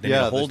over it. They made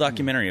a whole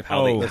documentary of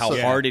how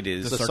hard it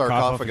is. The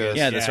sarcophagus.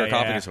 Yeah, the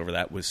sarcophagus over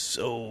that was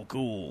so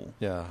cool.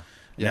 Yeah.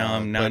 Now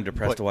I'm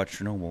depressed to watch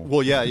Chernobyl.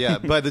 Well, yeah.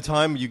 By the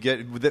time you got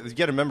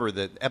to remember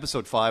that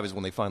episode 5 is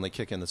when they finally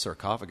kick in the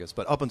sarcophagus.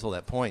 But up until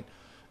that point,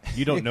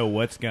 you don't know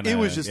what's gonna. It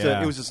was just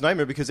it was just a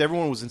nightmare because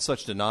everyone was in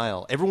such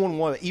denial. Everyone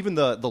wanted, even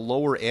the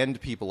lower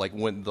end people, like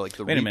when the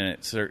wait a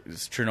minute,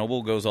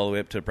 Chernobyl goes all the way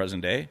up to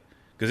present day.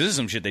 Because this is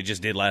some shit they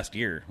just did last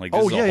year. Like, this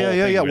is a whole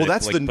thing Well, where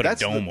that's they, put a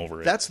dome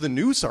over it. That's the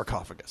new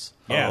sarcophagus.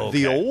 Yeah,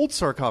 the old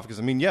sarcophagus.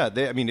 I mean,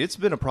 it's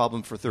been a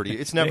problem for 30.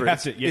 It's never.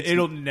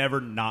 It'll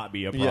never not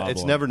be a problem. Yeah,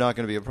 it's never not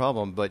going to be a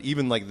problem. But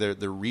even like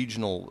the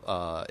regional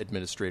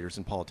administrators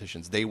and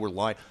politicians, they were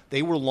lying.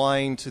 They were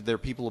lying to their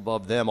people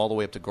above them, all the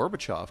way up to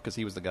Gorbachev, because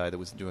he was the guy that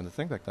was doing the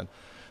thing back then.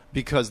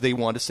 Because they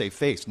wanted to save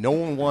face. No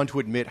one wanted to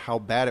admit how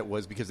bad it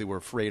was because they were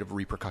afraid of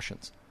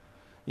repercussions.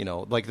 You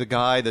know, like the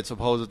guy that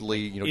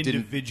supposedly,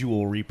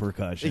 individual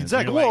repercussions.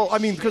 Exactly. Well, I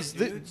mean, because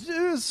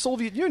the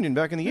Soviet Union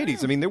back in the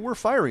 80s, I mean, there were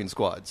firing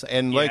squads.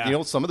 And,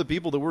 some of the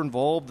people that were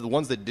involved, the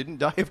ones that didn't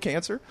die of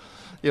cancer,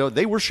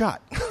 they were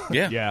shot.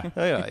 Yeah.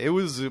 Yeah. It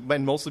was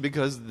and mostly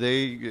because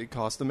it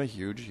cost them a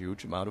huge,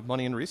 huge amount of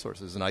money and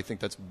resources. And I think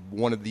that's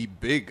one of the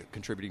big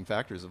contributing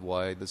factors of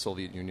why the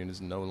Soviet Union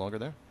is no longer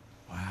there.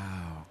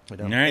 Wow. All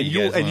right,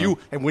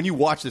 and when you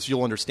watch this,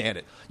 you'll understand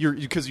it.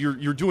 Because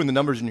you're doing the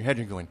numbers in your head and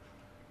you're going,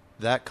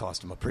 that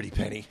cost him a pretty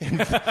penny,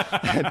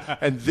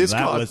 and this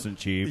wasn't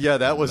cheap. Yeah,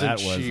 that wasn't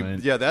cheap.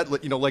 Wasn't. Yeah, that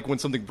like when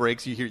something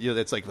breaks, you hear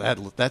that's like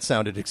that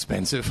sounded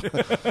expensive.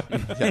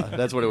 Yeah,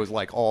 that's what it was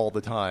like all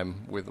the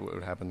time with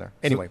what happened there.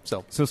 Anyway,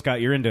 so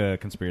Scott, you're into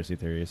conspiracy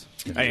theories.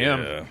 I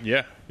am.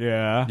 Yeah.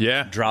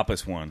 Yeah. Drop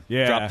us one.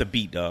 Yeah. Drop the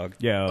beat, dog.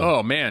 Yeah.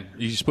 Oh man,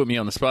 you just put me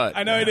on the spot.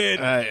 I know I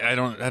did.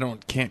 I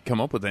can't come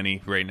up with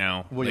any right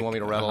now. Well, you want me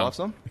to rattle off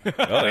some? Oh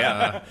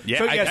yeah.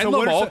 I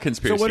love all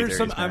conspiracy So what are theories.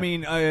 some? Man. I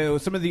mean,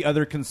 some of the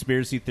other conspiracy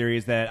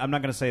theories that I'm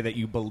not going to say that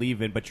you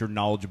believe in, but you're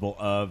knowledgeable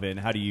of, and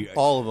how do you?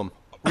 All of them.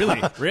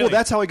 Really? Well,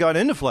 that's how I got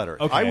into Flat Earth.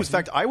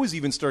 Okay. I was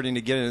even starting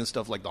to get into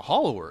stuff like the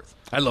Hollow Earth.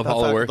 I love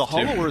Hollow Earth. The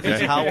Hollow Earth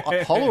is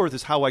Hollow Earth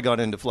is how I got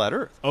into Flat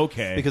Earth.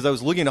 Okay. Because I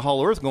was looking at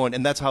Hollow Earth going,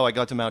 and that's how I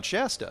got to Mount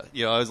Shasta.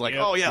 I was like,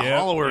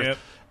 Hollow Earth. Yep.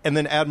 And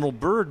then Admiral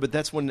Byrd, but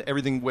that's when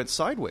everything went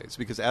sideways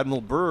because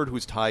Admiral Byrd,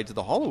 who's tied to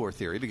the Hollow Earth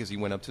theory, because he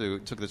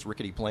took this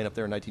rickety plane up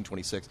there in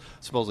 1926,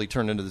 supposedly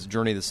turned into this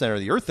journey to the center of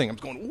the Earth thing. I'm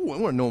going, I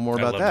want to know more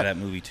about I that. love that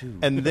movie too.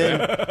 And then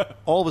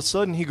all of a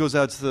sudden he goes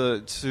out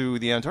to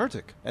the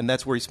Antarctic, and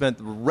that's where he spent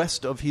the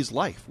rest of his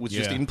life, was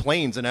just in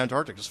planes in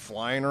Antarctic, just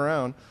flying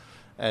around.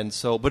 And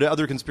so, but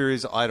other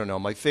conspiracies, I don't know.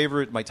 My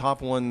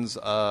top ones,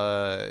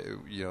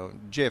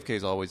 JFK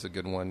is always a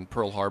good one.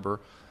 Pearl Harbor.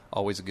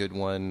 Always a good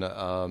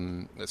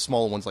one.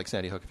 Smaller ones like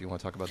Sandy Hook, if you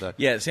want to talk about that.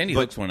 Yeah, Sandy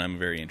Hook's one I'm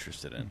very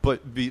interested in.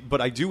 But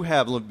I do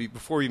have,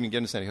 before we even get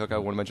into Sandy Hook, I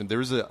want to mention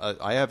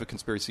I have a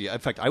conspiracy. In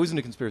fact, I was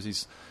into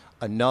conspiracies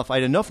enough. I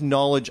had enough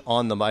knowledge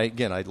on them. I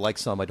like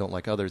some, I don't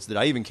like others, that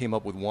I even came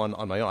up with one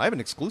on my own. I have an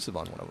exclusive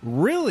on one of them.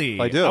 Really?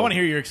 I do. I want to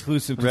hear your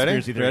exclusive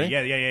conspiracy theory. Ready?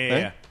 Yeah.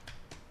 Ready?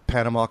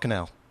 Panama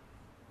Canal.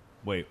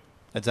 Wait.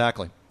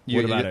 Exactly.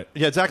 What about it?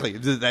 Yeah, exactly.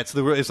 That's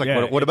the. It's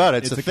like what about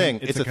it? It's a thing.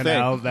 It's a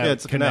canal thing. that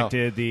it's a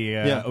connected the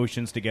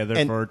oceans together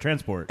for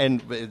transport.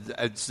 And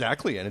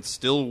exactly, and it's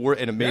still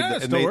working. And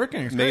it still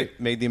working. It's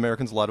made the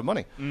Americans a lot of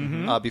money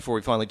before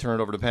we finally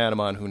turned it over to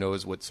Panama, and who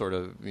knows what sort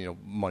of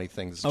money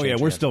things. Oh yeah,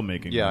 we're still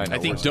making. Yeah, money. I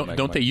think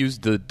don't they use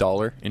the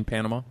dollar in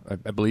Panama?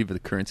 I believe the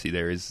currency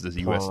there is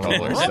the U.S.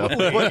 dollar. So.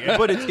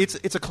 but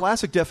it's a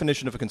classic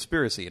definition of a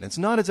conspiracy, and it's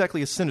not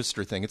exactly a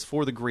sinister thing. It's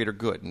for the greater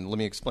good. And let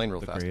me explain real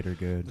fast. The greater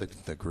good.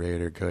 The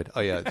greater good.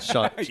 Oh yeah,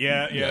 Sean.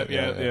 Yeah.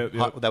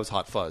 That was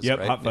Hot Fuzz. Yep,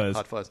 right? Hot Fuzz.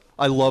 Hot Fuzz.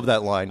 I love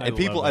that line, and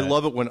I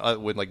love it when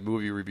like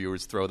movie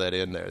reviewers throw that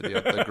in there.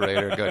 The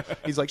greater good.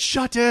 He's like,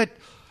 shut it.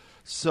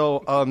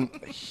 So I'm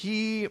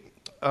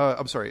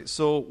sorry.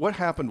 So what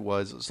happened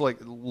was, like,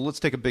 let's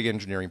take a big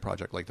engineering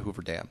project like the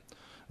Hoover Dam.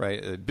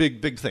 right? A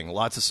big thing.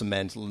 Lots of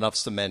cement, enough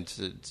cement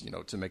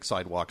to make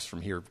sidewalks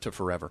from here to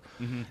forever.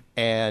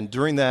 And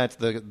during that,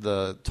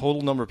 the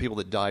total number of people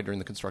that died during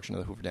the construction of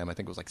the Hoover Dam, I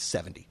think, was like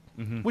 70,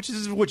 which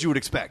is what you would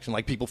expect. And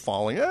like people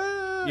falling,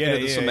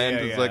 the cement.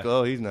 It's like,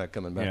 oh, he's not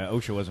coming back. Yeah,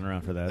 OSHA wasn't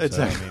around for that.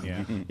 Exactly. So,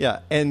 I mean, yeah.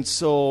 And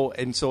so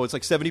it's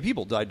like 70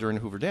 people died during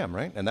the Hoover Dam,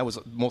 right? And that was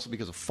mostly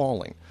because of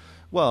falling.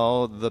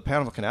 Well, the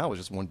Panama Canal was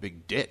just one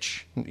big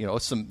ditch,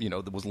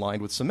 that was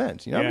lined with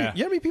cement. You know how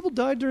many people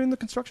died during the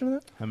construction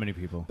of that? How many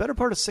people? Better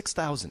part of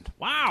 6,000.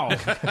 Wow.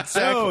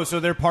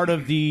 So they're part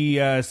of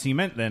the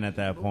cement then at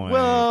that point.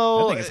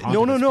 Well, that thing is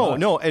haunted as fuck.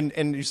 no.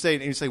 And you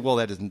say, well,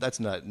 that's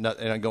not. And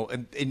I go,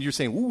 and you're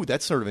saying, ooh,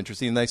 that's sort of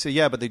interesting. And I say,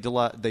 yeah, but they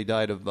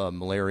died of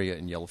malaria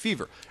and yellow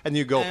fever. And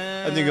you go,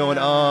 and you're going,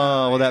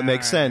 oh, well, that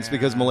makes sense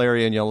because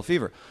malaria and yellow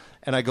fever.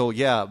 And I go,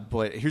 yeah,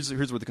 but here's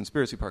where the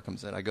conspiracy part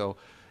comes in. I go.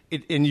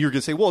 And you're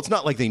going to say, well, it's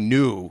not like they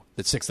knew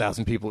that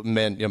 6,000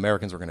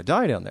 Americans were going to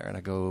die down there. And I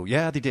go,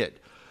 yeah, they did.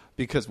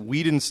 Because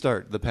we didn't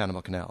start the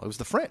Panama Canal. It was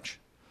the French.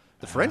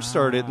 The French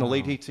started in the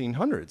late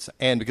 1800s.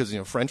 And because,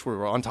 French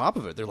were on top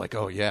of it, they're like,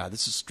 oh, yeah,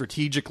 this is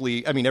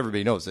strategically,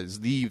 everybody knows it's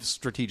the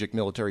strategic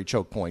military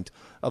choke point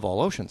of all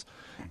oceans.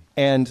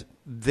 And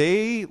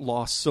they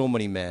lost so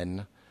many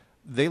men.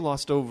 They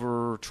lost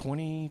over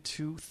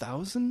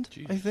 22,000,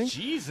 I think.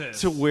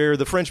 Jesus. To where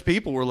the French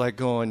people were like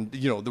going,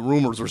 the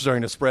rumors were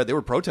starting to spread. They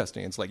were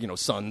protesting. It's like,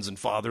 sons and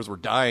fathers were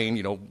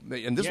dying,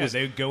 and this was...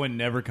 they would go and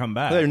never come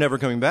back. They're never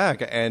coming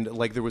back. And,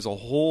 there was a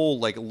whole,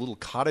 little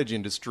cottage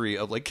industry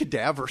of,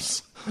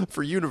 cadavers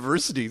for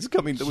universities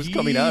coming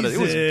out of it. It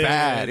was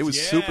bad. It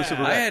was super,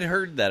 super bad. I had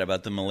heard that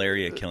about the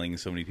malaria killing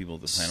so many people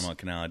at the Panama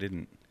Canal. I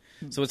didn't.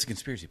 So what's the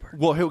conspiracy part?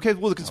 Well,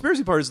 the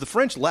conspiracy part is the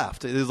French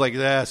left. It was like,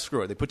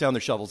 screw it. They put down their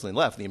shovels and they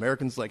left. And the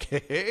Americans like,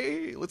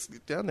 hey, let's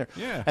get down there.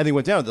 Yeah. And they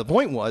went down. The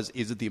point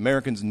is that the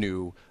Americans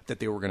knew that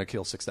they were going to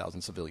kill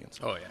 6,000 civilians.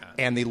 Oh, yeah.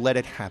 And they let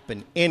it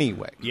happen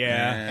anyway.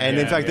 Yeah. And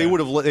in fact, they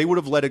would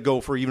have let it go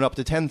for even up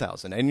to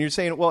 10,000. And you're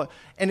saying, well,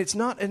 and it's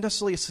not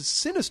necessarily a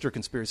sinister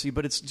conspiracy,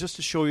 but it's just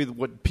to show you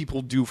what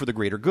people do for the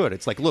greater good.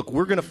 It's like, look,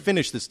 we're going to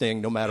finish this thing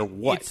no matter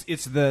what.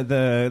 It's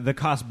the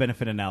cost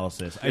benefit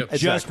analysis. Yep. I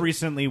just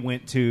recently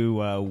went to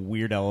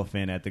Weird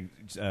Elephant at the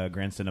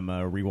Grand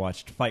Cinema,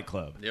 rewatched Fight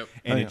Club. Yep.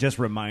 And it just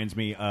reminds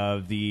me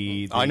of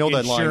the I know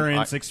that line.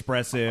 insurance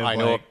expressive.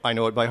 I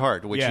know it by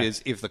heart, which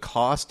is if the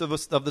cost of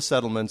the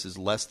settlements is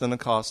less than the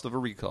cost of a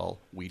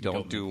recall, we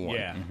don't do one.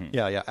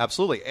 Yeah. Yeah,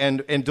 absolutely.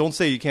 And don't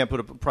say you can't put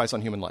a price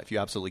on human life. You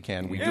absolutely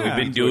can. We've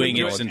been doing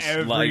it since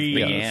life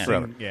began.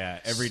 Forever.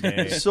 Yeah, every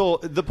day. So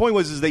the point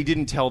was they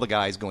didn't tell the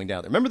guys going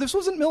down there. Remember, this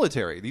wasn't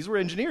military. These were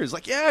engineers.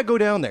 Like, yeah, go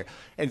down there.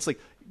 And it's like,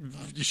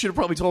 you should have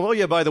probably told them, oh,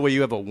 yeah, by the way, you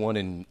have a 1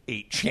 in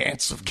 8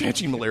 chance of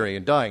catching malaria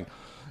and dying.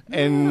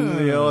 And,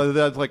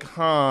 that's like,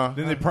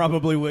 Then they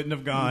probably wouldn't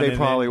have gone. They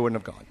probably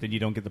wouldn't have gone. Then you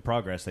don't get the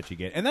progress that you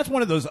get. And that's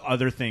one of those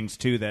other things,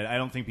 too, that I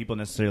don't think people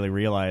necessarily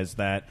realize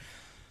that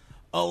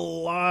a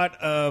lot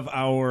of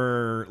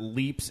our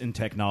leaps in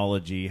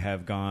technology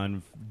have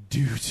gone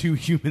due to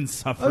human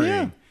suffering.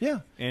 Oh, yeah.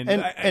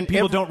 And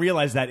people don't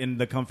realize that in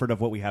the comfort of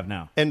what we have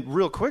now. And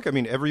real quick,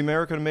 every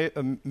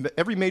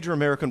major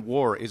American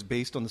war is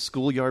based on the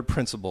schoolyard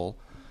principle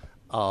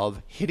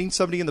of hitting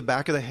somebody in the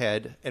back of the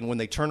head, and when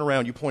they turn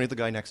around, you point at the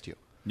guy next to you.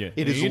 Yeah.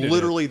 It is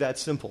literally that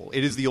simple.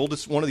 It is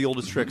one of the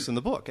oldest tricks in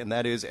the book, and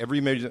that is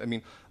every major.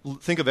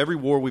 Think of every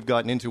war we've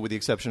gotten into, with the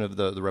exception of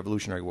the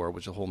Revolutionary War,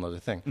 which is a whole other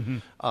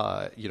thing.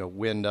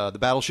 When the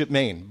battleship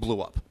Maine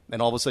blew up,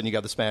 and all of a sudden you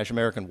got the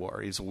Spanish-American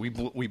War.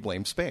 We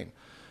blame Spain.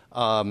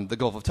 The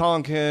Gulf of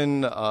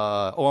Tonkin.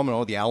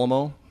 The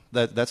Alamo.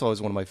 That's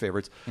always one of my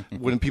favorites.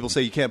 When people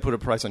say you can't put a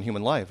price on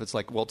human life, it's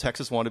like, well,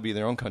 Texas wanted to be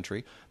their own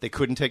country. They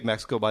couldn't take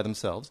Mexico by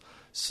themselves.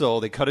 So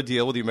they cut a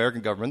deal with the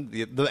American government.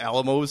 The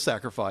Alamo was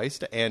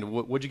sacrificed. And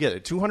what'd you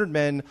get? 200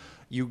 men.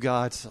 You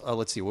got,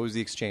 let's see, what was the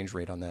exchange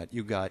rate on that?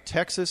 You got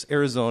Texas,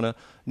 Arizona,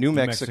 New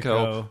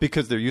Mexico,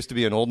 because there used to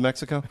be an old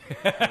Mexico.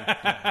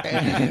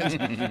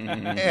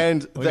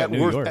 and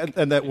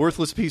that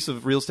worthless piece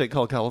of real estate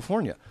called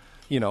California.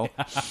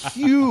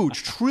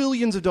 Huge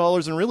trillions of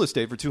dollars in real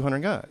estate for 200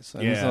 guys.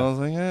 And so I was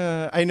like,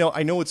 I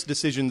know it's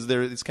decisions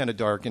there. It's kind of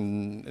dark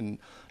and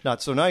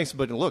not so nice,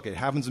 but look, it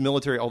happens in the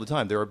military all the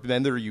time. There are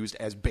men that are used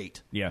as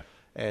bait. Yeah.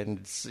 And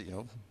it's,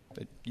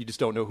 you just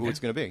don't know who it's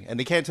going to be. And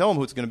they can't tell them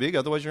who it's going to be,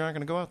 otherwise you're not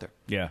going to go out there.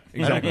 Yeah,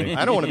 exactly.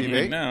 I don't want to be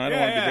bait. No, I don't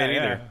want to be bait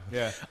either.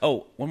 Yeah.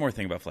 Oh, one more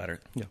thing about Flat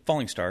Earth. Yeah.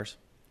 Falling stars.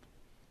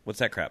 What's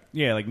that crap?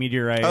 Yeah, like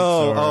meteorites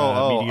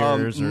or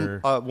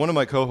meteors. One of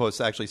my co-hosts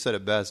actually said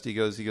it best. He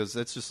goes,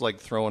 that's just like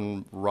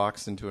throwing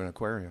rocks into an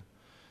aquarium.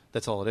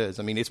 That's all it is.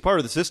 It's part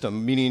of the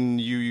system, meaning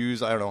you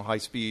use,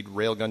 high-speed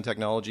railgun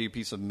technology,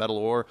 piece of metal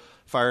ore,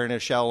 fire in a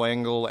shallow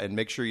angle, and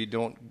make sure you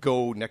don't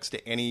go next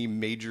to any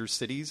major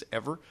cities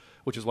ever,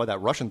 which is why that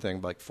Russian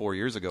thing, 4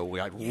 years ago,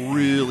 got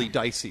really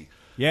dicey.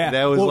 Yeah.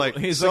 That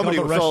was somebody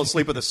fell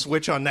asleep with a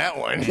switch on that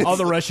one. All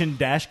the Russian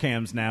dash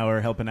cams now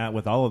are helping out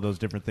with all of those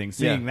different things.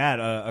 Seeing that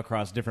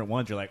across different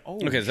ones, you're like, oh,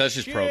 okay, so that's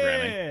just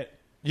programming.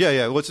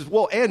 Yeah.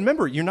 Well, and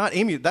remember, you're not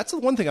aiming. That's the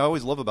one thing I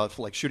always love about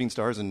like shooting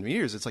stars and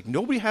meteors. It's like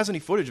nobody has any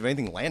footage of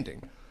anything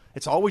landing.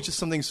 It's always just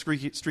something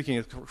streaking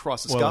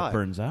across the sky. Well, it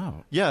burns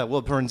out. Yeah, well,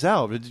 it burns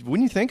out. Wouldn't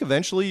you think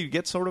eventually you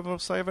get sort of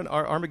an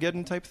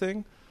Armageddon type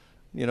thing?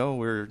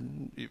 Where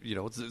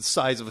it's the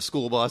size of a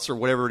school bus or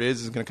whatever it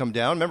is going to come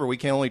down. Remember, we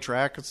can only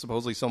track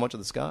supposedly so much of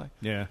the sky.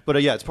 Yeah. But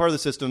it's part of the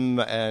system,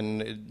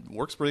 and it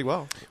works pretty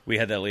well. We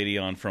had that lady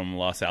on from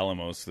Los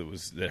Alamos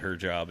that her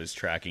job is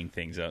tracking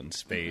things out in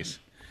space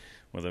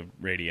with a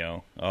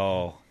radio.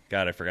 Oh,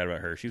 God, I forgot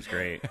about her. She was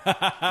great. Is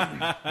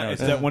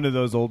that one of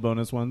those old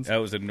bonus ones? That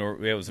was the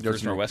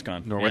first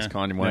NorwestCon.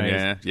 NorwestCon one,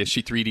 Nice. yeah.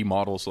 She 3D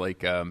models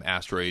like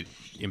asteroid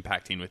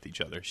impacting with each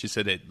other. She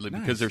said that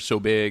because they're so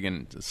big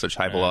and such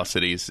high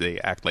velocities, they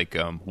act like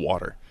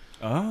water.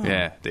 Oh.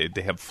 Yeah,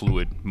 they have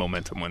fluid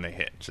momentum when they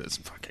hit. So it's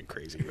fucking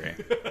crazy, right?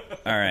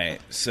 All right,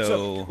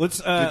 so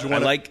let's. I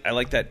like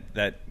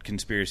that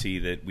conspiracy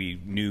that we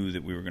knew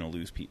that we were going to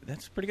lose people.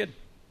 That's pretty good.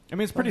 I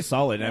mean, it's pretty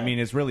solid. I mean,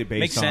 it's really based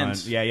Makes on.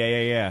 sense.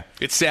 Yeah.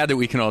 It's sad that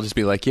we can all just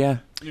be like, yeah.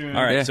 All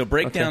right, Yeah. so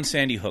break Okay. down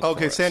Sandy Hook.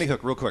 Okay, for us. Sandy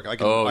Hook, real quick.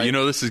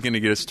 This is going to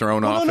get us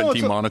thrown Well, off no, and it's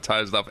a-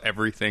 demonetized off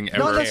everything ever.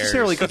 Not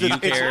necessarily because Do you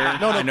it's care? I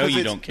know 'cause you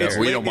it's- don't care. It's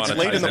We late, don't it's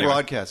late in the monetize it.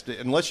 broadcast.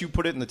 Unless you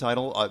put it in the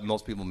title,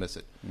 most people miss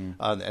it,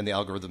 and the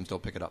algorithms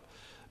don't pick it up.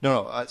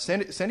 No.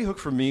 Sandy Hook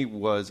for me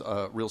was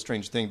a real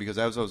strange thing because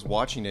as I was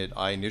watching it,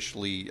 I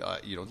initially,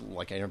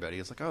 like everybody,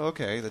 it's like, oh,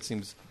 okay, that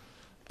seems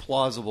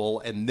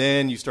plausible, and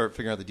then you start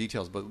figuring out the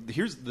details. But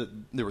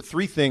there were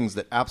three things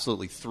that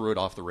absolutely threw it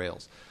off the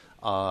rails.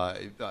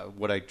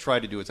 What I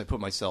tried to do is I put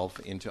myself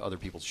into other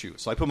people's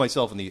shoes. So I put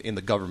myself in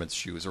the government's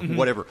shoes or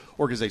whatever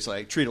organization.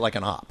 I treat it like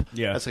an op.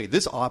 Yeah. I say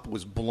this op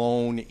was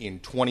blown in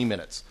 20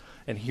 minutes,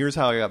 and here's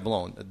how I got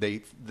blown.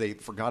 They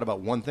forgot about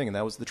one thing, and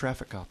that was the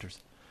traffic copters.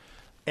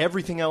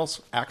 Everything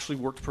else actually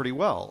worked pretty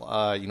well.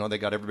 They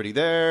got everybody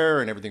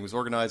there, and everything was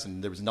organized,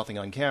 and there was nothing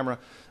on camera.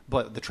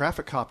 But the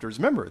traffic copters,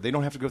 remember, they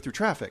don't have to go through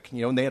traffic.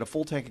 And they had a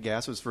full tank of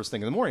gas. It was first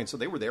thing in the morning, so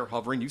they were there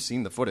hovering. You've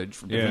seen the footage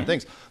from different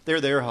things.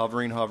 They're there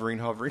hovering.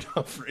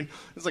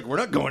 It's like, we're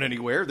not going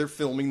anywhere. They're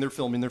filming,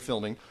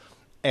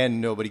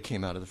 and nobody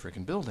came out of the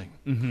freaking building.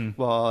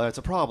 Mm-hmm. Well, that's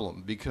a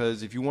problem,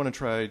 because if you want to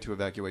try to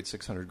evacuate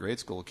 600 grade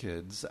school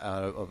kids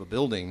out of a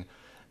building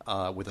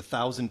with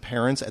 1,000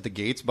 parents at the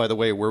gates. By the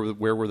way, where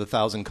were the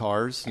 1,000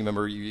 cars? You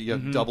remember, you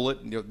double it.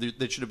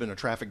 There should have been a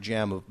traffic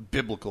jam of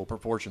biblical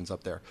proportions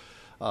up there,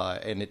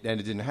 and it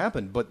didn't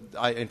happen. But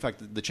in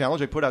fact, the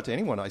challenge I put out to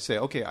anyone, I say,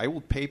 okay, I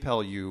will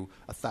PayPal you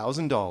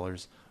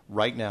 $1,000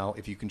 right now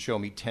if you can show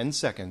me 10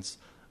 seconds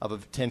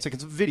of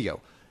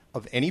video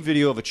of any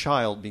video of a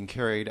child being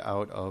carried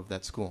out of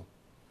that school.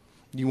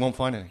 You won't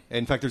find any.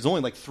 In fact, there's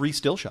only like 3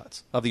 still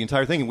shots of the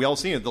entire thing, and we all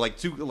see it. Like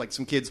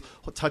some kids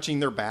touching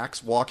their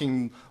backs,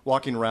 walking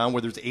around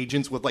where there's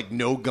agents with like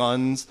no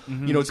guns.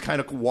 Mm-hmm. It's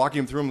kind of walking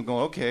them through and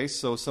going, okay,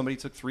 so somebody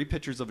took 3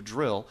 pictures of a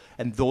drill,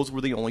 and those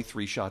were the only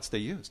 3 shots they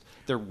used.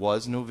 There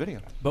was no video.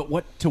 But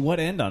to what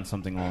end on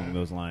something along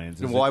those lines?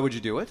 And why would you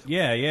do it?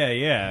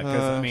 Yeah.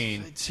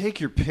 Because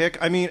Take your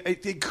pick. I mean,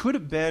 it could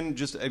have been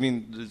just. I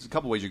mean, there's a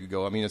couple ways you could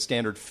go. I mean, a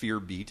standard fear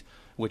beat,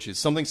 which is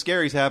something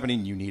scary's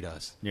happening, you need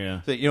us.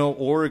 Yeah.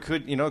 Or it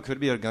could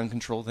be a gun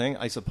control thing,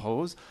 I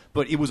suppose.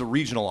 But it was a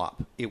regional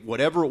op.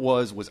 Whatever it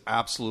was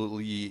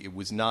absolutely. It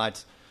was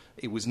not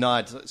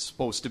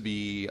supposed to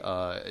be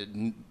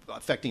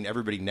affecting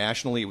everybody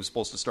nationally. It was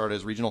supposed to start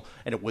as regional,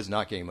 and it was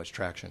not getting much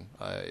traction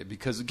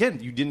because, again,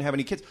 you didn't have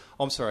any kids.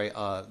 Oh, I'm sorry.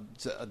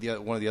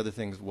 One of the other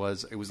things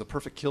was it was the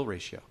perfect kill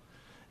ratio.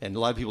 And a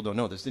lot of people don't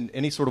know this. In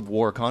any sort of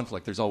war or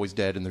conflict, there's always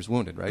dead and there's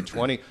wounded, right?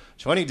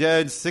 20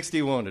 dead,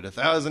 60 wounded,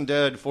 1,000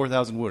 dead,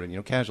 4,000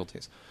 wounded,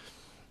 casualties.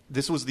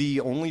 This was the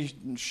only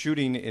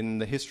shooting in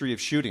the history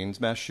of shootings,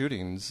 mass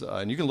shootings,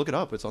 and you can look it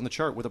up. It's on the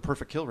chart with a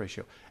perfect kill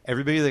ratio.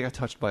 Everybody that got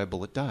touched by a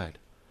bullet died.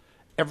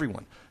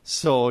 Everyone.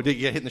 So did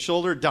you get hit in the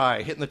shoulder?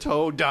 Die. Hit in the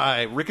toe?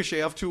 Die.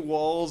 Ricochet off 2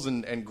 walls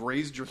and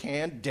grazed your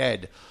hand?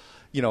 Dead.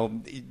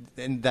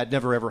 And that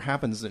never ever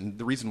happens. And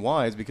the reason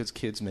why is because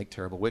kids make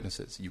terrible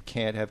witnesses. You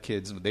can't have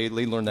kids. They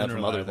learn that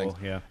from other things.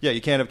 Yeah, you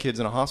can't have kids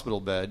in a hospital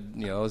bed,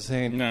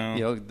 saying,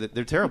 No.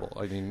 they're terrible.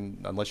 I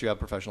mean, unless you have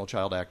professional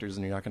child actors,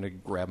 and you're not going to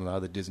grab them out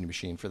of the Disney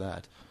machine for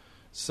that.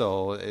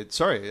 So,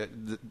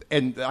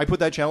 and I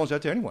put that challenge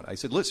out to anyone. I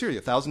said, seriously,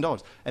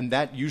 $1,000. And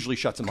that usually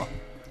shuts them up.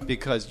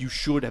 Because you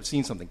should have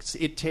seen something.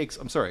 It takes,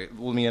 let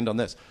me end on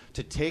this.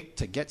 To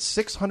get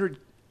 600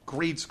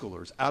 grade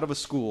schoolers out of a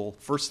school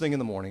first thing in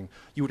the morning,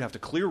 you would have to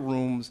clear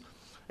rooms,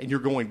 and you're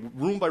going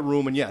room by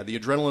room, and the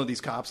adrenaline of these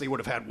cops, they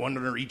would have had one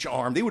under each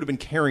arm. They would have been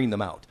carrying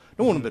them out.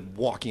 No one would have been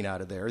walking out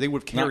of there. They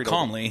would have carried Not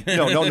calmly.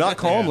 No, not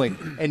calmly.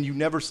 And you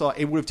never saw,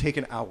 it would have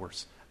taken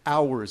hours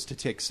to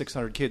take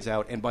 600 kids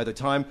out, and by the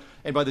time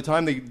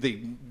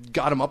they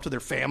got them up to their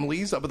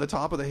families up at the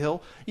top of the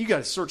hill, you got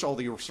to search all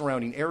the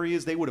surrounding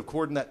areas. They would have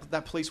cordoned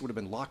that place would have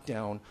been locked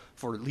down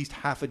for at least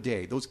half a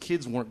day. Those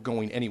kids weren't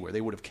going anywhere.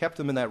 They would have kept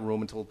them in that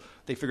room until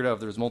they figured out if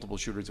there was multiple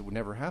shooters, it would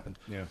never happen.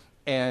 Yeah.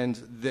 And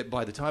that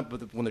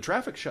when the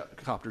traffic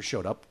copters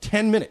showed up,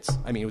 10 minutes.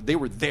 I mean, they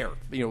were there.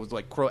 It was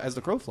like as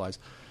the crow flies.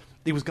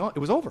 It was gone. It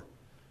was over.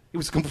 It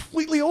was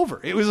completely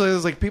over. It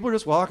was like people were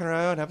just walking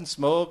around having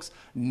smokes.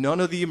 None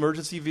of the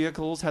emergency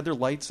vehicles had their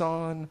lights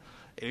on.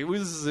 It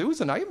was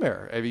a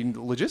nightmare. I mean,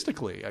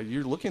 logistically,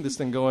 you're looking at this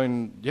thing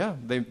going, yeah,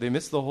 they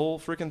missed the whole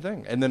freaking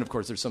thing. And then, of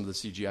course, there's some of the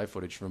CGI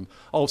footage from.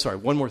 Oh, sorry,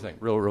 one more thing,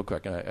 real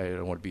quick. And I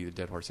don't want to be the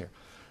dead horse here,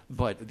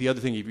 but the other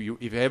thing, if you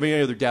have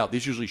any other doubt,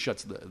 this usually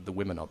shuts the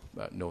women up.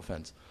 No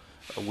offense.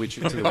 Which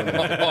to the women.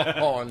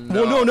 Oh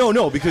no! Well,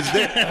 no, because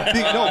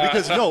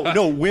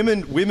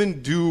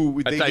women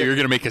do. I thought you were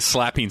going to make a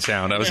slapping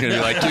sound. I was going to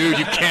be like, dude,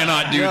 you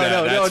cannot do that.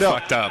 That's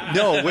fucked up.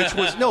 No, which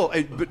was no.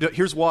 But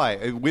here's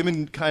why: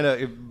 women kind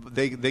of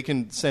they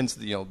can sense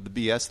the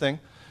BS thing,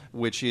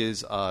 which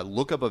is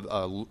look up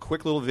a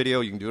quick little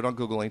video. You can do it on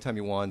Google anytime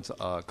you want.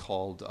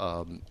 Called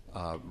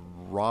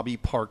Robbie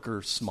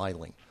Parker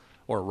smiling.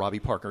 Or Robbie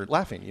Parker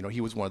laughing.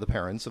 He was one of the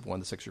parents of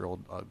one of the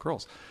 6-year-old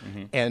girls.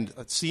 Mm-hmm. And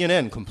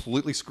CNN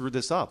completely screwed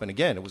this up. And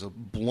again, it was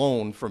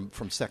blown from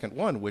second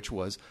one, which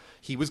was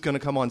he was going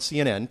to come on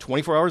CNN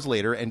 24 hours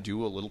later and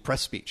do a little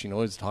press speech. You know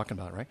what he's talking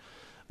about, right?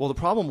 Well, the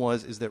problem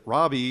is that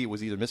Robbie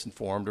was either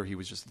misinformed or he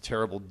was just a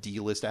terrible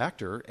D-list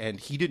actor, and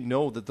he didn't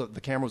know that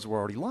the cameras were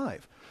already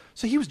live.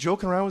 So he was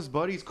joking around with his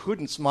buddies,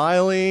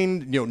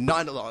 smiling,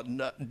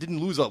 didn't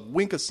lose a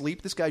wink of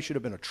sleep. This guy should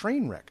have been a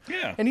train wreck.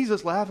 Yeah. And he's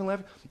just laughing,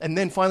 and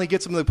then finally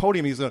gets him to the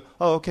podium. He's going,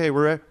 "Oh, okay,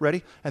 we're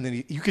ready." And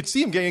then you could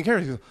see him getting in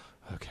camera. He goes,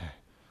 "Okay,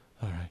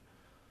 all right.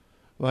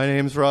 My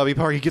name's Robbie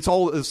Parker." He gets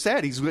all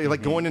sad. He's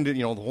like going into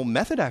the whole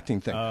method acting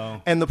thing.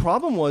 Oh. And the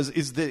problem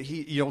is that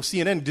he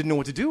CNN didn't know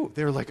what to do.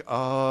 They were like,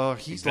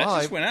 he's that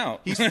live. Just went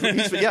out.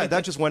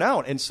 That just went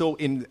out. And so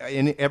in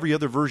every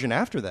other version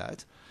after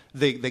that,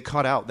 they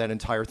cut out that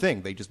entire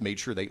thing. They just made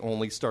sure they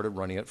only started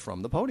running it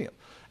from the podium.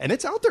 And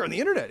it's out there on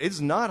the internet. It's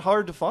not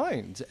hard to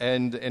find.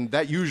 And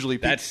that usually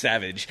that's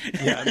savage.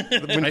 Yeah,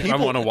 I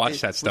want to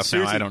watch that stuff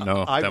now. I don't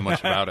know that much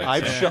about it.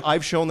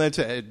 I've shown that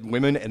to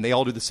women, and they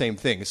all do the same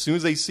thing. As soon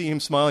as they see him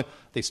smiling,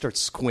 they start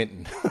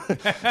squinting,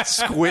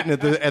 squinting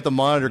at the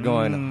monitor,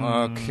 going,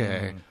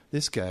 "Okay,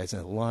 this guy's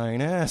a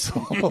lying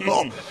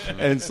asshole."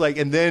 And it's like,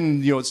 and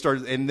then it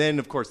starts, and then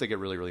of course they get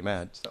really, really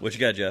mad. So. What you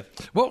got, Jeff?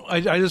 Well,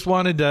 I just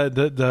wanted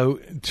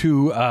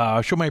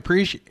to show my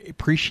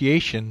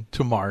appreciation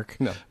to Mark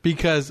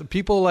because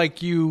people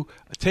like you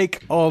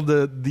take all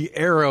the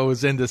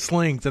arrows and the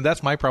slings, and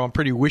that's my problem. I'm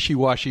pretty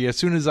wishy-washy. As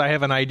soon as I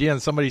have an idea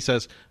and somebody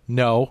says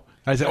no,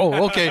 I say,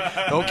 "Oh, okay,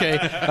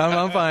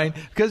 I'm fine,"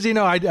 because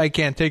I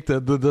can't take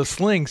the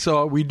sling.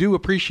 So we do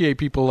appreciate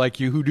people like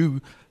you who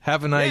do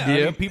have an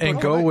idea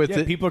and go with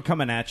it. People are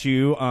coming at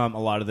you a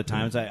lot of the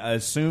times. I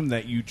assume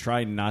that you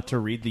try not to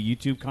read the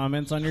YouTube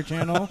comments on your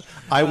channel.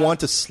 I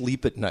want to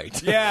sleep at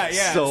night. Yeah.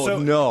 So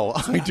no,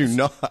 I do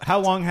not. How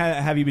long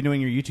have you been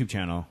doing your YouTube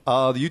channel?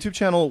 The YouTube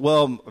channel,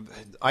 well,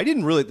 I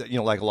didn't really,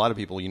 like a lot of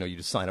people, you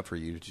just sign up for a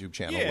YouTube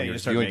channel when you're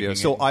viewing videos.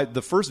 So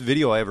the first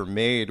video I ever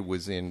made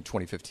was in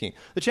 2015.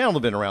 The channel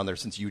had been around there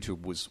since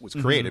YouTube was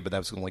created, but that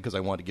was only because I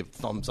wanted to give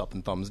thumbs up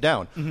and thumbs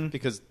down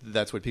because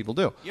that's what people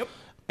do. Yep.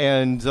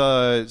 And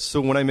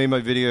so when I made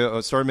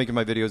started making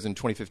my videos in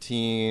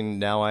 2015,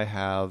 now I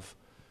have,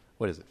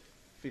 what is it,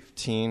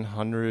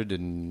 1,500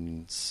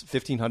 and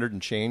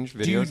change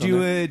videos.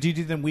 Do you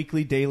do them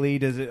weekly, daily?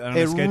 Does it on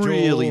a schedule? It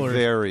really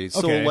varies.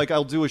 Okay. So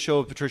I'll do a show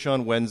with Patricia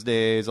on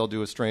Wednesdays. I'll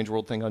do a Strange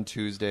World thing on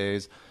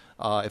Tuesdays.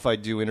 If I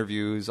do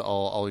interviews,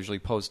 I'll usually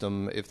post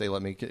them if they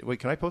let me.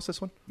 Wait, can I post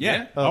this one?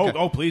 Yeah. Okay.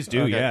 Oh, please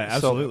do. Okay. Yeah,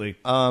 absolutely.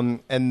 So,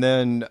 and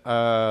then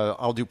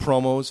I'll do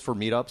promos for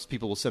meetups.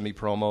 People will send me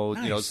promos,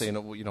 Nice. saying,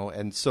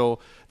 and so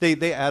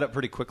they add up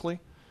pretty quickly.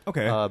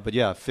 Okay. But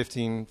yeah,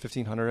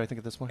 1,500, I think,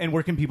 at this point. And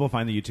where can people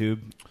find the YouTube?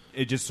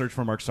 Just search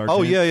for Mark Sargent.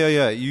 Oh,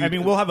 yeah.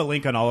 We'll have a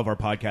link on all of our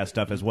podcast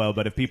stuff as well,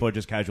 but if people are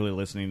just casually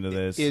listening to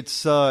this...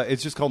 It's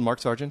just called Mark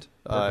Sargent,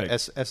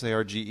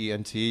 Sargent.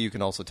 You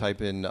can also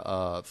type in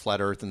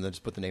Flat Earth and then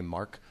just put the name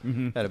Mark,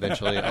 and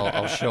eventually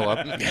I'll show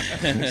up.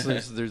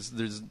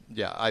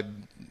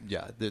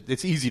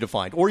 It's easy to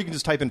find. Or you can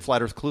just type in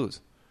Flat Earth Clues.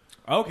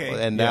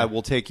 Okay. And that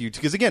will take you to,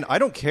 because again, I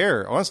don't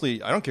care.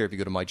 Honestly, I don't care if you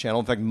go to my channel.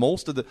 In fact,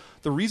 most of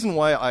the reason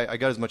why I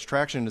got as much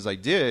traction as I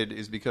did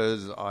is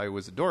because I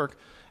was a dork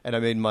and I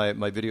made my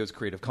videos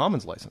Creative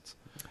Commons license.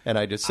 And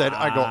I just said,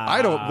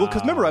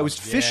 because remember, I was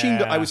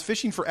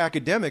fishing for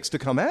academics to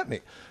come at me.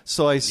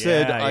 So I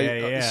said,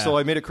 so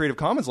I made a Creative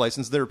Commons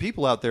license. There are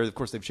people out there, of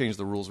course, they've changed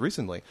the rules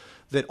recently,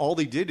 that all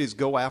they did is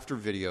go after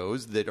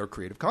videos that are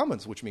Creative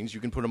Commons, which means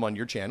you can put them on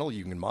your channel,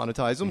 you can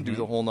monetize them, do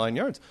the whole 9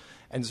 yards.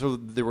 And so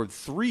there were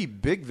 3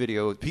 big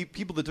videos.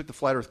 People that took the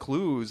Flat Earth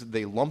clues,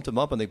 they lumped them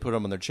up and they put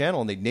them on their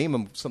channel and they name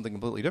them something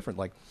completely different.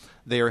 Like,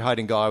 they are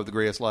hiding God with the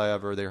greatest lie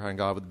ever, they are hiding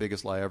God with the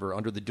biggest lie ever,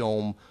 Under the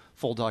Dome,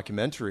 full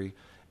documentary.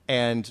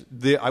 And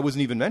I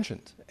wasn't even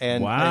mentioned.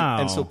 And, wow.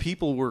 and so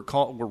people were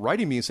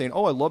writing me and saying,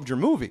 "Oh, I loved your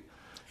movie."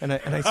 And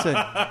I said,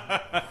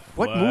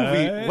 "What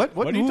movie?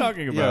 What are you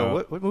talking about?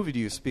 Yeah, what movie do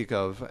you speak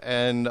of?"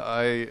 And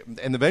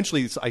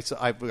eventually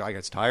I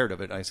got tired of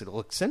it. And I said,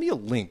 "Look, send me a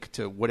link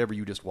to whatever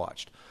you just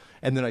watched."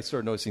 And then I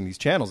started noticing these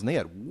channels, and they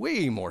had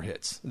way more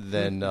hits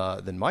than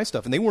my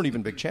stuff, and they weren't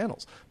even big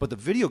channels. But the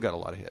video got a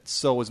lot of hits.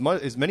 So as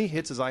many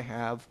hits as I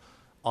have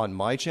on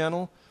my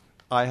channel,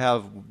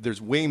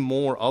 there's way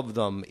more of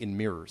them in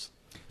mirrors.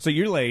 So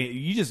you're like,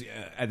 you just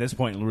at this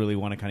point really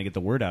want to kind of get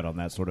the word out on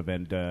that sort of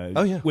end.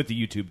 With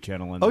the YouTube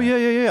channel. And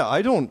Yeah.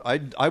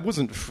 I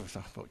wasn't.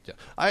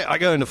 I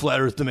got into flat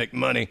Earth to make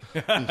money.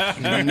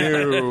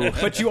 No.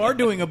 But you are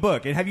doing a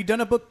book, and have you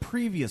done a book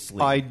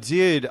previously? I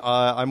did.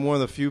 I'm one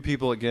of the few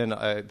people. Again,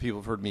 people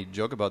have heard me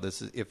joke about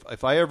this.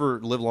 If I ever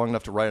live long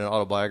enough to write an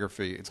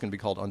autobiography, it's going to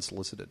be called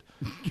Unsolicited,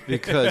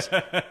 because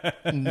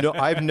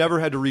I've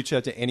never had to reach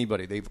out to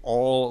anybody. They've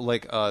all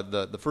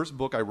the first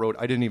book I wrote,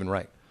 I didn't even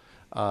write.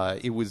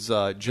 It was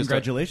just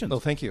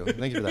congratulations. Thank you for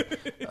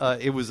that.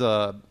 It was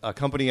a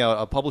company,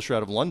 a publisher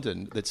out of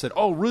London that said,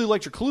 "Oh, really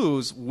liked your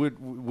clues.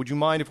 Would you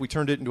mind if we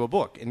turned it into a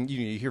book?" And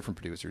you hear from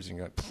producers, and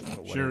you're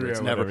like, "Sure,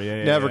 it's never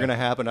going to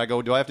happen." I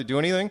go, "Do I have to do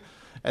anything?"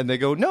 And they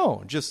go,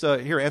 "No, just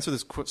here, answer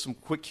some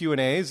quick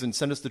Q&As and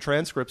send us the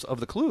transcripts of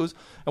the clues,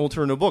 and we'll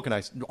turn it into a book." And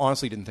I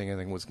honestly didn't think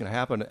anything was going to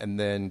happen. And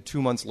then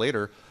 2 months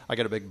later, I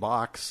got a big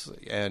box,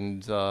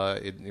 and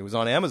it was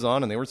on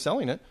Amazon, and they were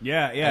selling it.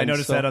 Yeah, I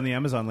noticed that on the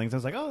Amazon links. I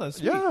was like, "Oh, that's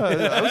sweet." Yeah,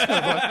 that was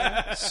kind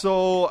of fun.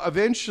 So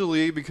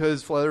eventually,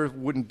 because Flat Earth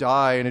wouldn't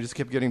die, and it just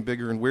kept getting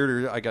bigger and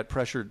weirder, I got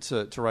pressured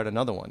to write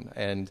another one.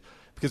 And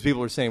because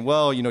people were saying,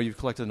 well, you've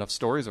collected enough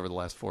stories over the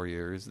last 4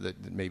 years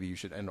that maybe you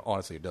should. And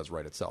honestly, it does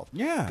write itself.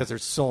 Yeah. Because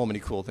there's so many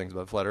cool things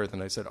about Flat Earth.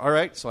 And I said, all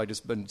right. So I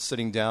just been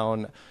sitting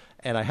down,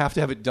 and I have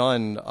to have it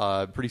done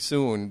pretty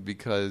soon,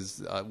 because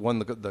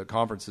the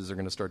conferences are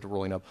going to start to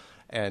rolling up,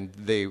 and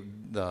the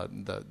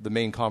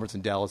main conference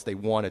in Dallas, they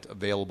want it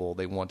available.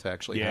 They want to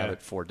actually have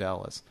it for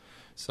Dallas.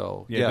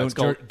 So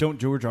don't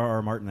George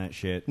R.R. Martin that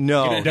shit.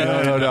 No.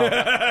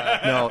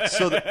 No.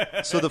 So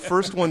the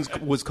first one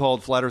was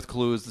called Flat Earth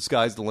Clues, The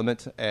Sky's the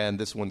Limit, and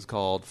this one's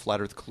called Flat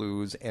Earth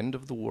Clues, End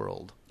of the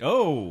World.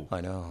 Oh.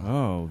 I know.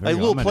 Oh, a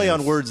little play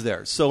on words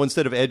there. So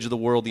instead of Edge of the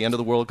World, the End of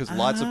the World, because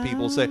lots of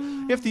people say,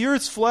 if the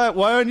Earth's flat,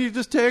 why don't you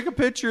just take a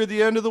picture of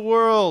the end of the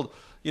world?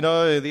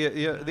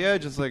 The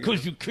Edge is like...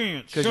 Because you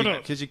can't. Shut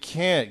up. Because you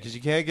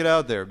can't get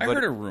out there. I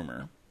heard a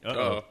rumor.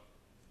 Uh-oh.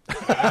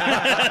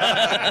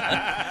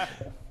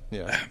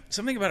 Yeah.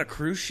 Something about a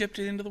cruise ship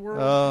to the end of the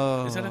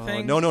world? Is that a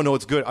thing? No,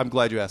 it's good. I'm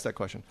glad you asked that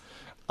question.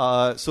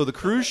 So the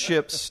cruise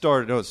ships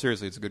started... No,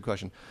 seriously, it's a good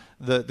question.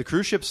 The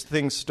cruise ships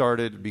thing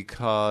started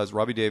because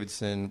Robbie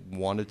Davidson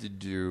wanted to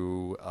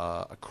do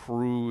a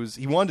cruise.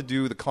 He wanted to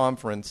do the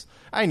conference.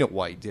 I know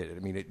why he did it. I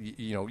mean,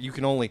 you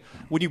can only...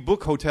 When you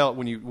book hotel...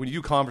 When you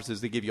do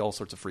conferences, they give you all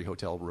sorts of free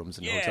hotel rooms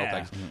and hotel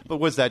packs. But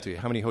what does that do?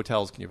 How many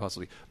hotels can you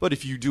possibly... But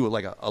if you do it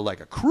like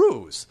a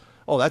cruise...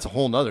 Oh, that's a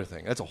whole nother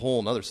thing. That's a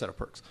whole nother set of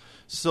perks.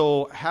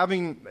 So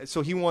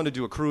he wanted to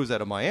do a cruise out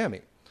of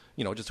Miami,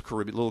 just a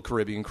little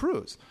Caribbean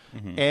cruise.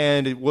 Mm-hmm.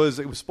 And it was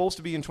supposed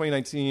to be in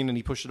 2019, and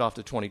he pushed it off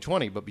to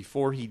 2020. But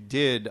before he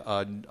did,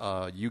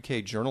 a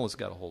UK journalist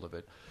got a hold of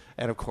it,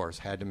 and of course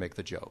had to make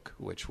the joke,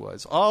 which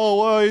was,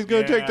 he's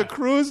going to take the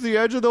cruise to the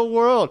edge of the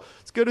world.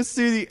 It's going to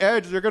see the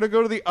edge. They're going to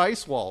go to the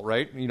ice wall,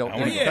 right?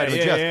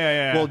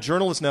 Yeah. Well,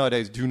 journalists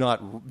nowadays do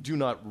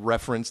not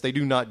reference. They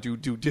do not do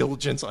due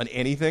diligence on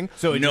anything.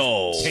 So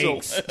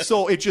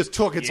So it just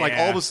took. It's like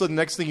all of a sudden,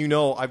 next thing you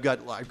know, I've got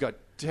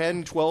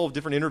 10, 12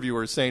 different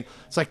interviewers saying,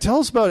 it's like, tell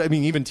us about,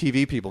 even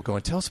TV people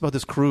going, tell us about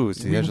this cruise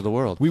to the edge of the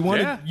world.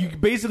 You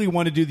basically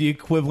want to do the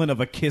equivalent of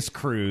a Kiss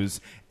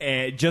cruise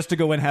just to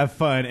go and have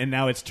fun, and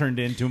now it's turned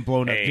into and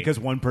blown up because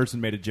one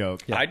person made a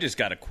joke. Yeah. I just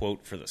got a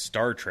quote for the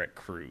Star Trek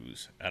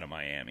cruise out of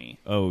Miami.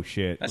 Oh,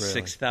 shit. That's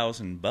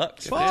 $6,000 for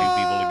two people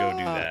to go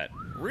do that.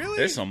 Really?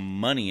 There's some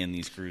money in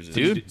these cruises.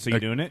 Dude, so you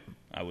doing it?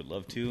 I would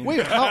love to.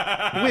 Wait,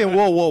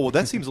 whoa.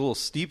 That seems a little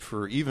steep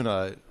for even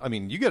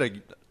you get a...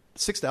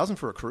 $6,000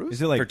 for a cruise?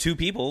 Is it like for two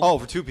people? Oh,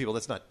 for two people,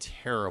 that's not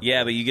terrible.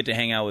 Yeah, but you get to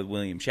hang out with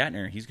William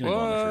Shatner. He's going to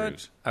go on the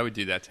cruise. I would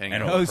do that to hang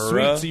out. Oh,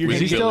 sweet! So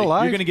you're still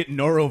alive? You're going to get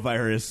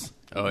norovirus.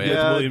 Oh with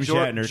yeah, William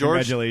Shatner.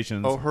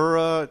 Congratulations.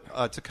 Uhura,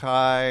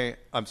 Takai.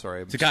 I'm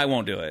sorry. Takai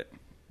won't do it.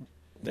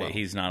 Well,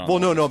 he's not on.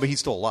 Well, no, but he's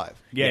still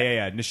alive.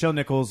 Yeah. Nichelle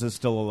Nichols is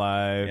still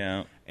alive.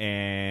 Yeah.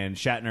 And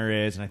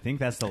Shatner is, and I think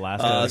that's the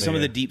last. Some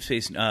of the Deep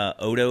Space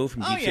Odo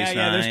from Deep Space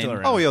Nine. They're still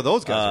around. Oh yeah,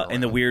 those guys. Are around.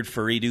 And the weird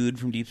furry dude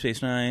from Deep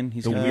Space Nine.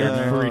 He's the weird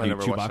furry dude,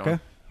 Chewbacca.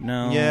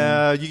 No.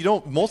 Yeah, you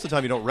don't. Most of the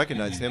time, you don't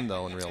recognize him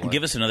though in real life.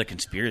 Give us another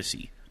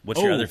conspiracy.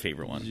 What's your other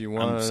favorite one?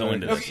 I'm so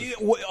into this.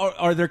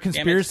 Are there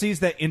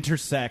conspiracies that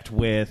intersect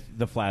with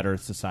the Flat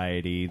Earth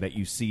Society that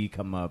you see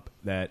come up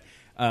that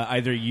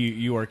either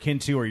you are akin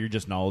to or you're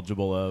just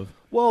knowledgeable of?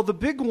 Well, the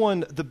big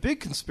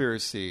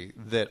conspiracy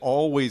that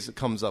always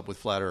comes up with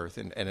Flat Earth,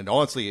 and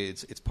honestly,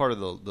 it's part of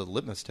the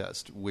litmus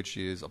test, which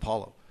is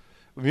Apollo.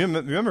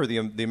 Remember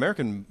the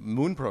American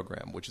moon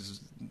program, which has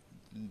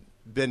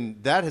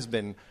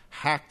been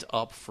hacked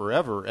up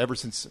forever, ever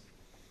since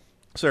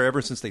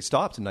they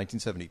stopped in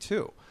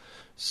 1972.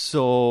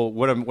 So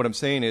what I'm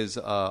saying is,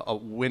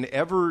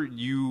 whenever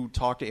you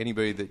talk to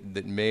anybody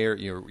that may or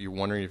you're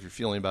wondering if you're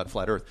feeling about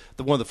Flat Earth,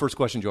 one of the first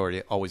questions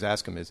you always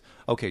ask them is,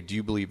 okay, do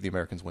you believe the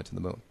Americans went to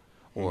the moon?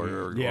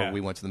 or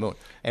we went to the moon.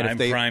 And I'm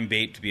prime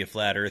bait to be a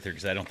flat earther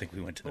because I don't think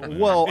we went to the moon.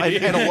 Well,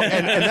 and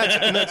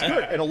that's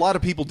good. And a lot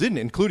of people didn't,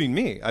 including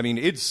me. I mean,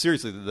 it's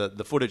seriously,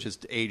 the footage has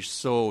aged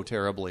so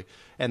terribly,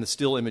 and the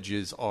still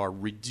images are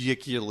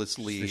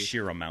ridiculously... It's the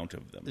sheer amount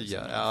of them.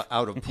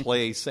 Out of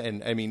place.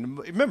 And, I mean,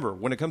 remember,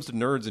 when it comes to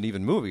nerds and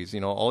even movies,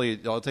 all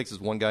it takes is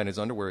one guy in his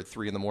underwear at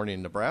 3 a.m.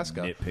 in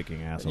Nebraska.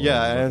 Nitpicking asshole.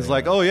 Yeah, and it's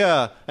like, oh,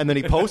 yeah. And then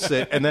he posts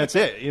it, and that's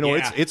it.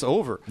 It's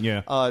over.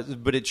 Yeah.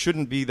 But it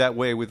shouldn't be that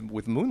way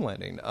with moon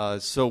landing.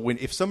 So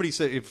if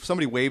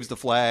somebody waves the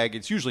flag,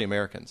 it's usually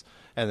Americans,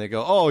 and they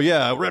go, "Oh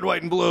yeah, red,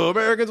 white, and blue.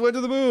 Americans went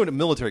to the moon." And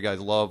military guys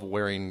love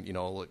wearing,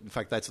 in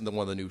fact, that's one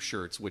of the new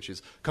shirts, which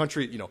is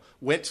country,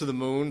 went to the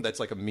moon. That's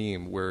like a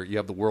meme where you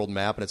have the world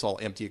map and it's all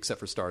empty except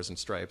for stars and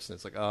stripes, and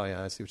it's like, oh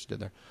yeah, I see what you did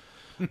there.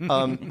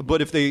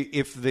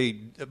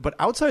 But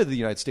outside of the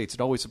United States,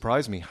 it always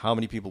surprised me how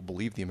many people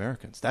believe the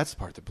Americans. That's the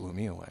part that blew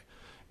me away.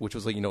 Which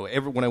was like,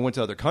 when I went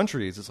to other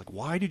countries, it's like,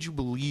 why did you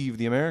believe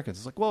the Americans?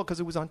 It's like, well, because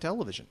it was on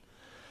television.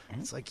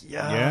 It's like,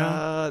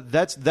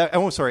 that's that.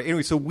 Oh, sorry.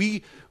 Anyway, so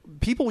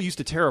people used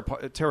to tear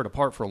it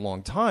apart for a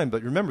long time,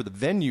 but remember the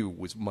venue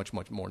was much,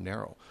 much more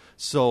narrow.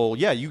 So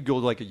yeah, you go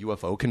to like a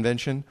UFO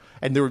convention,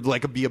 and there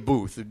would be a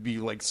booth. It'd be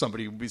like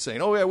somebody would be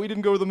saying, "Oh yeah, we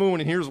didn't go to the moon,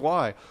 and here's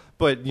why."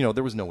 But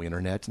there was no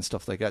internet and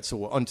stuff like that.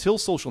 So until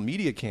social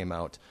media came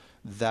out,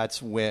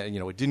 that's when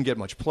it didn't get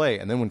much play.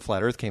 And then when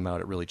Flat Earth came out,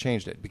 it really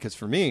changed it. Because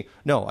for me,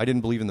 no, I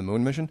didn't believe in the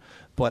moon mission,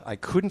 but I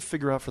couldn't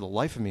figure out for the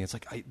life of me. It's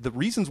like the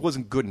reasons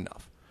wasn't good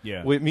enough.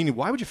 Yeah. Meaning,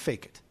 why would you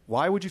fake it?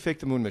 Why would you fake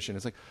the moon mission?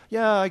 It's like,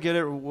 yeah, I get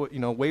it.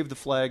 Wave the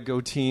flag,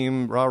 go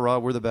team, rah rah,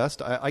 we're the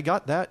best. I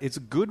got that. It's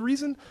a good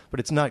reason,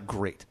 but it's not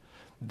great.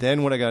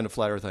 Then when I got into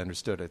Flat Earth, I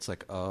understood it. It's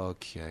like,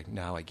 okay,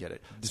 now I get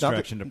it.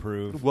 Distraction to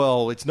prove.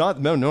 Well, it's not.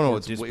 No.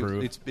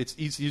 Disprove. It's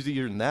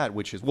easier than that.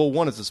 Which is, well,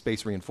 one is the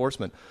space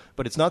reinforcement,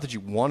 but it's not that you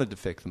wanted to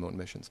fake the moon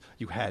missions.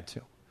 You had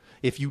to.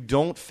 If you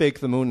don't fake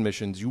the moon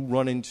missions, you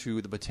run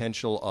into the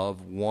potential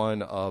of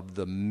one of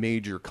the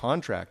major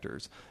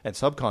contractors and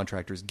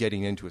subcontractors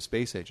getting into a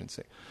space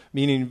agency.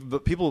 Meaning,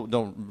 but people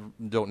don't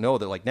know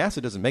that like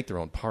NASA doesn't make their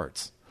own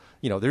parts.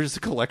 There's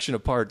a collection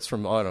of parts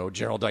from, I don't know,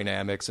 General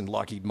Dynamics and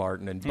Lockheed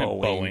Martin and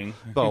Boeing.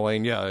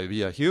 Boeing,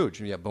 yeah,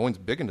 huge. Yeah, Boeing's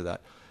big into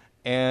that.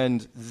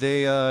 And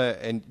the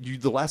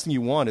last thing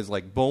you want is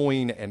like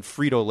Boeing and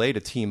Frito-Lay to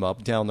team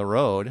up down the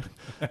road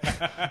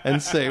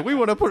and say, we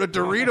want to put a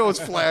Doritos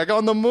flag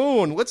on the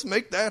moon. Let's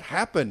make that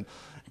happen.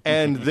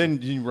 And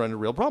then you run into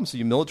real problems. So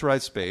you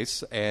militarize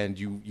space and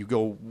you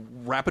go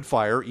rapid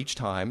fire each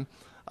time.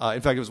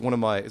 In fact, it's one of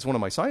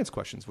my science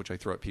questions, which I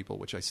throw at people,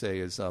 which I say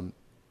is,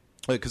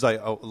 because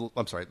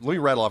I'm sorry. Let me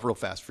rattle off real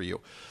fast for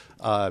you,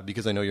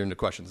 because I know you're into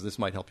questions. This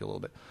might help you a little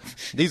bit.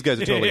 These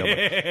guys are totally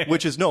over.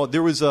 Which is, no,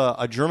 there was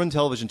a German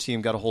television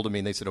team got a hold of me,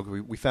 and they said, okay,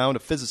 we found a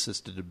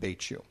physicist to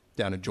debate you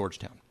down in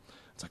Georgetown.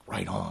 It's like,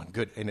 right on,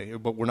 good.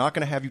 But we're not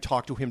going to have you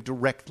talk to him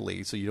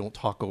directly so you don't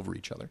talk over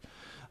each other.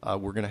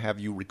 We're going to have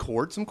you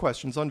record some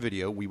questions on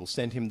video. We will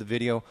send him the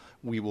video.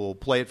 We will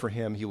play it for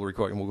him. He will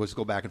record it, and we'll just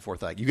go back and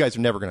forth. Like, you guys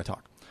are never going to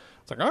talk.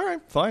 It's like, all right,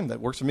 fine, that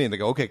works for me. And they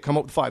go, okay, come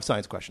up with 5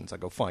 science questions. I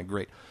go, fine,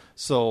 great.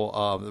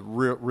 So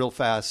real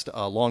fast,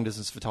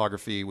 long-distance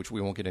photography, which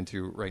we won't get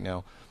into right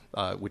now,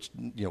 which,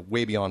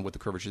 way beyond what the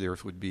curvature of the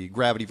Earth would be.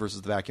 Gravity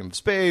versus the vacuum of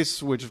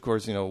space, which, of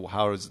course,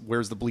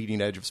 where's the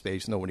bleeding edge of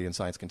space? Nobody in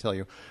science can tell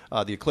you.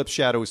 The eclipse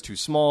shadow is too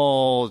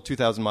small.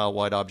 2,000-mile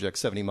wide object,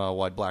 70-mile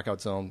wide blackout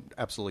zone,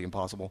 absolutely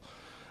impossible.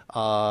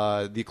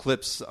 The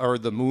eclipse, or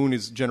the moon,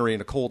 is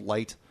generating a cold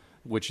light,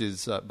 which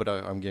is, but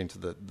I'm getting to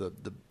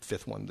the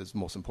fifth one that's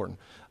most important.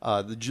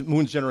 The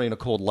moon's generating a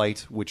cold light,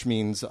 which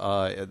means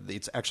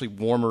it's actually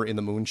warmer in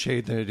the moon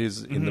shade than it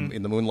is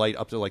in the moonlight,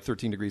 up to like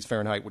 13 degrees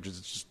Fahrenheit, which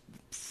is just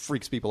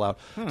freaks people out.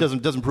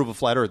 Doesn't prove a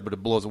flat Earth, but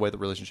it blows away the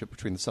relationship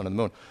between the sun and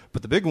the moon.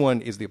 But the big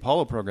one is the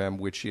Apollo program,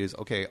 which is,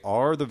 okay,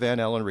 are the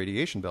Van Allen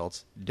radiation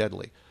belts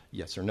deadly?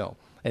 Yes or no?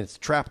 And it's a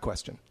trap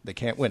question. They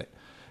can't win it.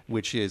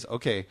 Which is,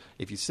 okay,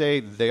 if you say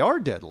they are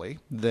deadly,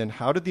 then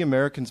how did the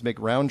Americans make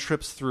round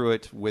trips through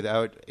it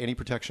without any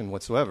protection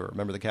whatsoever?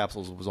 Remember, the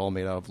capsules was all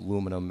made out of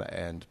aluminum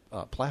and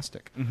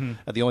plastic.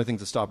 The only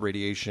things that stop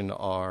radiation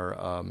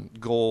are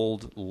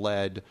gold,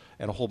 lead,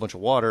 and a whole bunch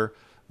of water,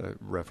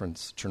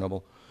 reference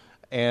Chernobyl.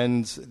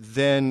 And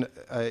then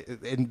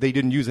and they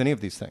didn't use any of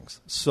these things.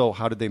 So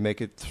how did they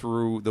make it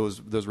through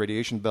those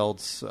radiation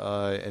belts?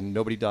 And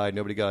nobody died.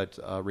 Nobody got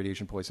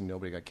radiation poisoning.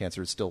 Nobody got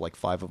cancer. It's still like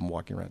 5 of them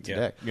walking around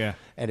today. Yeah.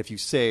 And if you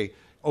say,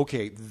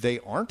 okay, they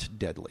aren't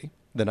deadly,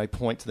 then I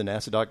point to the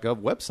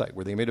NASA.gov website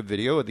where they made a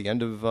video at the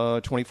end of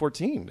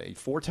 2014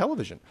 for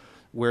television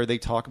where they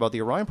talk about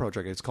the Orion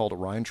project. It's called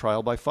Orion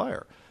Trial by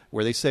Fire,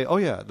 where they say, oh,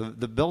 yeah,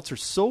 the belts are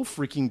so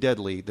freaking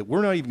deadly that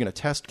we're not even going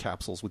to test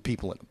capsules with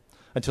people in them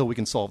until we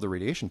can solve the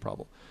radiation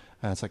problem.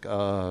 And it's like,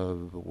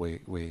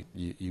 wait,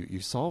 you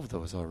solved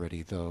those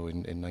already, though,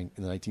 in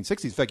the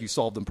 1960s. In fact, you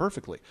solved them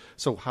perfectly.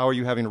 So how are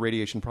you having a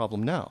radiation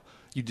problem now?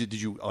 Did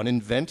you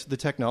uninvent the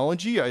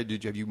technology?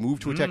 Have you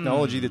moved to a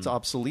technology that's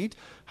obsolete?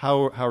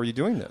 How are you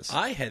doing this?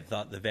 I had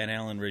thought the Van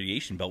Allen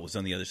radiation belt was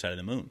on the other side of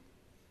the moon.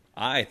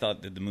 I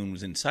thought that the moon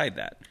was inside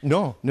that.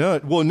 No.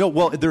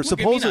 Well, they're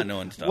supposed not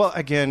knowing stuff. Well,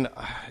 again,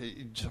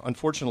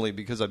 unfortunately,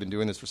 because I've been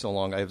doing this for so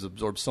long, I have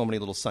absorbed so many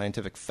little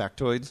scientific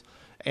factoids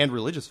and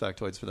religious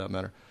factoids, for that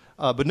matter.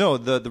 But no,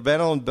 the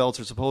Van Allen belts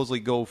are supposedly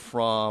go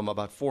from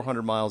about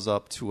 400 miles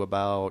up to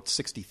about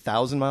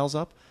 60,000 miles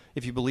up,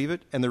 if you believe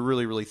it, and they're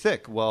really, really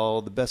thick.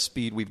 Well, the best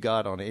speed we've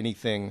got on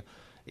anything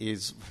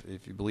is,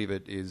 if you believe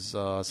it, is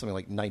something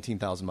like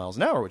 19,000 miles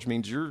an hour, which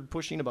means you're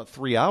pushing about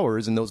 3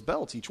 hours in those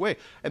belts each way.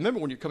 And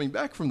remember, when you're coming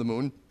back from the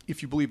moon,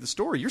 if you believe the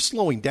story, you're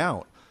slowing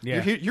down.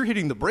 Yeah. You're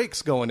hitting the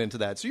brakes going into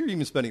that, so you're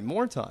even spending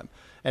more time.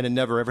 And it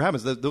never, ever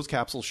happens. Those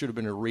capsules should have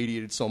been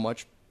irradiated so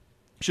much.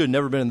 Should have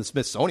never been in the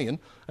Smithsonian.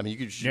 I mean,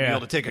 you should be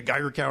able to take a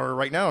Geiger counter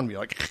right now and be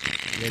like...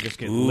 They just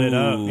get lit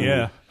up,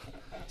 yeah.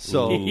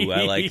 So Ooh,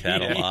 I like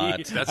that a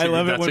lot. I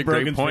love it when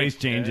Brogan's face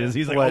changes.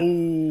 He's like,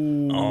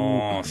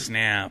 Oh,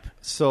 snap.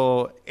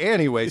 So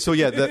anyway,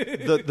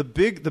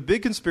 the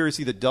big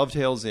conspiracy that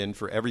dovetails in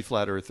for every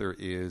flat earther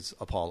is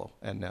Apollo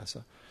and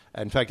NASA.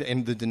 In fact,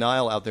 and the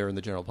denial out there in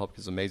the general public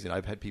is amazing.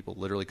 I've had people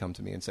literally come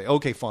to me and say,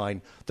 "Okay,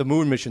 fine, the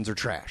moon missions are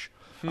trash,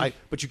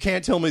 but you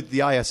can't tell me that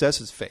the ISS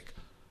is fake."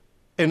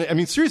 And I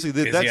mean, seriously,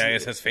 Is the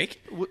ISS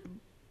fake?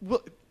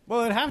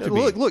 well, it'd have to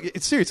be. Look,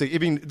 it's seriously. I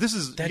mean, this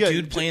is That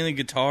dude playing the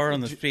guitar on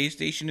the space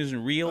station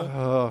isn't real?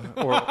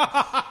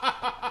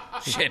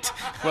 Shit.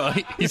 Well,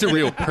 he's a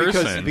real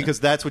person. because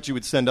that's what you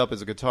would send up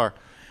as a guitar.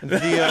 And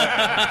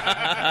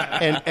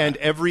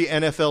every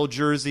NFL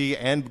jersey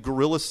and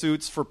gorilla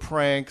suits for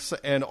pranks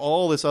and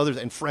all this other,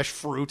 and fresh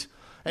fruit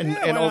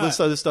and all this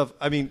other stuff.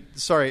 I mean,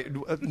 sorry,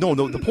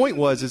 no. The point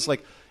is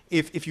like,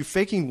 if you're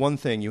faking one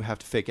thing, you have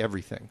to fake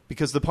everything,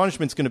 because the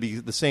punishment's going to be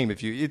the same.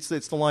 If you, it's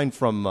the line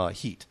from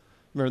Heat.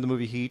 Remember the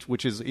movie Heat,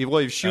 which is, well,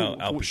 if you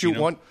shoot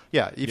one,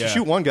 you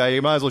shoot one guy,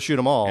 you might as well shoot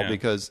them all,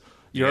 because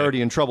you're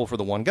already in trouble for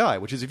the one guy.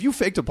 Which is, if you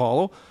faked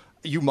Apollo,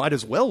 you might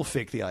as well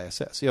fake the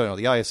ISS. You know,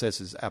 the ISS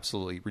is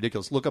absolutely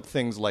ridiculous. Look up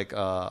things like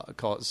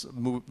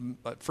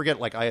forget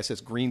like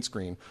ISS green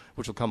screen,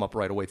 which will come up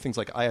right away. Things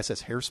like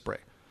ISS hairspray,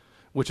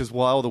 which is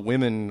while the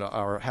women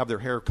have their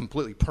hair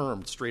completely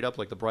permed straight up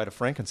like the Bride of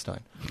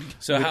Frankenstein.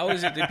 So how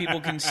is it that people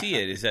can see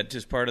it? Is that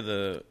just part of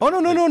the... Oh,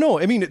 no.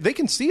 I mean, they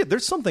can see it.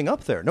 There's something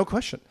up there, no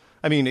question.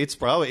 I mean, it's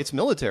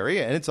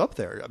military and it's up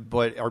there.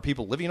 But are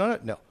people living on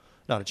it? No,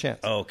 not a chance.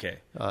 Oh, okay.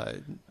 I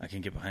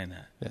can get behind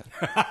that.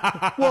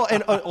 Yeah. Well,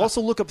 and also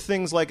look up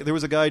things like, there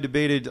was a guy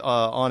debated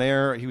on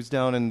air. He was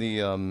down in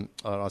the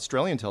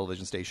Australian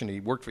television station. He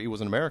was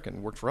an American.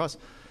 He worked for us.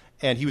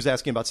 And he was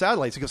asking about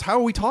satellites. He goes, "How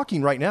are we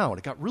talking right now?" And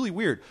it got really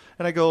weird.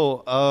 And I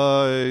go,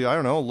 I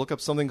don't know, look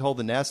up something called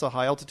the NASA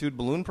High Altitude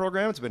Balloon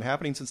Program. It's been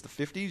happening since the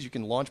 50s. You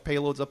can launch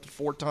payloads up to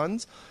 4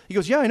 tons. He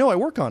goes, "Yeah, I know. I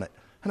work on it."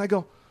 And I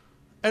go,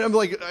 and I'm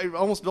like, I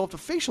almost developed a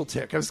facial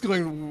tick. I was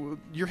going,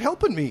 "You're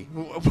helping me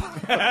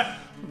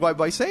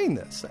by saying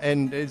this."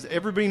 And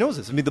everybody knows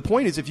this. I mean, the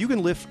point is, if you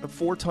can lift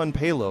 4-ton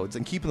payloads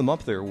and keep them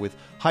up there with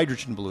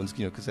hydrogen balloons,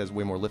 because it has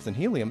way more lift than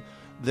helium,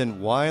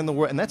 then why in the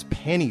world? And that's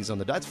pennies on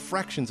that's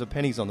fractions of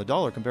pennies on the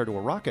dollar compared to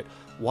a rocket.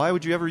 Why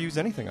would you ever use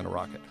anything on a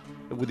rocket,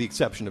 with the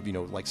exception of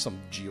like some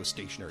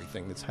geostationary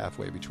thing that's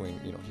halfway between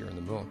here and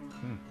the moon?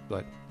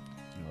 But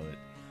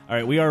all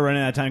right, we are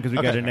running out of time because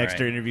we got an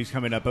extra interviews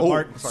coming up. But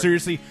Mark,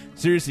 seriously,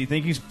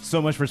 thank you so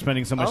much for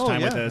spending so much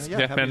time with us.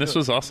 Yeah, man, this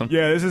was awesome.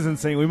 Yeah, this is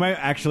insane. We might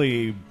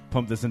actually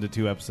pump this into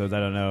 2 episodes. I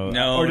don't know.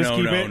 No, or just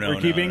keep it. No,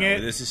 We're keeping it.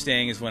 This is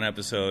staying as 1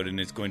 episode, and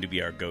it's going to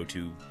be our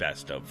go-to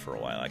best of for a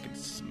while. I can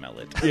smell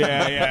it.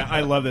 Yeah.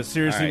 I love this.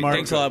 Seriously, right, Mark.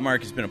 Thanks a lot,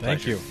 Mark. It's been a pleasure.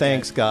 Thank you.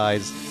 Thanks,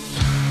 guys.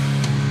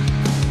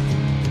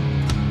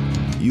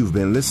 You've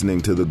been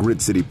listening to the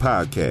Grit City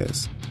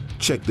Podcast.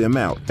 Check them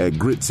out at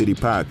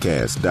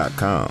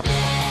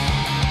gritcitypodcast.com.